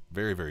cool.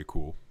 Very, very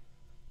cool.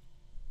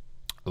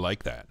 I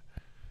like that.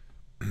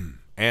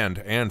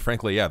 and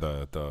frankly, yeah,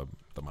 the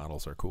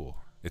models are cool.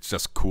 It's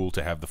just cool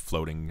to have the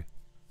floating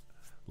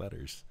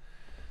letters.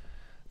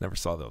 Never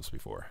saw those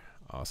before.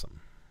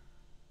 Awesome.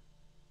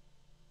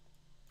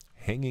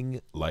 Hanging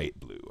light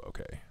blue.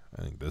 Okay,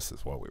 I think this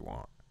is what we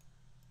want.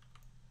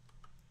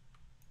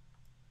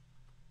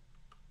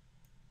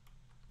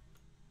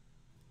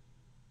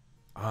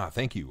 Ah,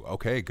 thank you.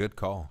 Okay, good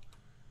call.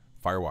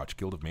 Firewatch,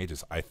 Guild of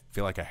Mages. I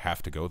feel like I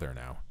have to go there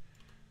now.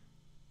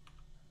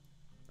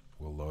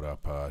 We'll load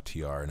up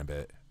TR in a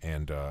bit.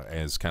 And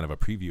as kind of a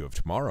preview of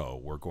tomorrow,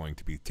 we're going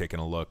to be taking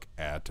a look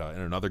at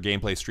in another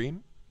gameplay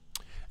stream.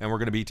 And we're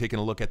going to be taking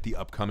a look at the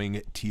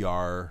upcoming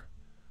TR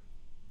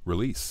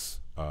release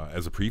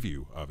as a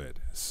preview of it.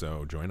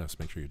 So join us.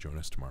 Make sure you join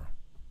us tomorrow.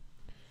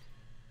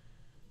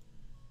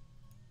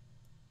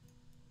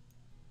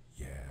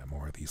 Yeah,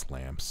 more of these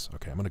lamps.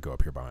 Okay, I'm going to go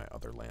up here by my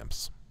other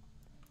lamps.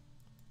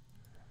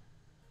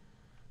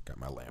 Got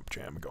my lamp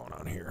jam going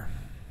on here.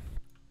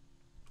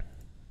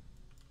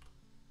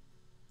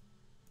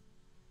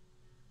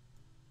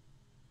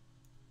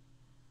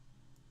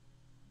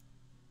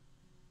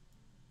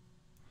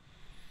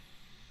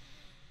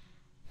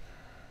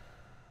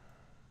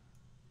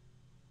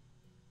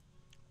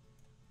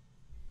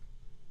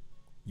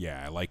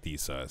 Yeah, I like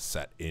these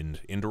set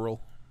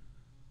Induril.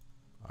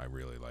 I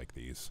really like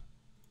these.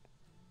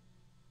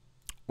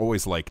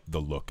 Always like the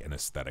look and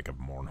aesthetic of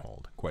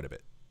Mournhold quite a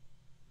bit.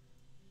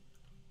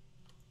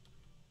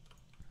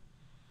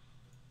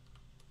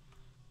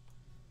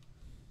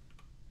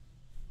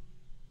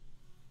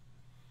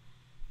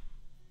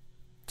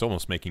 It's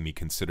almost making me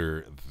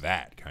consider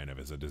that kind of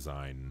as a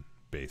design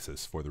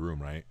basis for the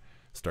room, right?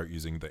 Start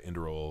using the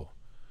Induril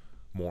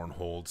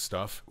Mournhold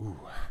stuff. Ooh.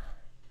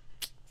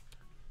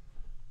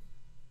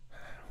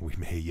 We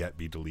may yet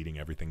be deleting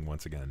everything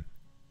once again.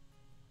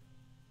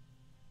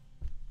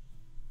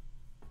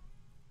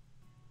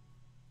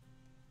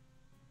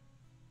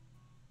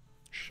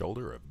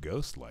 Shoulder of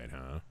Ghostlight,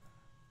 huh?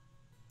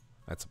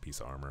 That's a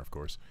piece of armor, of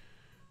course.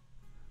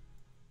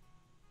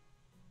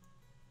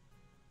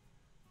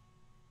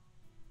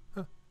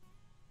 Huh.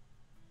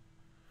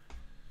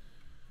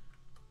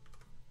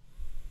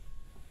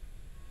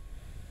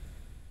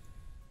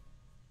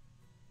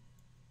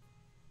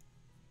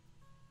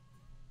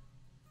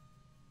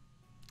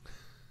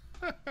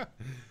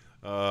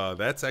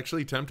 That's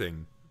actually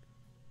tempting.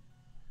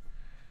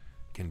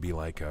 Can be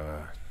like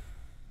a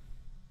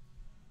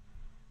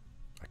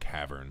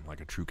cavern,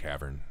 like a true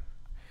cavern.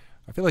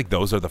 I feel like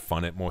those are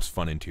the most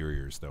fun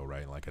interiors, though,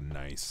 right? Like a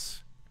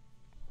nice,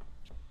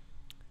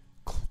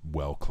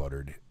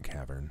 well-cluttered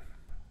cavern.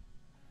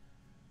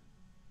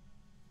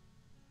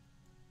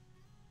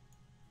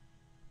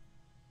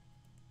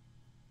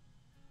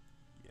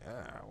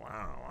 Yeah,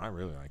 wow. I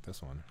really like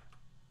this one.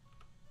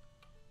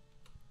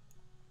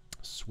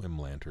 Swim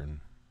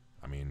lantern.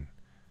 I mean,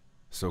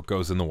 So it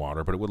goes in the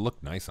water, but it would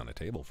look nice on a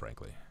table,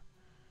 frankly.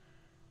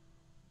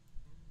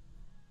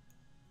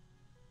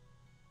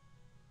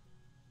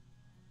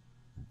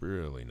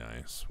 Really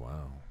nice.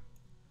 Wow.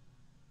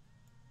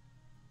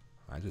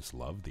 I just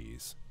love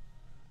these.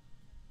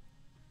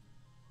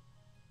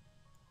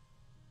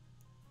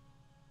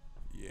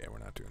 Yeah, we're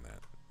not doing that.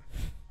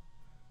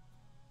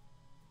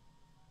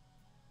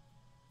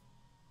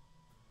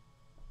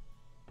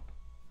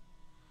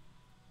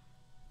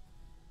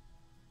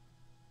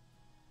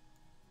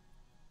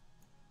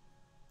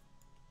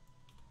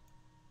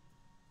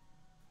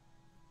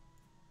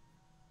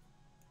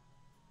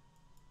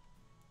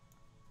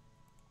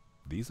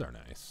 These are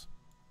nice.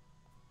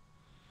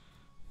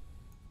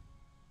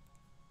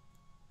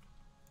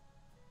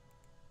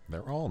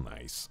 They're all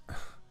nice.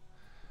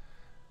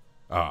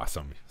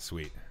 Awesome.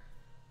 Sweet.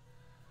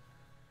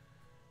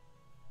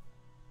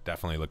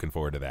 Definitely looking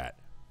forward to that.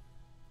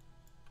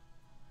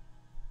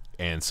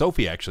 And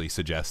Sophie actually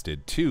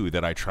suggested, too,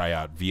 that I try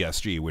out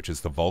VSG, which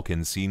is the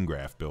Vulkan scene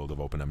graph build of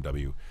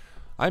OpenMW.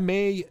 I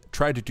may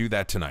try to do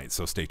that tonight,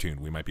 so stay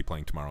tuned. We might be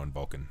playing tomorrow in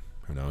Vulkan.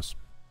 Who knows?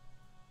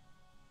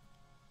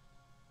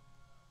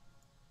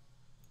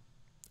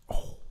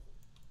 Oh,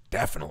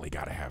 definitely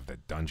got to have the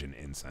dungeon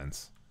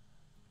incense.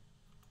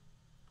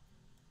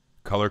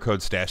 Color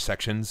code stash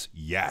sections?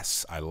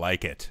 Yes, I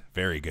like it.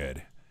 Very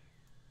good.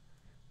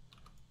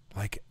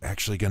 Like,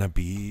 actually gonna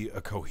be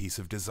a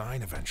cohesive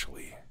design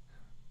eventually.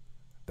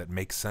 That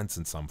makes sense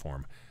in some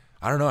form.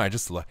 I don't know,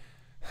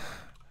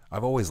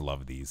 I've always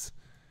loved these.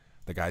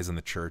 The guys in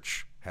the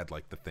church had,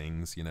 like, the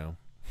things, you know,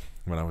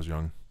 when I was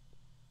young.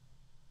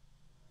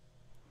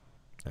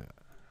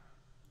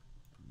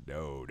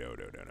 No.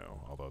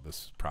 Although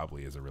this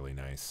probably is a really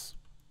nice...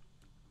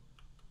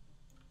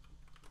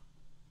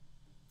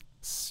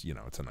 You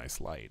know, it's a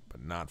nice light,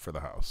 but not for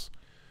the house.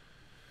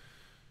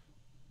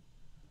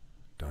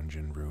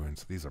 Dungeon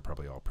ruins. These are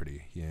probably all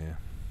pretty. Yeah.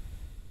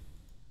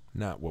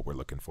 Not what we're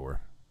looking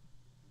for.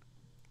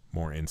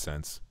 More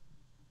incense.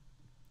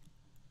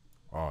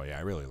 Oh, yeah,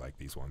 I really like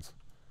these ones.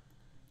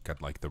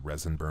 Got, like, the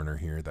resin burner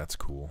here. That's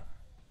cool.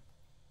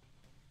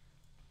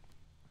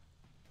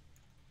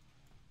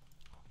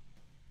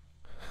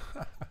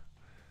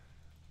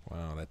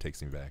 Wow, that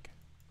takes me back.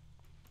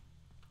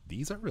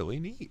 These are really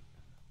neat.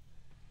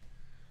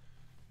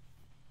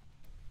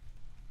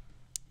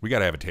 We got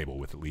to have a table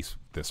with at least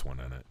this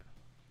one on it.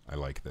 I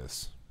like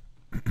this.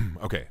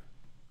 Okay.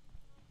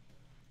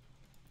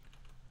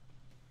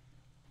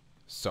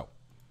 So.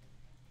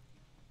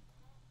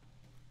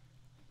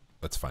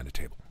 Let's find a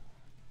table.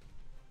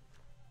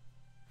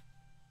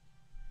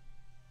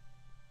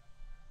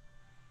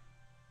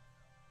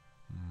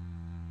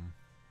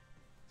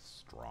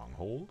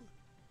 Stronghold?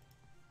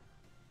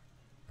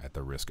 At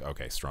the risk...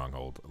 Okay,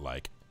 Stronghold.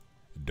 Like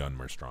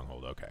Dunmer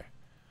Stronghold. Okay.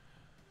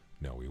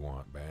 No, we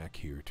want back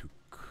here to...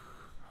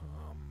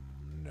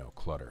 no,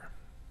 clutter.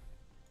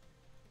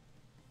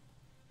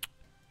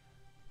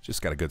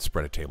 Just got a good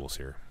spread of tables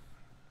here.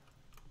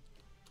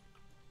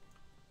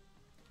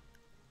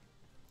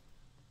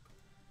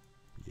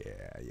 Yeah.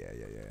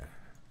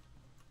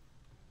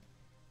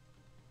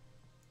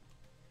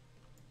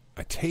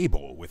 A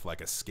table with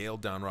like a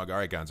scaled down rug. All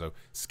right, Gonzo.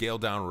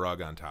 Scaled down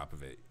rug on top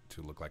of it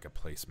to look like a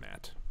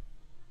placemat.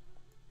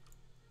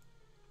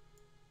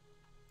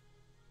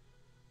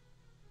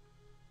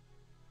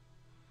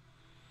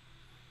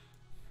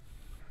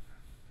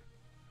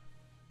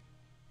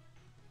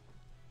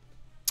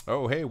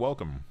 Oh, hey,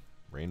 welcome.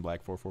 Rain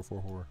Black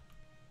 4444.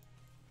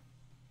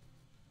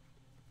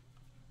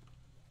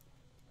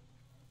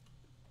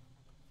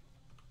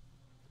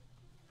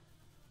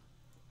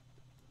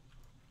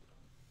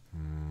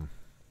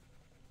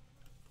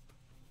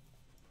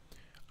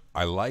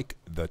 I like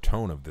the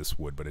tone of this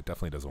wood, but it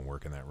definitely doesn't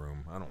work in that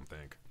room. I don't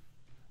think.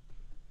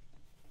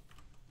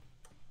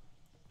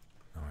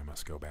 Oh, I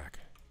must go back.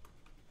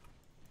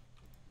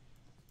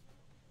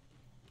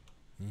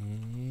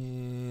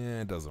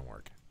 Yeah, it doesn't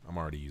work. I'm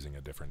already using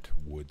a different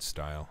wood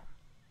style.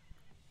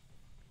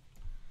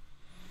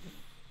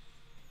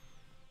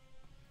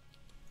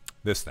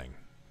 This thing.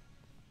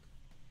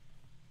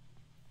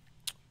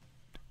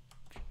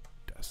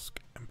 Desk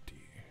empty.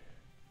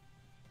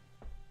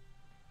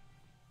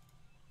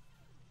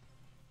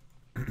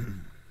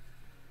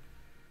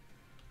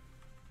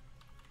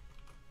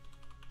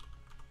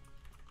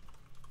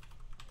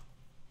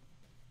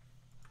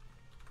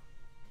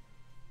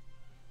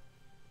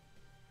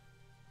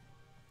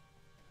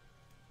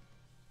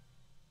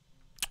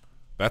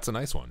 That's a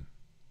nice one,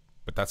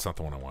 but that's not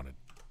the one I wanted.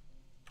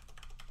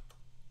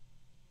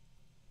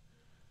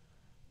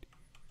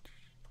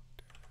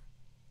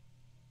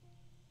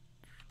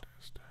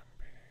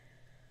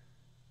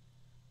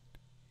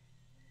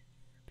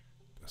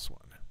 This one.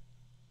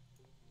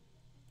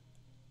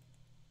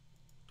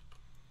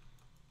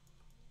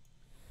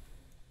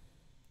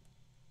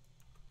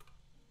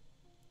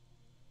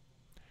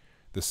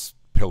 This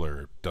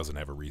pillar doesn't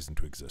have a reason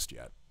to exist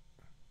yet.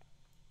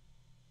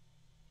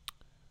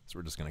 So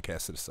we're just going to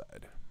cast it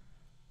aside.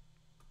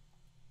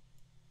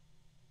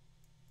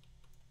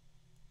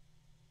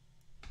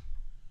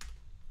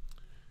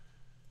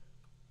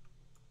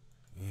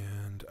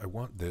 I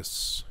want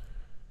this.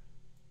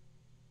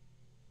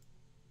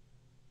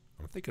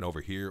 I'm thinking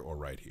over here or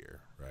right here,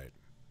 right?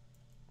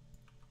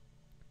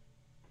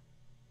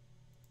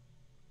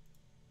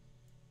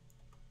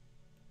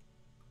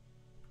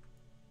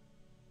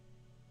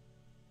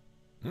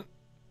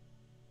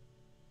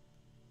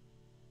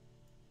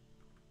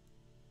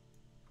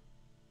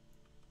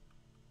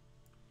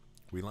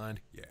 We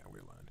lined? Yeah, we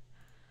lined.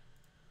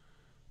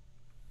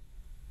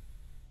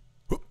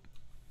 Whoop.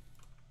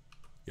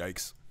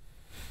 Yikes.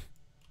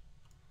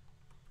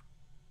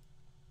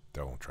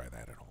 Don't try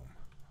that at home.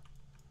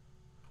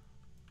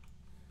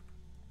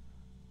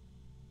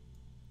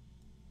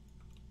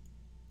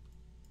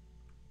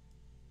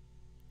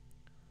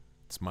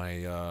 It's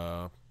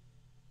my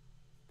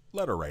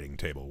letter writing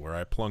table where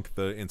I plunk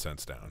the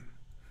incense down.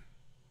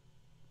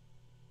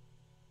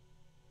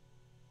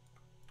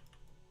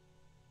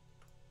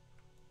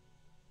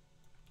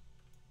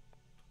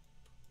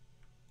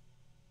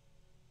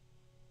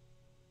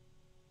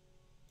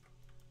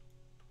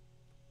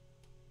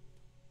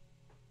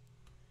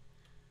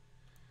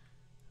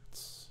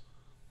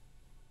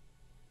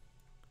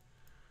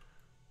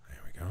 There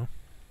we go.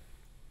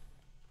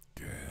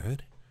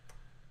 Good.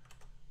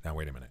 Now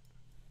wait a minute.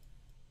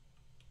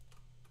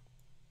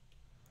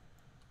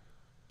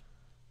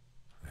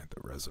 I had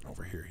the resin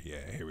over here.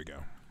 Yeah, here we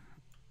go.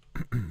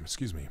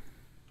 Excuse me.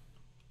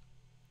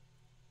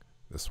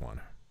 This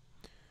one.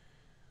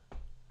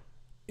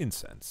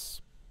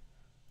 Incense.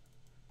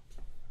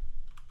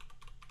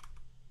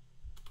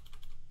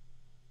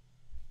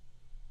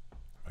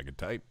 If I could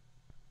type.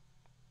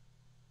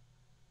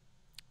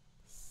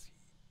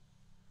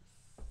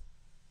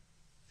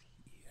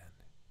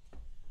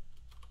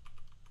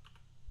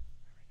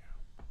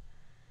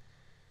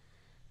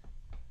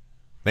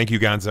 Thank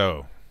you,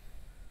 Gonzo.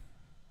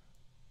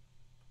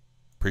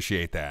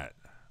 Appreciate that.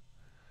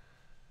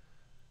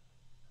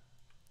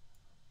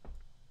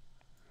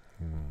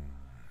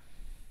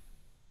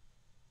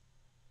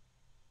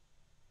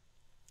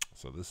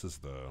 So this is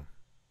the...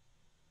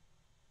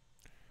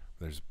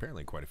 There's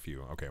apparently quite a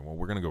few. Okay, well,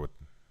 we're going to go with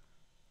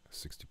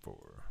 64.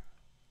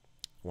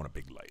 I want a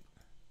big light.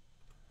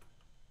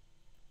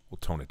 We'll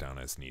tone it down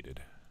as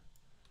needed.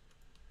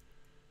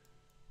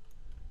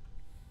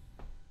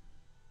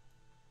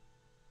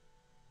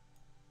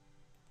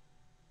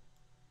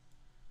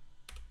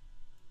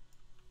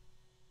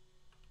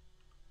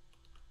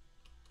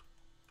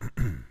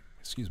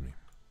 Excuse me.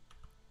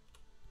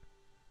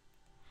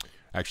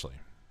 Actually,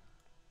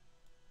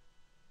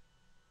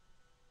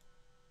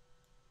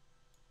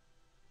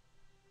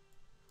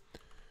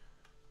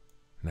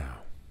 now,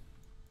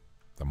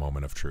 the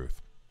moment of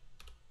truth.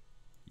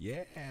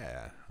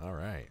 Yeah, all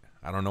right.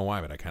 I don't know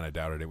why, but I kind of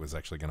doubted it was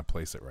actually going to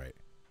place it right.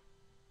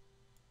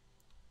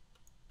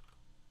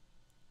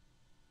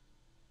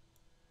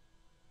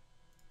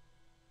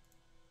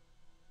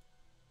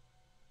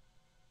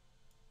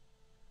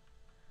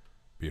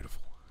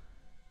 Beautiful.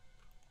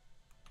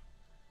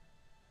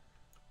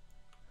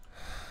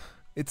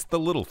 It's the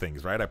little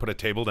things, right? I put a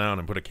table down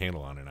and put a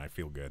candle on it, and I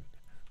feel good.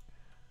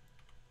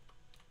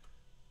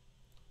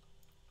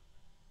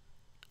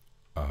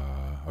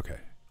 Okay.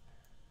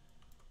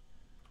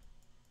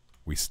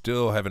 We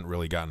still haven't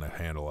really gotten a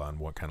handle on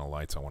what kind of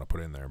lights I want to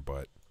put in there,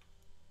 but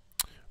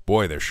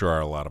boy, there sure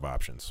are a lot of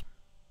options.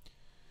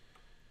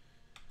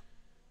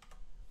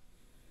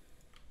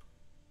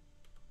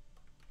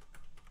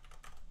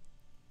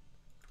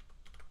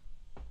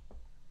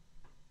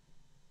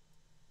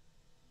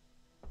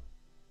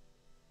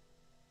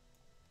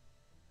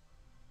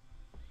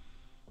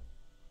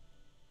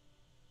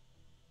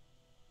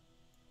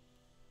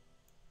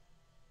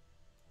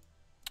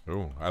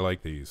 Oh, I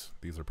like these.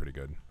 These are pretty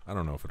good. I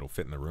don't know if it'll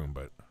fit in the room,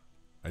 but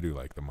I do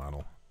like the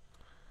model.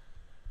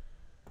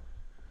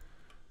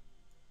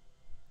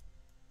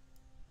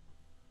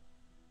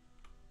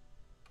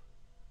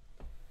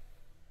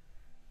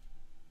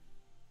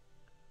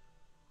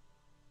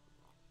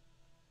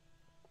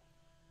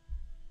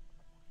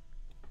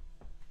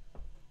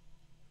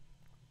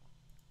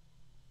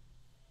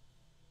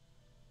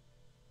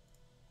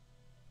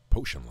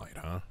 Potion light,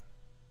 huh?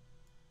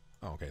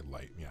 Oh, okay,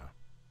 light, yeah.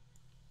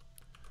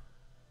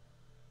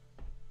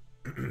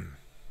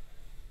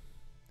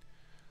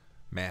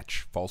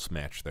 Match, false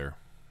match there.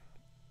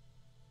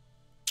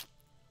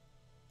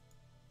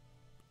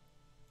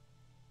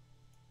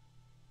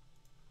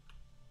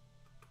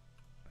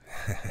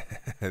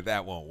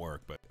 That won't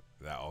work, but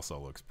that also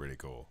looks pretty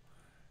cool.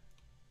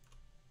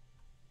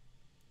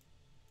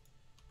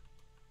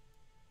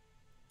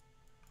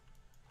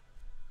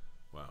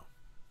 Wow.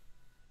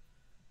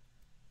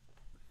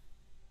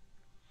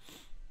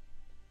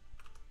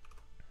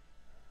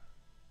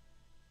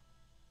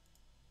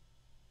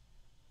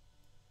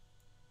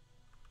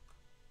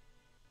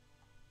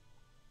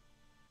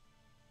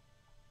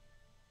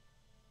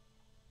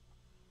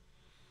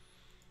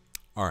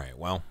 All right,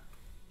 well.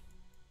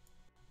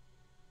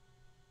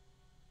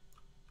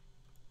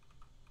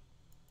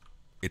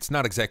 It's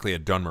not exactly a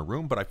Dunmer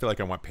room, but I feel like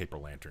I want paper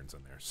lanterns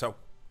in there. So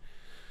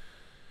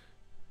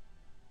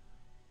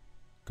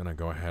Gonna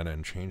go ahead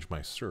and change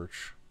my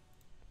search.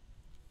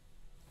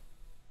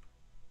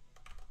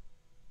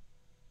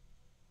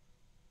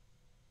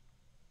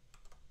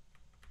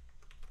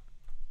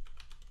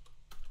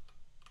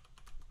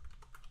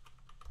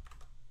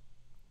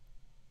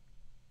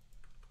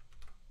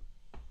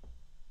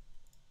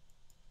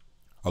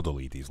 I'll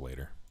delete these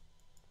later.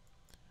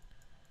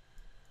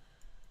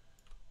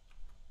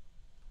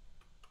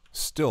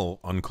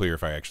 Still unclear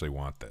if I actually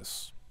want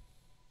this.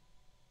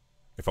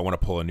 If I want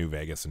to pull a New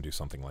Vegas and do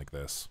something like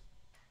this.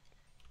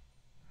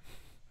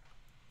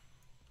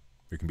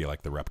 It can be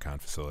like the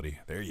RepCon facility.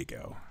 There you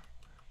go.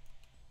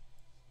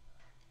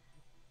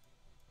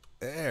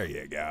 There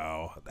you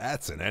go.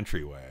 That's an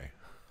entryway.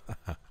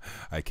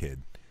 I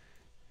kid.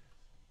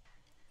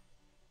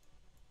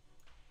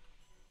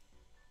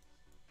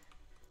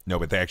 No,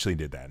 but they actually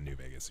did that in New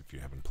Vegas if you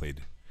haven't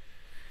played.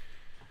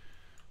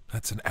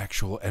 That's an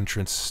actual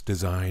entrance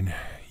design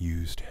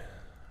used.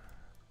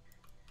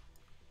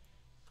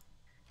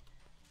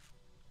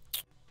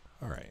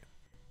 All right.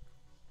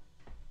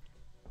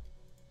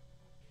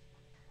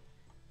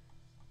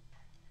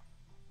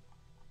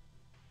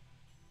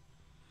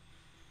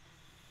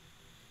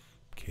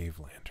 Cave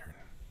lantern.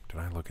 Did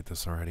I look at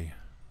this already?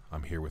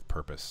 I'm here with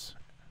purpose.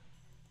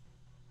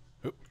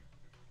 Oop.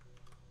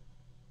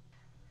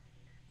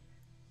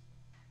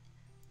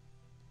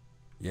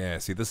 Yeah,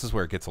 see, this is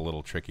where it gets a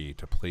little tricky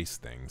to place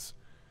things.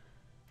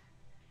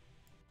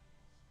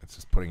 It's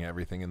just putting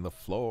everything in the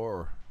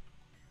floor.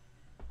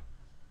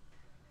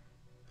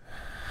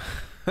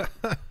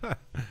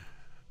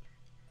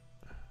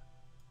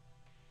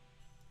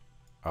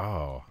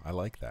 Oh, I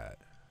like that.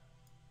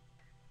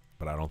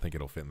 But I don't think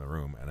it'll fit in the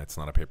room, and it's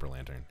not a paper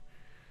lantern.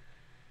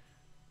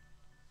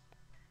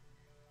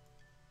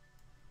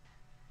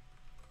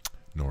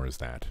 Nor is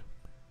that.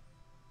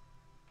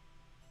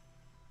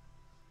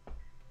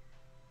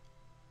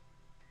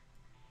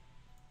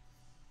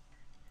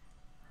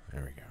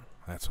 There we go.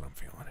 That's what I'm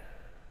feeling.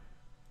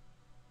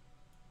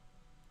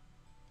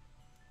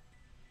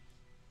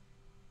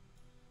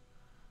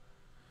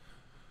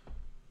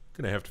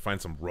 Gonna have to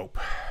find some rope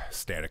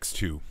statics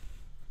too.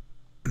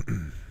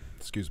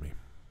 Excuse me.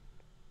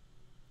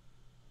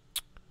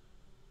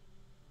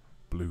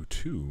 Blue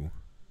 2.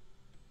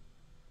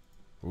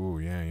 Oh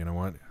yeah, you know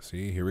what?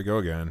 See, here we go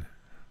again.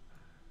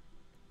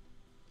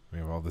 We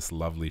have all this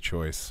lovely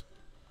choice.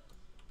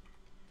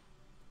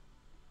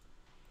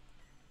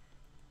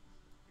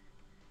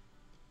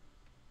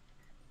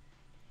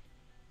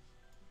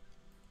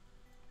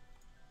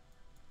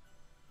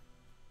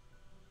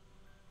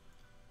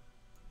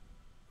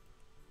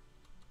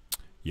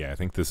 Yeah, I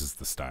think this is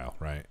the style,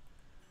 right?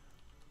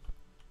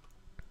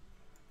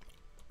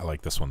 I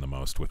like this one the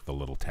most with the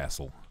little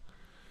tassel.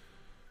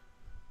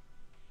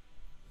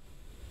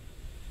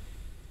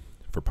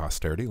 For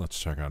posterity, let's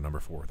check out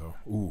number 4, though.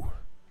 Ooh,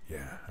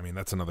 yeah. I mean,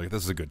 that's another...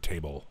 This is a good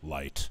table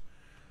light.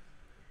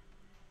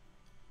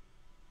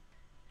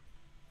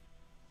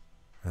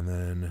 And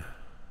then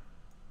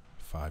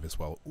 5 as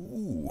well.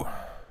 Ooh.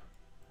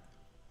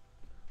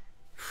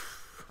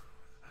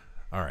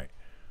 All right.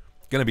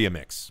 Gonna be a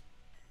mix.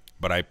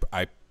 But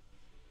I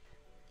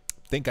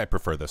think I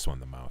prefer this one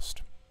the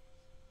most.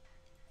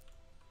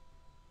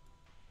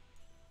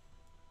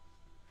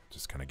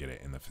 Just kind of get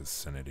it in the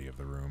vicinity of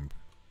the room.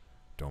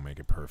 Don't make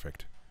it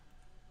perfect.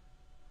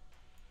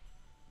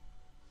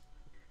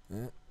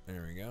 There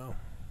we go.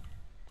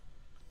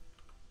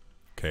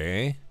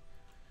 Okay.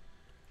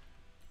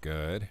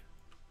 Good.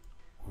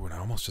 Ooh, and I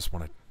almost just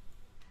want to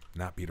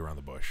not beat around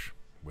the bush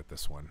with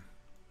this one.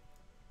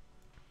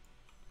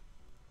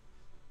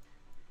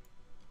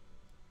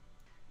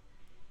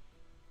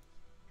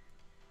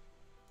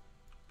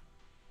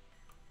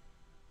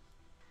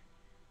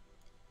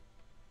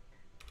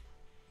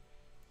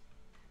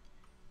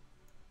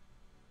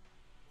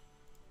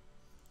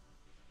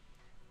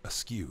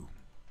 Askew.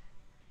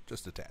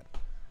 Just a tad.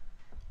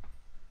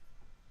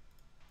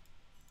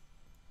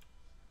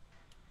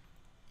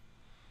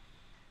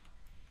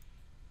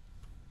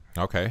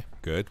 Okay,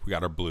 good. We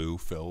got our blue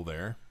fill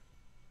there.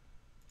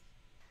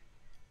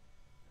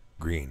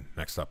 Green.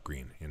 Next up,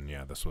 green. And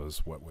yeah, this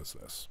was... What was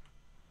this?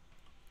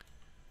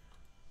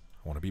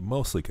 I want to be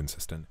mostly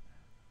consistent.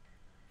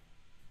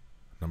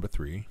 Number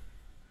 3.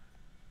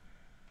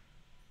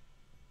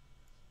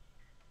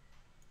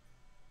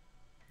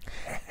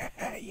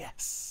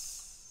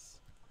 Yes.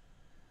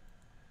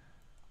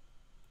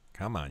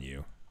 Come on,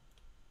 you.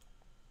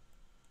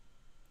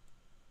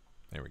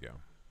 There we go.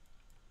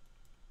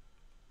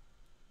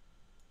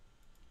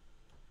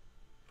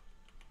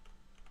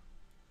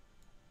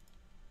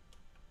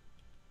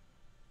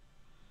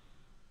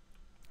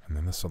 And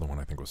then this other one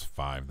I think was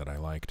 5 that I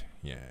liked.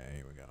 Yeah,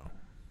 here we go.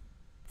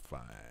 5.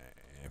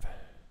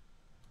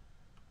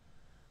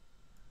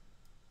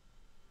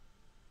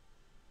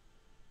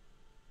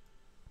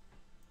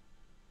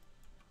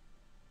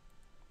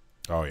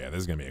 Oh yeah, this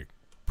is going to be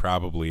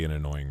probably an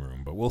annoying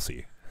room, but we'll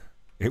see.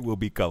 It will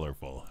be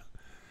colorful.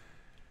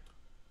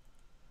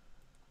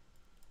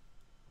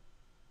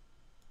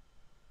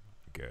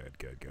 Good,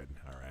 good, good.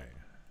 All right.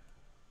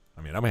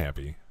 I mean, I'm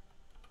happy.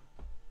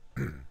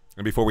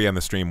 And before we end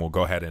the stream, we'll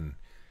go ahead and,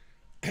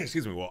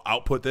 excuse me, we'll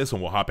output this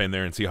and we'll hop in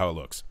there and see how it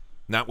looks.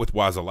 Not with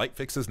Waza light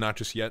fixes, not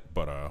just yet,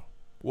 but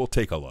we'll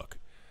take a look.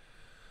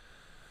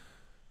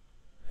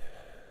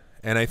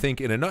 And I think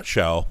in a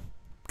nutshell,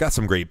 got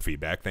some great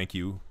feedback. Thank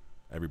you,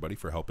 everybody,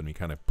 for helping me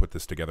kind of put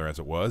this together as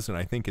it was. And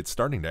I think it's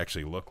starting to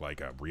actually look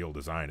like a real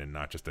design and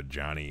not just a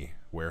Johnny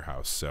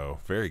warehouse. So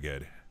very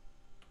good.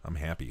 I'm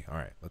happy. All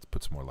right, let's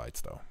put some more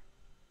lights, though.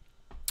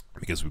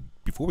 Because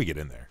before we get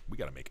in there, we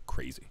got to make it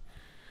crazy.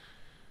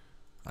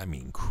 I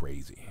mean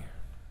crazy.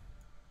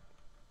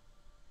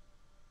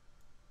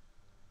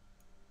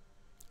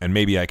 And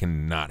maybe I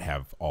can not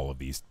have all of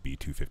these be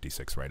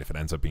 256, right? If it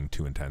ends up being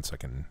too intense, I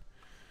can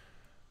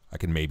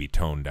maybe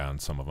tone down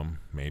some of them,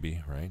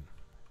 maybe, right?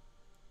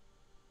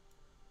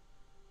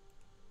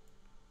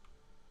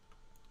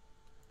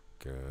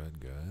 Good,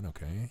 good,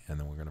 okay. And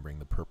then we're going to bring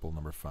the purple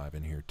number 5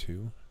 in here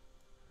too.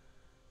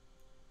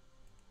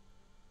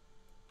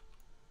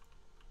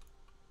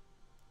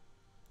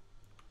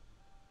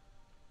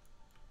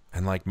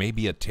 And like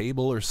maybe a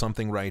table or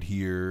something right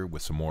here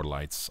with some more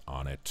lights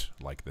on it,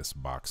 like this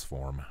box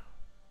form.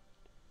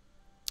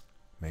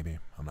 Maybe.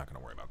 I'm not going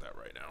to worry about that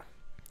right now.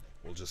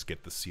 We'll just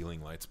get the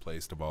ceiling lights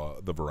placed of all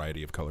the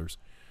variety of colors.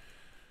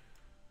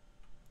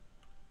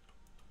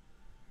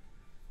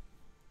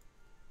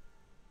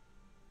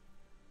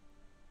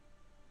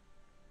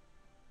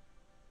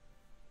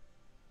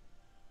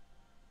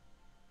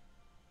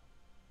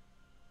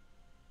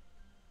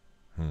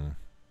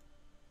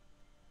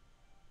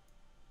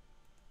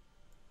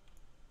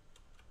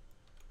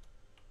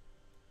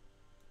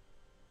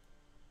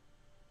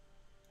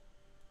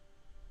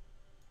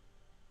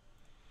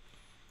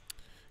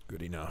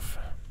 Good enough.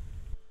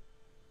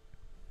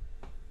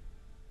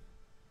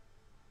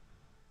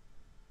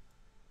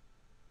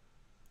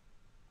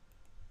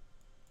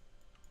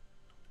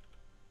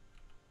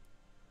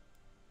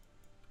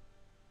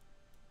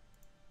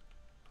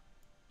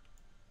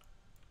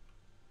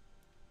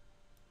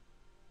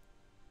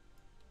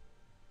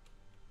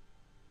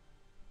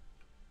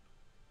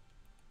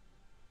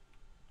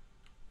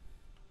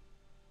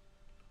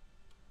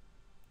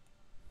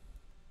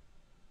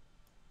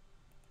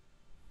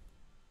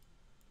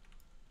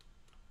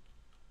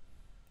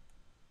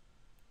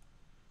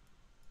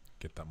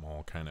 Get them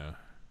all kind of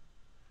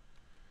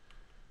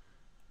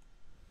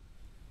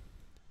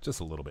just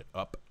a little bit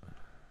up.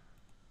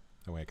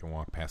 That way I can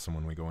walk past them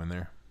when we go in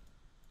there.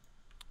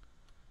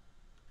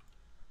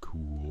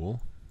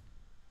 Cool.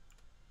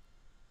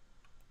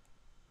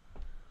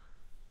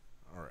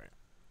 All right.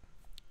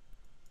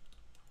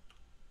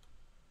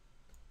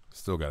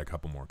 Still got a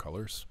couple more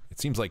colors.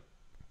 It seems like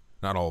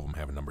not all of them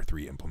have a number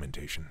 3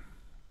 implementation.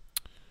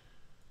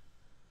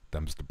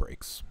 Them's the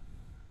breaks.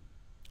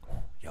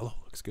 Oh, yellow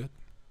looks good.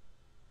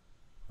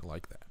 I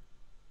like that.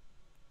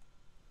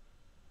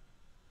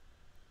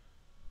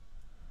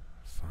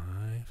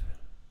 5.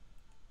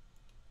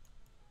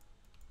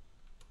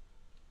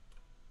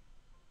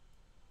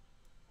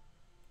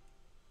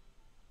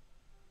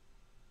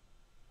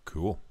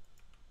 Cool.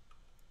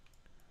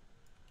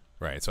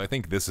 Right, so I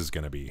think this is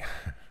going to be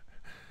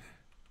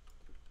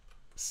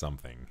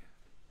something.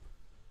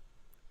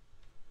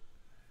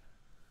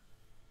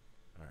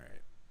 All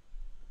right.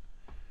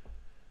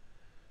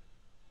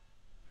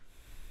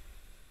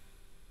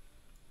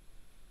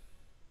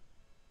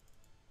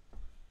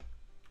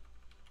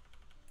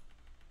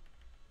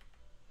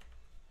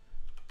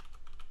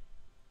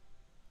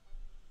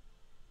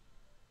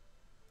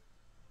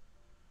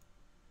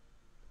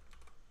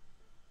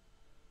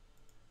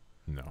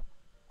 No.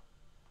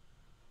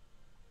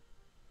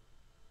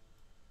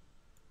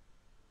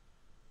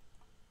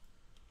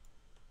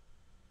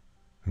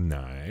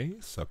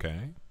 Nice.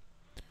 Okay.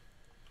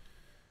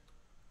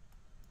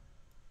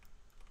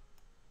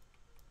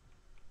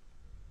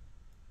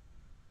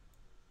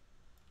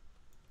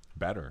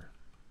 Better.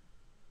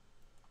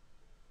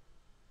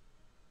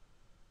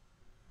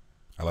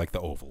 I like the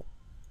oval.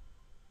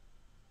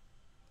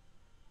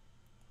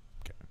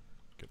 Okay.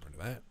 Get rid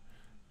of that.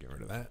 Get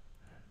rid of that.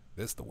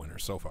 This is the winner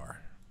so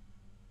far.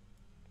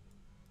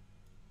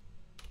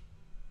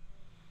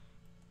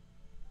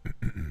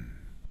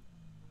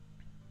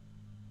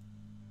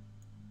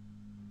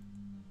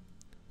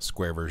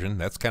 Square version.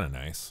 That's kind of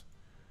nice.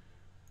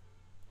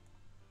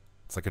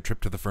 It's like a trip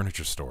to the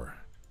furniture store.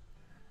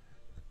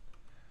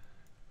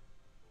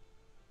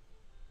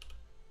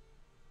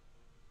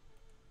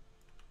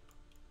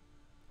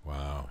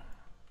 Wow.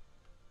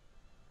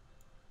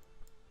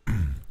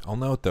 I'll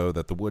note, though,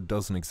 that the wood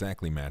doesn't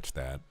exactly match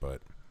that,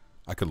 but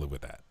I could live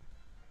with that.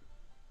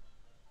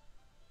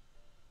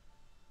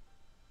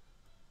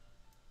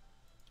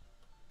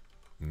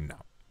 No.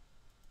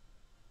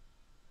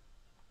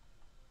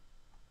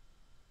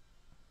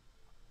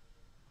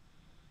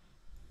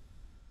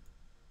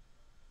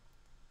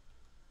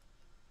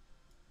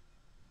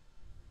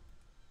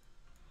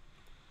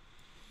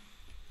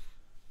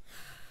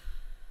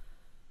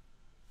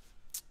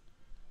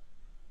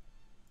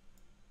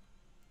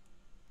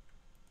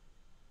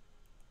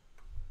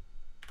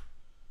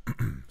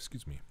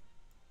 Excuse me.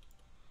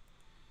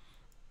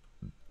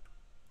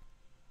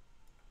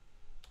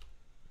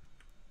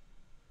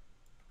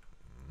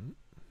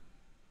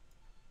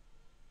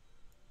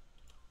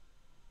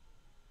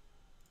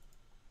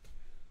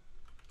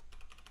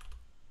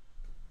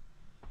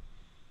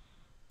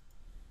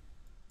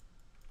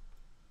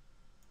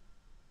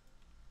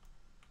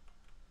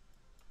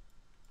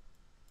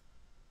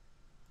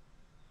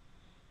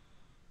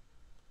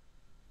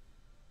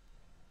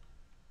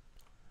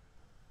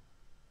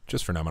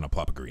 Just for now, I'm going to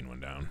plop a green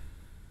one down.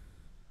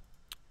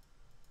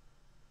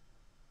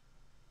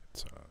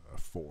 It's a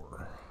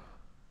 4.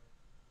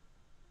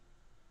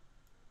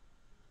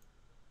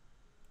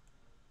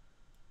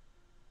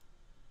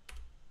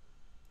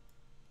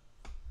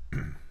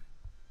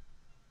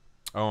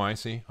 Oh, I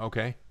see.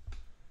 Okay.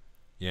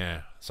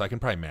 Yeah, so I can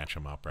probably match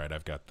them up, right?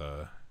 I've got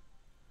the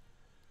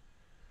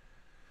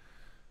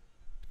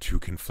 2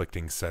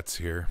 conflicting sets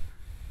here.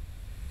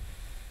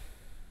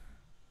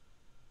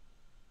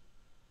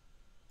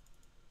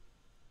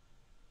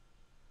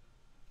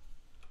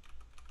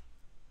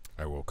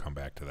 I will come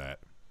back to that.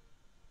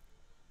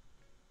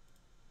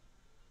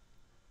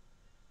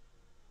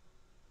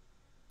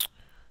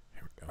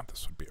 Here we go.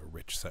 This would be a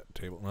rich set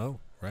table. No,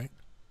 right?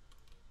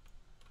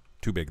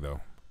 Too big,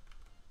 though.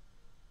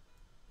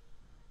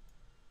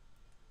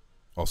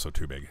 Also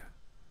too big.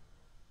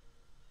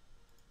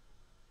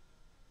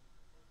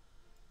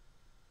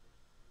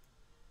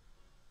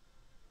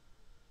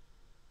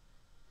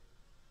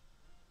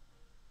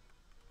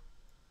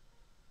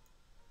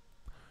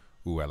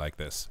 Ooh, I like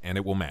this. And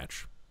it will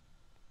match.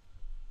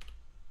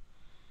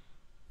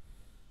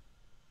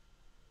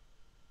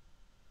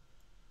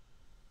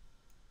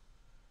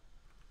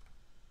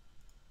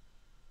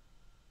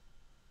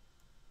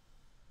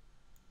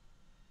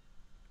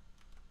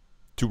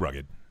 Too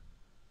rugged.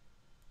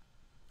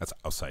 That's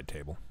outside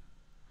table.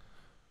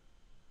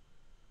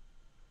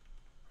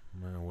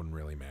 Well, it wouldn't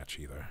really match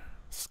either.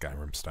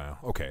 Skyrim style.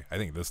 Okay, I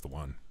think this is the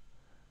one.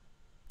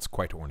 It's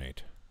quite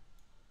ornate.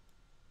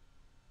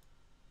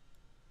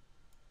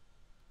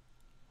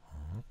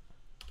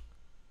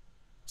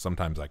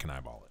 Sometimes I can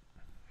eyeball it.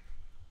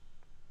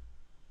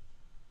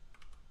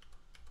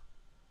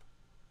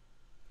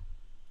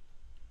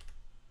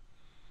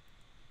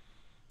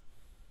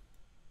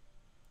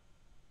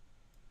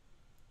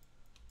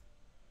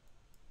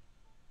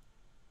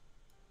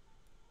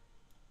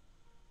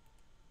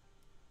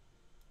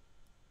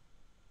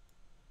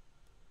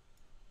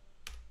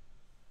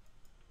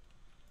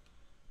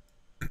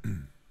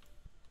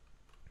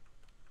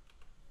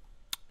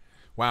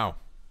 Wow.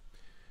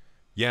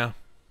 Yeah,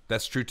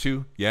 that's true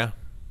too. Yeah.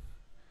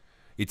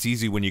 It's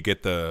easy when you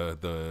get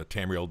the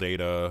Tamriel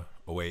data,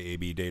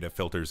 OAAB data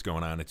filters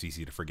going on. It's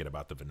easy to forget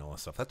about the vanilla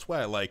stuff. That's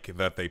why I like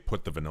that they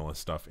put the vanilla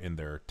stuff in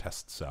their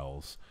test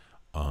cells.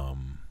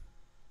 Wow.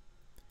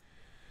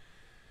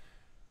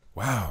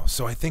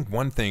 So I think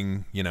one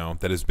thing, you know,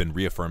 that has been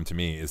reaffirmed to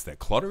me is that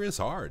clutter is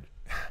hard.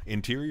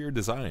 Interior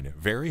design,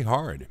 very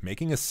hard.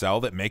 Making a cell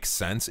that makes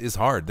sense is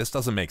hard. This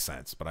doesn't make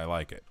sense, but I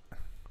like it.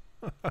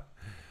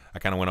 I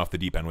kind of went off the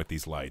deep end with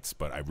these lights,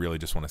 but I really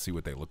just want to see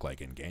what they look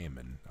like in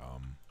game.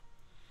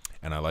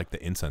 And I like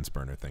the incense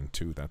burner thing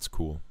too. That's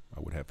cool. I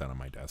would have that on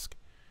my desk.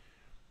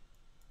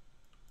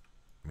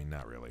 I mean,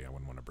 not really. I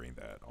wouldn't want to bring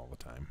that all the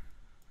time.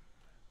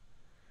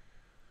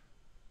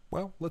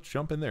 Well, let's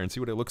jump in there and see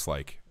what it looks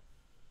like.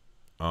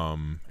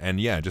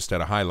 And yeah, just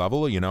at a high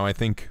level, you know, I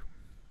think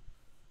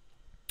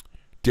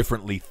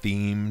differently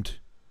themed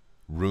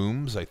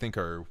rooms, I think,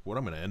 are what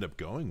I'm going to end up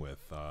going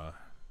with.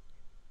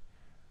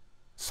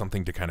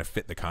 Something to kind of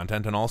fit the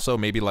content, and also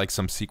maybe like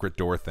some secret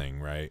door thing,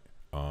 right?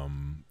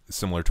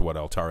 Similar to what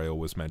Altario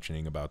was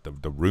mentioning about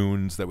the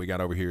runes that we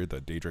got over here,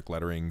 the Daedric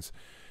letterings,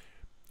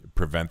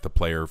 prevent the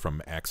player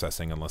from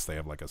accessing unless they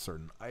have like a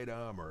certain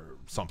item or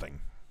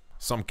something,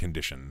 some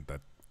condition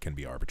that can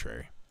be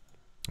arbitrary.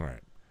 All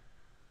right.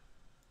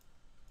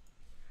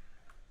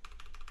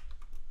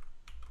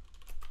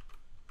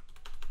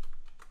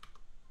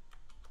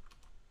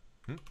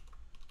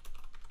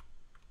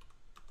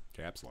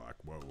 Caps lock.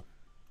 Whoa.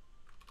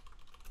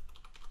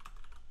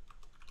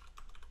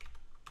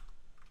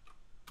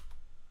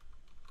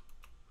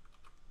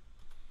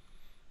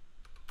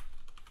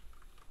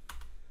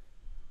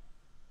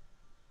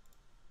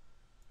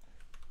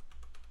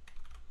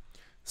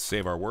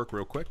 Save our work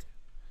real quick.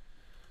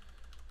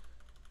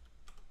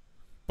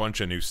 Bunch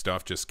of new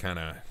stuff, just kind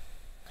of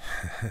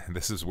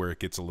this is where it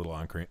gets a little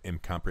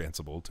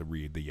incomprehensible to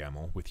read the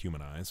YAML with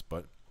human eyes,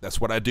 but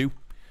that's what I do.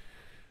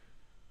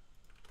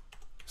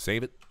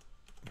 Save it.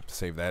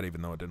 Save that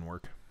even though it didn't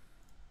work.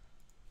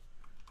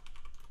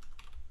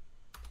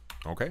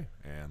 Okay,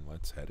 and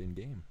let's head in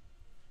game.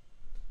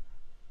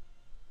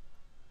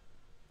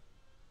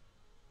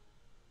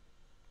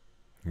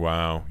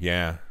 Wow,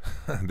 yeah.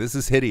 This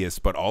is hideous,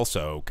 but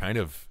also kind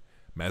of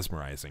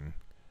mesmerizing.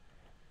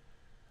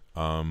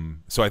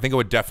 So I think I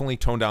would definitely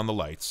tone down the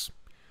lights.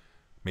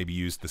 Maybe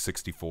use the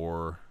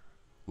 64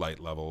 light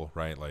level,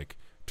 right? Like,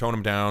 tone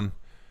them down.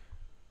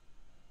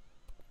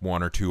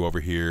 one or two over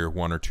here,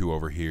 one or two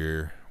over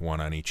here, one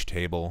on each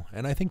table,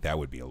 and I think that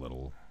would be a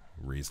little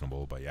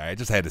reasonable. But yeah, I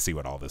just had to see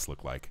what all this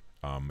looked like.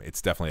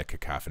 It's definitely a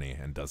cacophony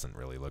and doesn't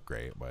really look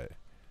great, but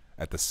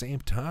at the same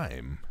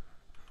time,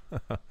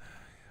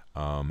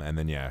 and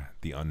then yeah,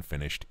 the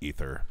unfinished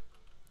ether.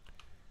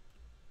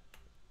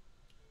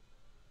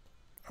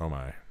 Oh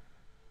my.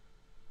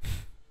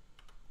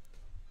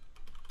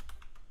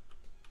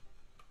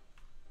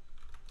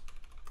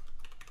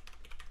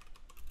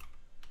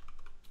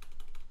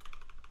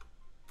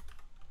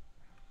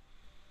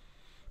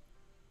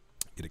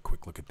 Get a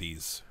quick look at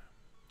these.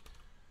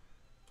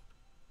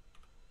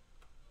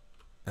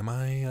 Am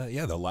I,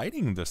 yeah, the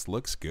lighting just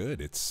looks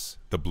good. It's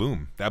the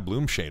bloom, that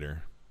bloom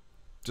shader.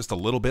 Just a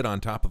little bit on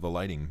top of the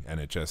lighting, and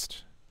it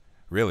just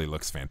really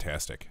looks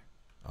fantastic.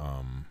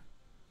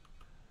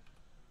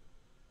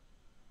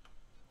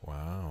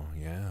 Wow,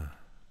 yeah.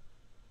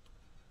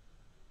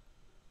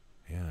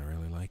 Yeah, I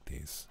really like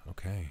these.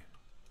 Okay.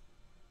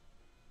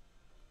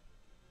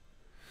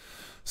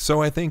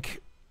 So I think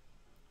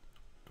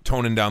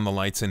toning down the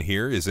lights in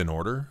here is in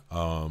order.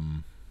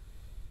 Going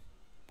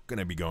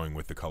to be going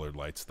with the colored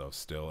lights though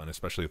still, and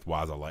especially with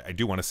Waza light. I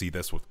do want to see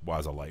this with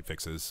Waza light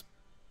fixes.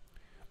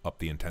 Up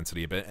the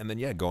intensity a bit, and then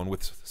yeah, going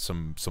with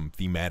some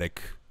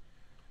thematic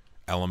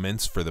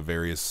elements for the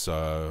various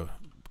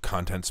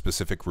content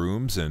specific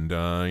rooms, and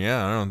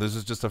yeah, I don't know, this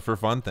is just a for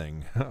fun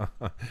thing.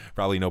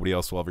 Probably nobody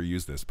else will ever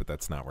use this, but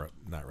that's not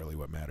really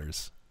what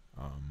matters.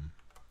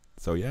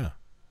 So yeah.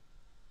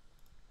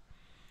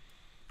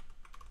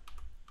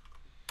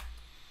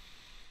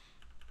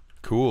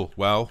 Cool.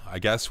 Well, I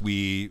guess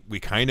we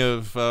kind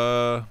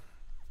of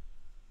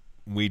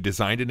we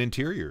designed an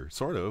interior,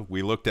 sort of.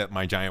 We looked at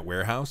my giant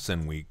warehouse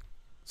and we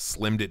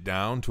slimmed it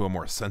down to a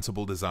more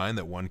sensible design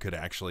that one could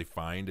actually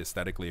find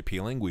aesthetically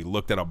appealing. We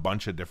looked at a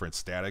bunch of different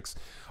statics,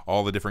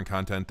 all the different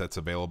content that's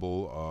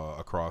available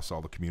across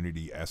all the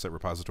community asset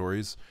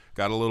repositories.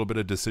 Got a little bit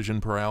of decision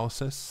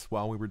paralysis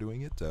while we were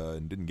doing it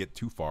and didn't get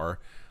too far.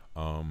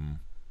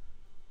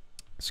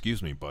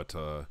 Excuse me, but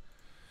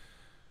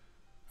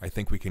I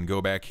think we can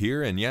go back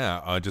here and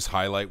yeah, just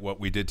highlight what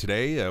we did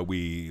today.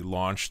 We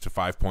launched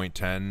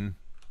 5.10.4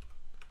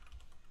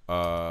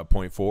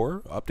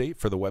 update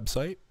for the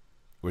website,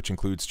 which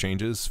includes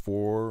changes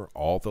for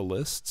all the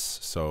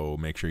lists. So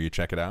make sure you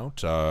check it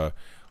out.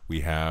 We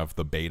have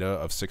the beta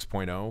of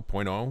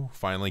 6.0.0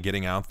 finally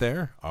getting out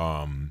there.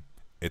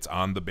 It's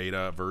on the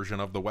beta version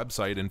of the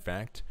website, in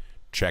fact.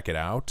 Check it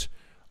out.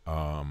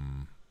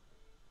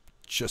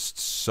 Just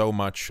so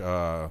much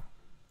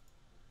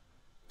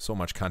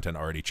content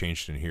already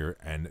changed in here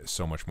and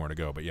so much more to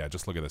go. But yeah,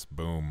 just look at this.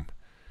 Boom.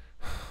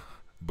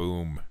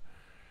 Boom.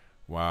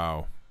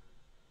 Wow.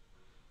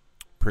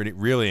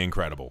 Really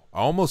incredible. I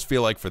almost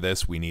feel like for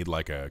this, we need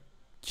like a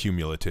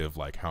cumulative,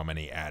 like how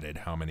many added,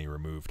 how many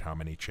removed, how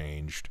many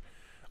changed.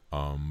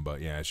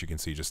 But yeah, as you can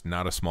see, just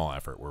not a small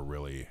effort. We're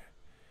really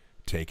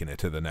taking it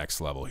to the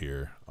next level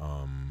here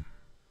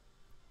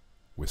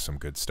with some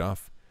good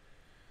stuff.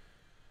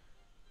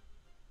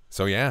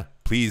 So yeah,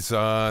 please,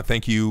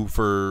 thank you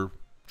for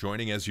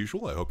joining as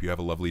usual. I hope you have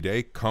a lovely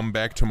day. Come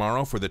back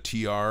tomorrow for the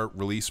TR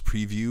release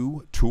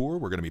preview tour.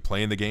 We're going to be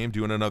playing the game,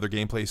 doing another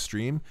gameplay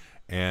stream.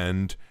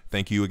 And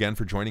thank you again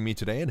for joining me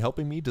today and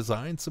helping me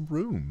design some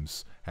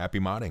rooms. Happy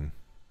modding.